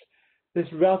concept, this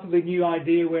relatively new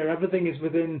idea where everything is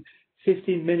within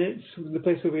 15 minutes from the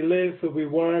place where we live, where we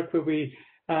work, where we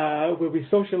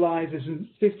socialize, is a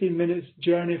 15 minutes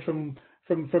journey from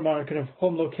our kind of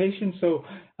home location. So,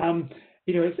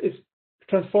 it's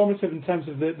transformative in terms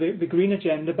of the green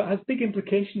agenda, but has big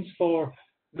implications for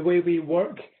the way we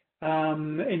work in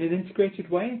an integrated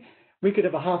way. We could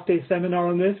have a half-day seminar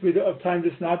on this. We don't have time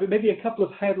just now, but maybe a couple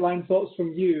of headline thoughts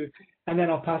from you, and then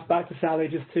I'll pass back to Sally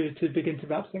just to begin to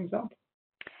wrap things up.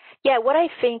 Yeah, what I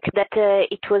think that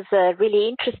it was really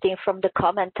interesting from the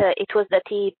comment, it was that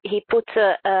he put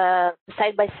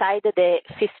side by side the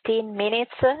 15 minutes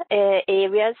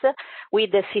areas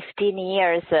with the 15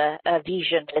 years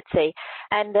vision, let's say.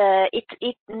 And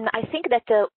I think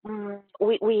that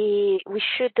we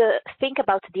should think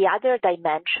about the other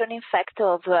dimension, in fact,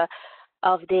 of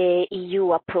the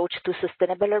EU approach to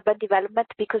sustainable urban development,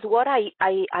 because what I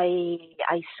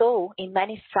saw in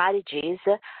many strategies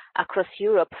across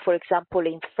Europe, for example,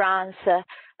 in France,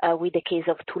 with the case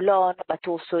of Toulon, but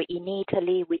also in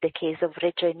Italy with the case of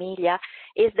Reggio Emilia,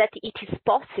 is that it is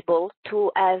possible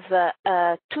to have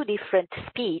two different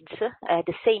speeds at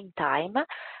the same time,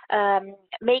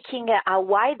 making a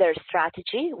wider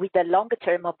strategy with the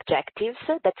longer-term objectives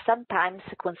that sometimes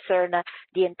concern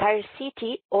the entire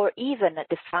city or even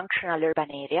the functional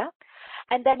urban area,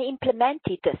 and then implement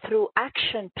it through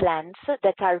action plans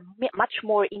that are much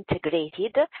more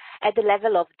integrated at the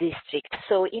level of district.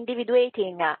 So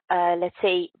individuating, let's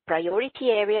say, priority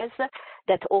areas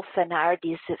that often are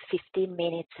these 15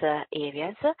 minutes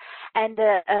areas, and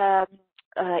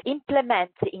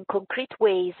implement in concrete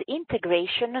ways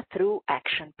integration through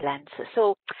action plans.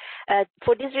 So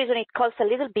for this reason, it calls a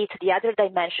little bit the other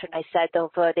dimension I said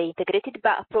of the integrated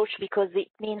approach, because it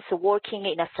means working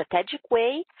in a strategic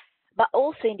way, but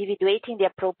also individuating the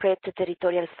appropriate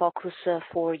territorial focus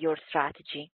for your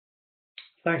strategy.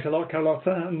 Thanks a lot,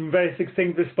 Carlotta, and very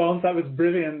succinct response. That was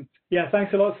brilliant. Yeah,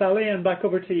 thanks a lot, Sally, and back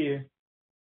over to you.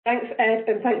 Thanks, Ed,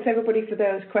 and thanks everybody for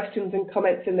those questions and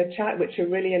comments in the chat, which are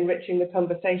really enriching the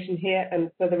conversation here, and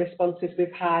for the responses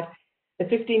we've had. The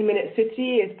 15-minute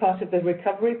city is part of the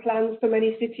recovery plans for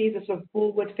many cities, a sort of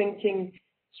forward-thinking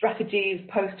strategies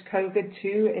post-COVID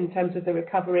too, in terms of the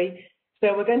recovery.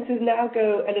 So we're going to now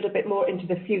go a little bit more into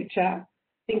the future,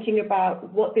 thinking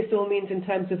about what this all means in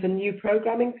terms of the new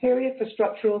programming period for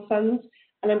structural funds.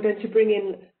 And I'm going to bring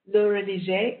in Laura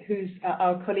Liget, who's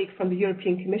our colleague from the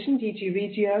European Commission, DG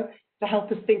Regio, to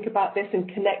help us think about this and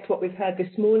connect what we've heard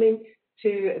this morning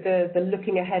to the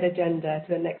looking ahead agenda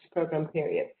to the next program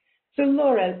period. So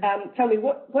Laura, tell me,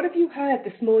 what have you heard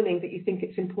this morning that you think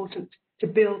it's important to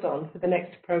build on for the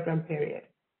next program period?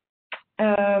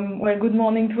 Well, good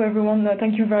morning to everyone.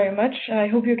 Thank you very much. I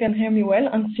hope you can hear me well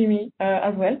and see me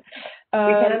as well. We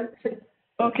can.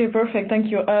 Okay, perfect. Thank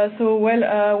you.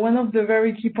 One of the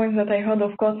very key points that I heard,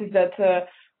 of course, is that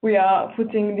we are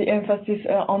putting the emphasis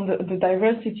on the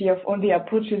diversity of all the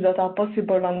approaches that are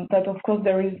possible, and that, of course,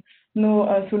 there is no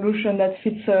solution that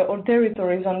fits all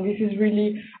territories. And this is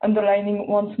really underlining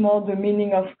once more the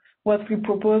meaning of what we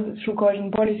propose through cohesion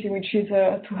policy, which is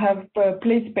to have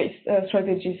place-based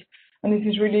strategies. And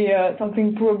this is really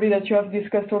something probably that you have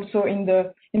discussed also in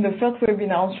the first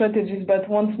webinar on strategies. But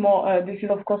once more, this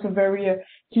is of course a very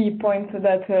key point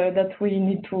that we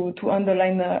need to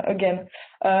underline again.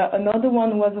 Another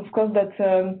one was of course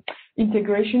that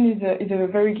integration is a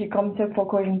very key concept for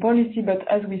cohesion policy. But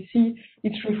as we see,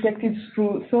 it's reflected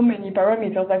through so many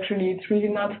parameters. Actually, it's really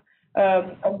not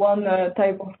one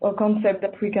type of concept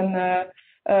that we can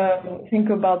think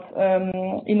about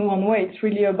in one way. It's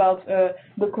really about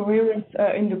the coherence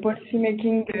in the policy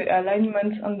making, the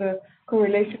alignment and the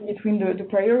correlation between the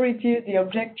priorities, the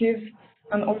objectives,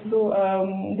 and also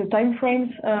the time frames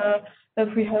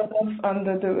that we have, and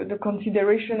the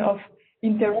consideration of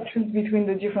interactions between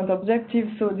the different objectives.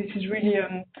 So this is really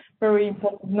a very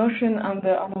important notion, and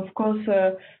of course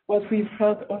what we've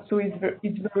heard also is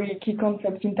very key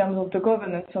concept in terms of the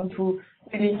governance, and to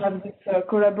really have this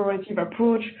collaborative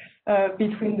approach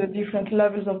between the different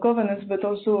levels of governance, but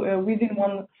also within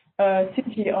one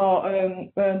city or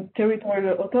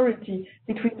territorial authority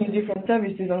between the different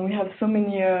services. And we have so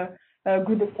many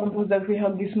good examples that we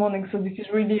had this morning. So this is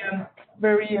really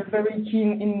very key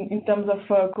in terms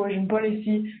of cohesion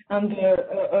policy. And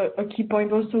a key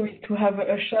point also is to have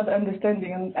a shared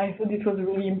understanding. And I thought it was a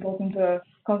really important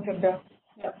concept there.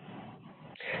 Yeah.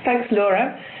 Thanks,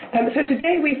 Laura. So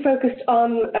today we focused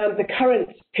on the current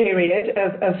period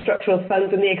of structural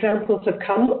funds, and the examples have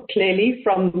come clearly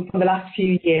from the last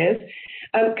few years.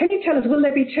 Can you tell us, will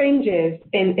there be changes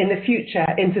in the future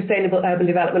in sustainable urban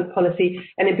development policy,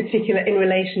 and in particular in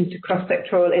relation to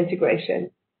cross-sectoral integration?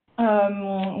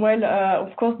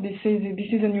 Of course, this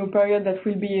is a new period that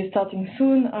will be starting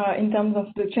soon. In terms of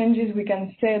the changes, we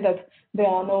can say that there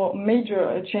are no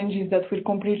major changes that will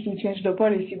completely change the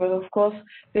policy, but of course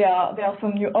there are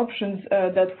some new options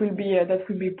that will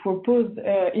be proposed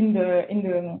in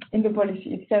the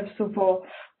policy itself. So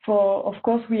of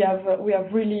course we have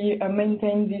really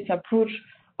maintained this approach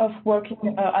of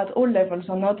working at all levels,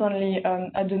 so not only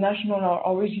at the national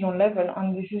or regional level.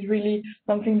 And this is really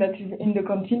something that is in the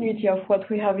continuity of what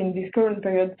we have in this current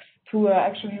period to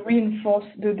actually reinforce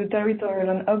the territorial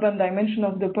and urban dimension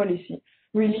of the policy,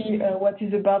 really what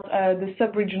is about the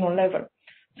sub-regional level.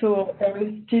 So there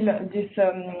is still this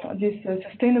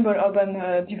sustainable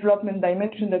urban development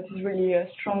dimension that is really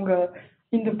stronger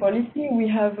in the policy. We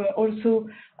have also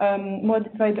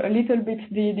modified a little bit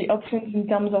the options in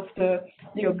terms of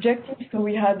the objectives. So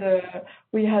we had a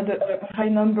high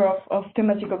number of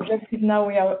thematic objectives. Now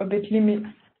we are a bit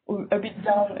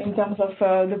down in terms of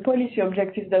the policy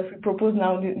objectives that we propose.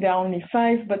 Now there are only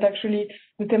 5, but actually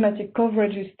the thematic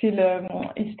coverage is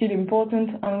still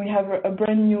important, and we have a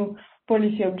brand new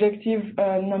policy objective,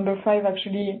 number 5,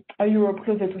 actually, a Europe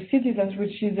closer to citizens,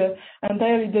 which is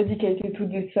entirely dedicated to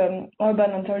this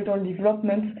urban and territorial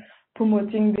development,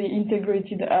 promoting the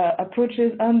integrated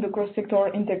approaches and the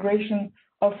cross-sectoral integration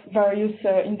of various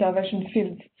intervention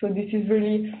fields. So this is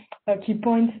really a key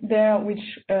point there, which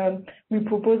we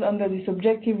propose under this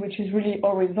objective, which is really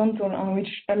horizontal and which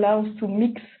allows to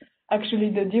mix actually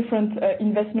the different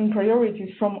investment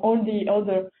priorities from all the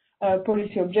other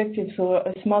policy objectives. So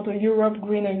a smarter Europe,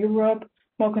 greener Europe,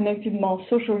 more connected, more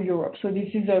social Europe. So this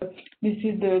is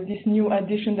this new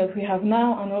addition that we have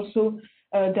now, and also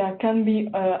there can be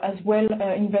as well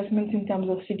investments in terms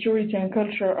of security and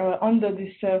culture under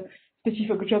this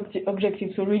specific objective.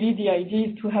 So really the idea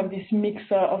is to have this mix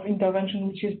of intervention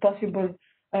which is possible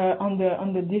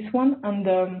under this one.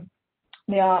 And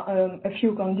there are a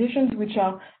few conditions which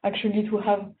are actually to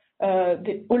have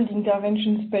all the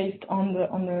interventions based on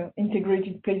the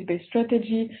integrated place-based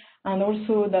strategy, and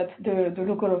also that the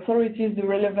local authorities, the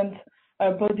relevant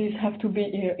bodies, have to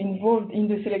be involved in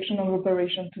the selection of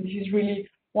operations. So this is really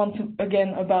once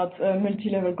again about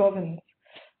multi-level governance.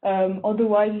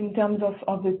 Otherwise, in terms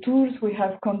of the tools, we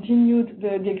have continued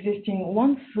the existing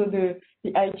ones, so the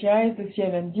ITIs, the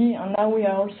CLND, and now we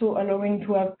are also allowing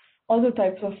to have other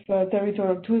types of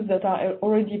territorial tools that are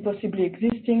already possibly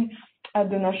existing at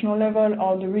the national level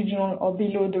or the regional or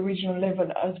below the regional level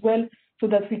as well, so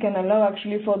that we can allow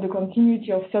actually for the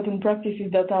continuity of certain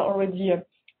practices that are already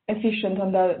efficient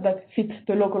and that fit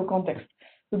the local context.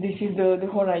 So this is the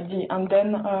whole idea. And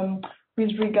then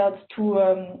with regards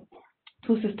to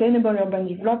sustainable urban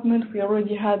development, we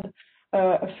already had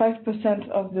 5%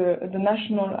 of the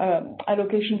national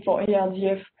allocation for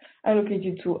ERDF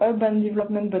allocated to urban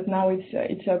development, but now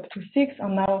it's up to 6%,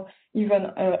 and now even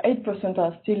 8%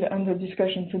 are still under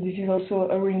discussion. So this is also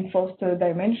a reinforced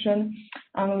dimension.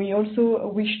 And we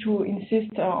also wish to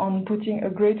insist on putting a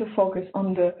greater focus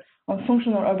on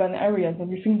functional urban areas. And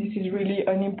we think this is really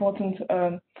an important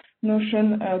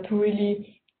notion to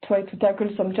really try to tackle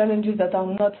some challenges that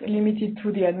are not limited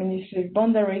to the administrative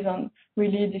boundaries. And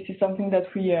really, this is something that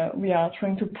we are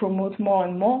trying to promote more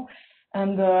and more.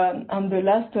 And the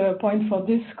last point for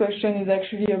this question is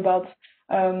actually about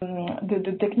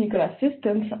the technical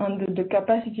assistance and the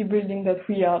capacity building that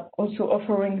we are also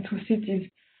offering to cities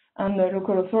and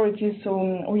local authorities.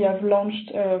 So we have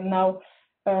launched now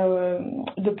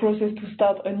the process to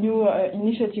start a new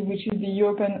initiative, which is the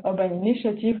European Urban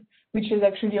Initiative, which is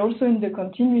actually also in the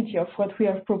continuity of what we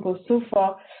have proposed so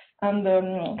far, and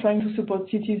trying to support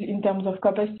cities in terms of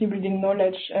capacity building,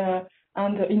 knowledge,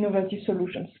 and innovative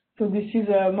solutions. So this is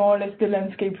more or less the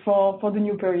landscape for the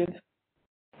new period.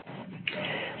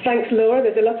 Thanks, Laura.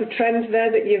 There's a lot of trends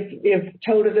there that you've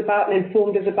told us about and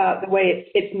informed us about the way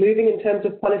it's moving in terms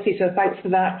of policy, so thanks for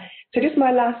that. So just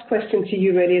my last question to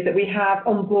you really is that we have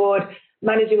on board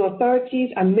managing authorities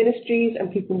and ministries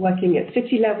and people working at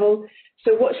city level.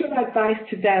 So what's your advice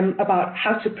to them about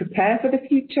how to prepare for the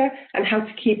future and how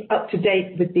to keep up to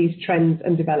date with these trends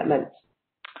and developments?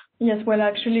 Yes, well,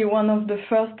 actually, one of the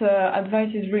first advice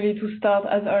is really to start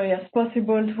as early as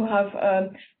possible, to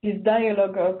have this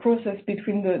dialogue process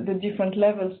between the different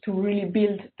levels to really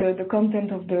build the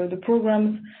content of the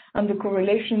programs and the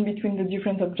correlation between the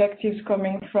different objectives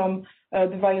coming from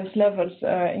the various levels,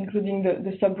 including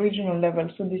the sub-regional level.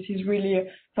 So this is really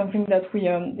something that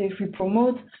we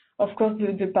promote. Of course,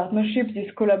 the partnerships,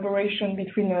 this collaboration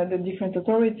between the different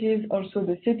authorities, also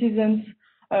the citizens,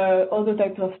 other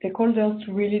types of stakeholders,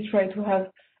 to really try to have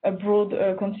a broad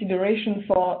consideration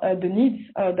for the needs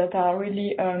that are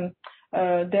really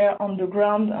there on the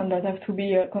ground and that have to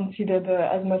be considered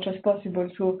as much as possible.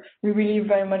 So we really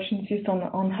very much insist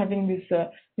on having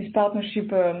this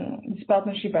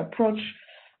partnership approach.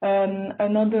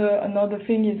 Another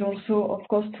thing is also, of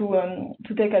course,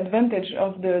 to take advantage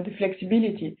of the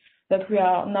flexibility that we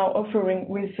are now offering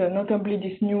with notably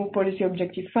this new policy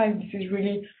objective 5. This is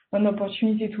really an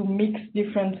opportunity to mix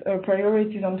different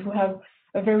priorities and to have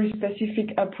a very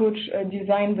specific approach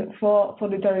designed for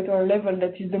the territorial level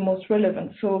that is the most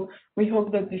relevant. So we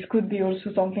hope that this could be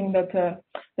also something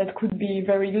that could be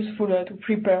very useful to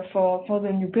prepare for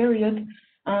the new period.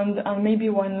 And maybe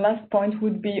one last point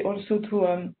would be also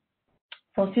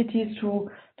for cities to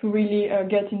really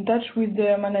get in touch with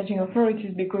their managing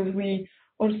authorities, because we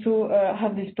also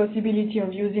have this possibility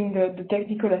of using the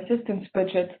technical assistance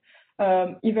budget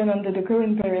even under the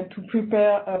current period to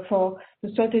prepare for the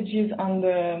strategies and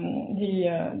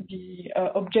the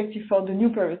objective for the new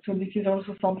period. So this is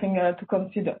also something to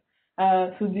consider.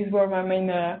 So these were my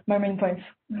main points.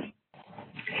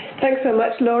 Thanks so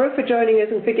much, Laura, for joining us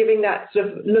and for giving that sort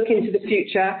of look into the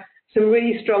future. Some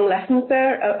really strong lessons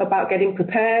there about getting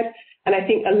prepared. And I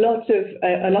think a lot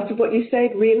of what you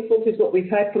said reinforces what we've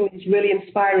heard from these really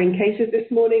inspiring cases this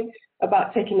morning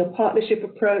about taking a partnership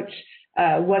approach,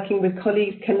 working with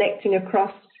colleagues, connecting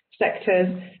across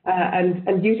sectors,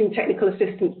 and using technical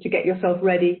assistance to get yourself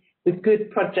ready with good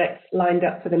projects lined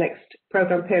up for the next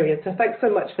programme period. So thanks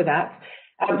so much for that.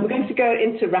 We're going to go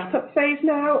into wrap-up phase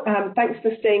now. Thanks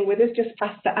for staying with us just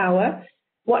past the hour.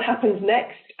 What happens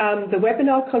next? The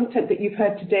webinar content that you've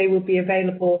heard today will be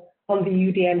available on the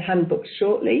UDN handbook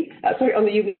shortly, on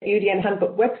the UDN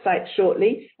handbook website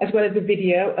shortly, as well as a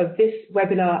video of this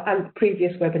webinar and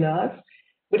previous webinars.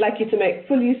 We'd like you to make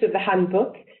full use of the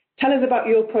handbook. Tell us about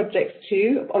your projects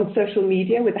too on social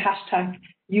media with the hashtag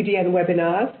UDN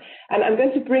Webinars. And I'm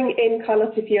going to bring in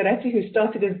Carlotta Fioretti, who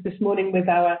started us this morning with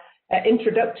our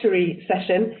introductory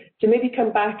session, to maybe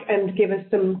come back and give us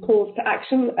some calls to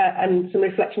action and some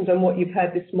reflections on what you've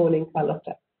heard this morning,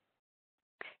 Carlotta.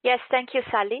 Yes, thank you,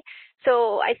 Sally.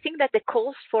 So I think that the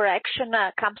calls for action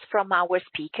comes from our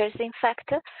speakers, in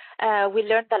fact. We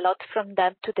learned a lot from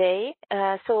them today.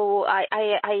 So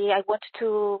I want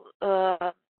to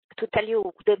tell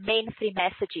you the main three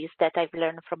messages that I've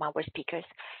learned from our speakers.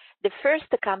 The first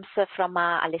comes from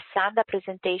Alessandra's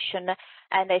presentation,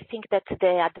 and I think that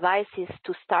the advice is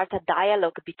to start a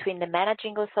dialogue between the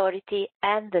managing authority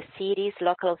and the city's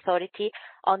local authority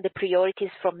on the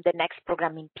priorities from the next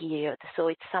programming period. So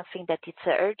it's something that is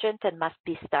urgent and must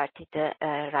be started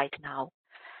right now.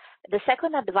 The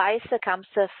second advice comes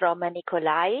from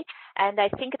Nikolai, and I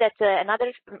think that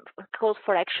another call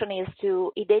for action is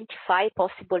to identify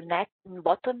possible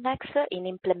bottlenecks in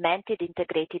implemented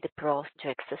integrated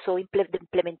projects. So the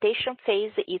implementation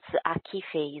phase is a key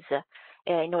phase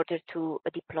in order to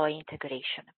deploy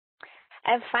integration.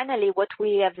 And finally, what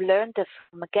we have learned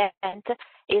from Ghent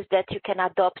is that you can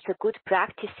adopt good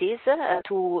practices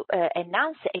to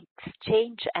enhance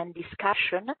exchange and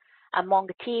discussion among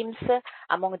teams,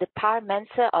 among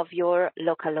departments of your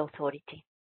local authority.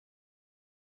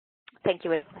 Thank you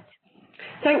very much.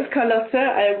 Thanks,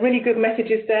 Carlotta. Really good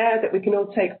messages there that we can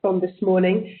all take from this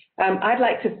morning. I'd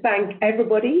like to thank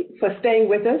everybody for staying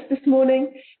with us this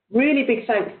morning. Really big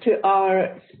thanks to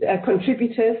our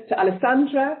contributors, to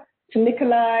Alessandra, to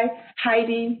Nikolai,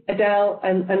 Heidi, Adele,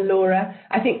 and Laura.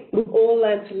 I think we've all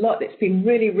learned a lot. It's been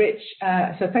really rich.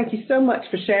 So thank you so much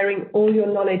for sharing all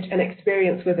your knowledge and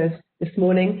experience with us this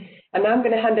morning. And now I'm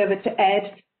going to hand over to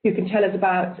Ed, who can tell us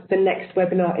about the next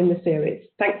webinar in the series.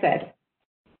 Thanks, Ed.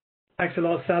 Thanks a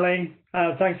lot, Sally.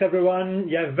 Thanks, everyone.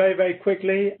 Yeah, very, very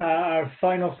quickly, our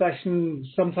final session.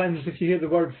 Sometimes if you hear the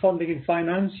word funding and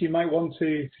finance, you might want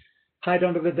to hide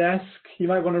under the desk. You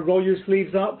might want to roll your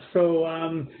sleeves up.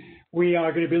 So we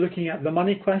are going to be looking at the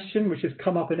money question, which has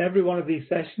come up in every one of these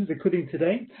sessions, including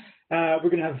today. We're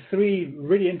going to have three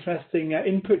really interesting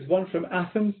inputs. One from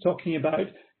Athens, talking about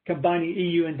combining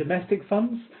EU and domestic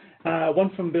funds. One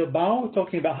from Bilbao,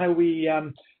 talking about how we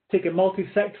take a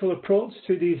multi-sectoral approach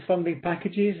to these funding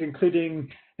packages, including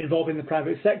involving the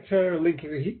private sector,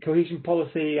 linking cohesion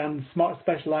policy and smart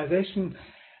specialisation.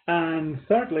 And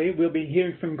thirdly, we'll be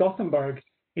hearing from Gothenburg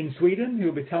in Sweden, who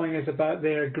will be telling us about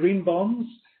their green bonds,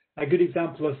 a good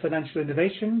example of financial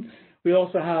innovation. We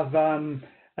also have an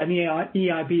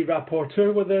EIB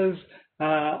rapporteur with us,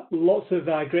 lots of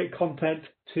great content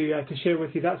to share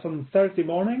with you. That's on Thursday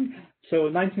morning, so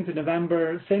 19th of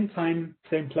November, same time,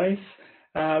 same place.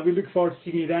 We look forward to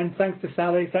seeing you then. Thanks to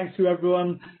Sally, thanks to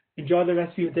everyone. Enjoy the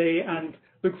rest of your day and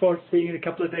look forward to seeing you in a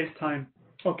couple of days' time.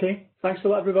 Okay, thanks a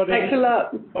lot, everybody. Thanks a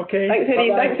lot. Okay. Thanks, Eddie.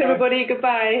 Bye-bye. Thanks, everybody.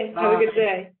 Goodbye. Bye. Have a good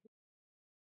day.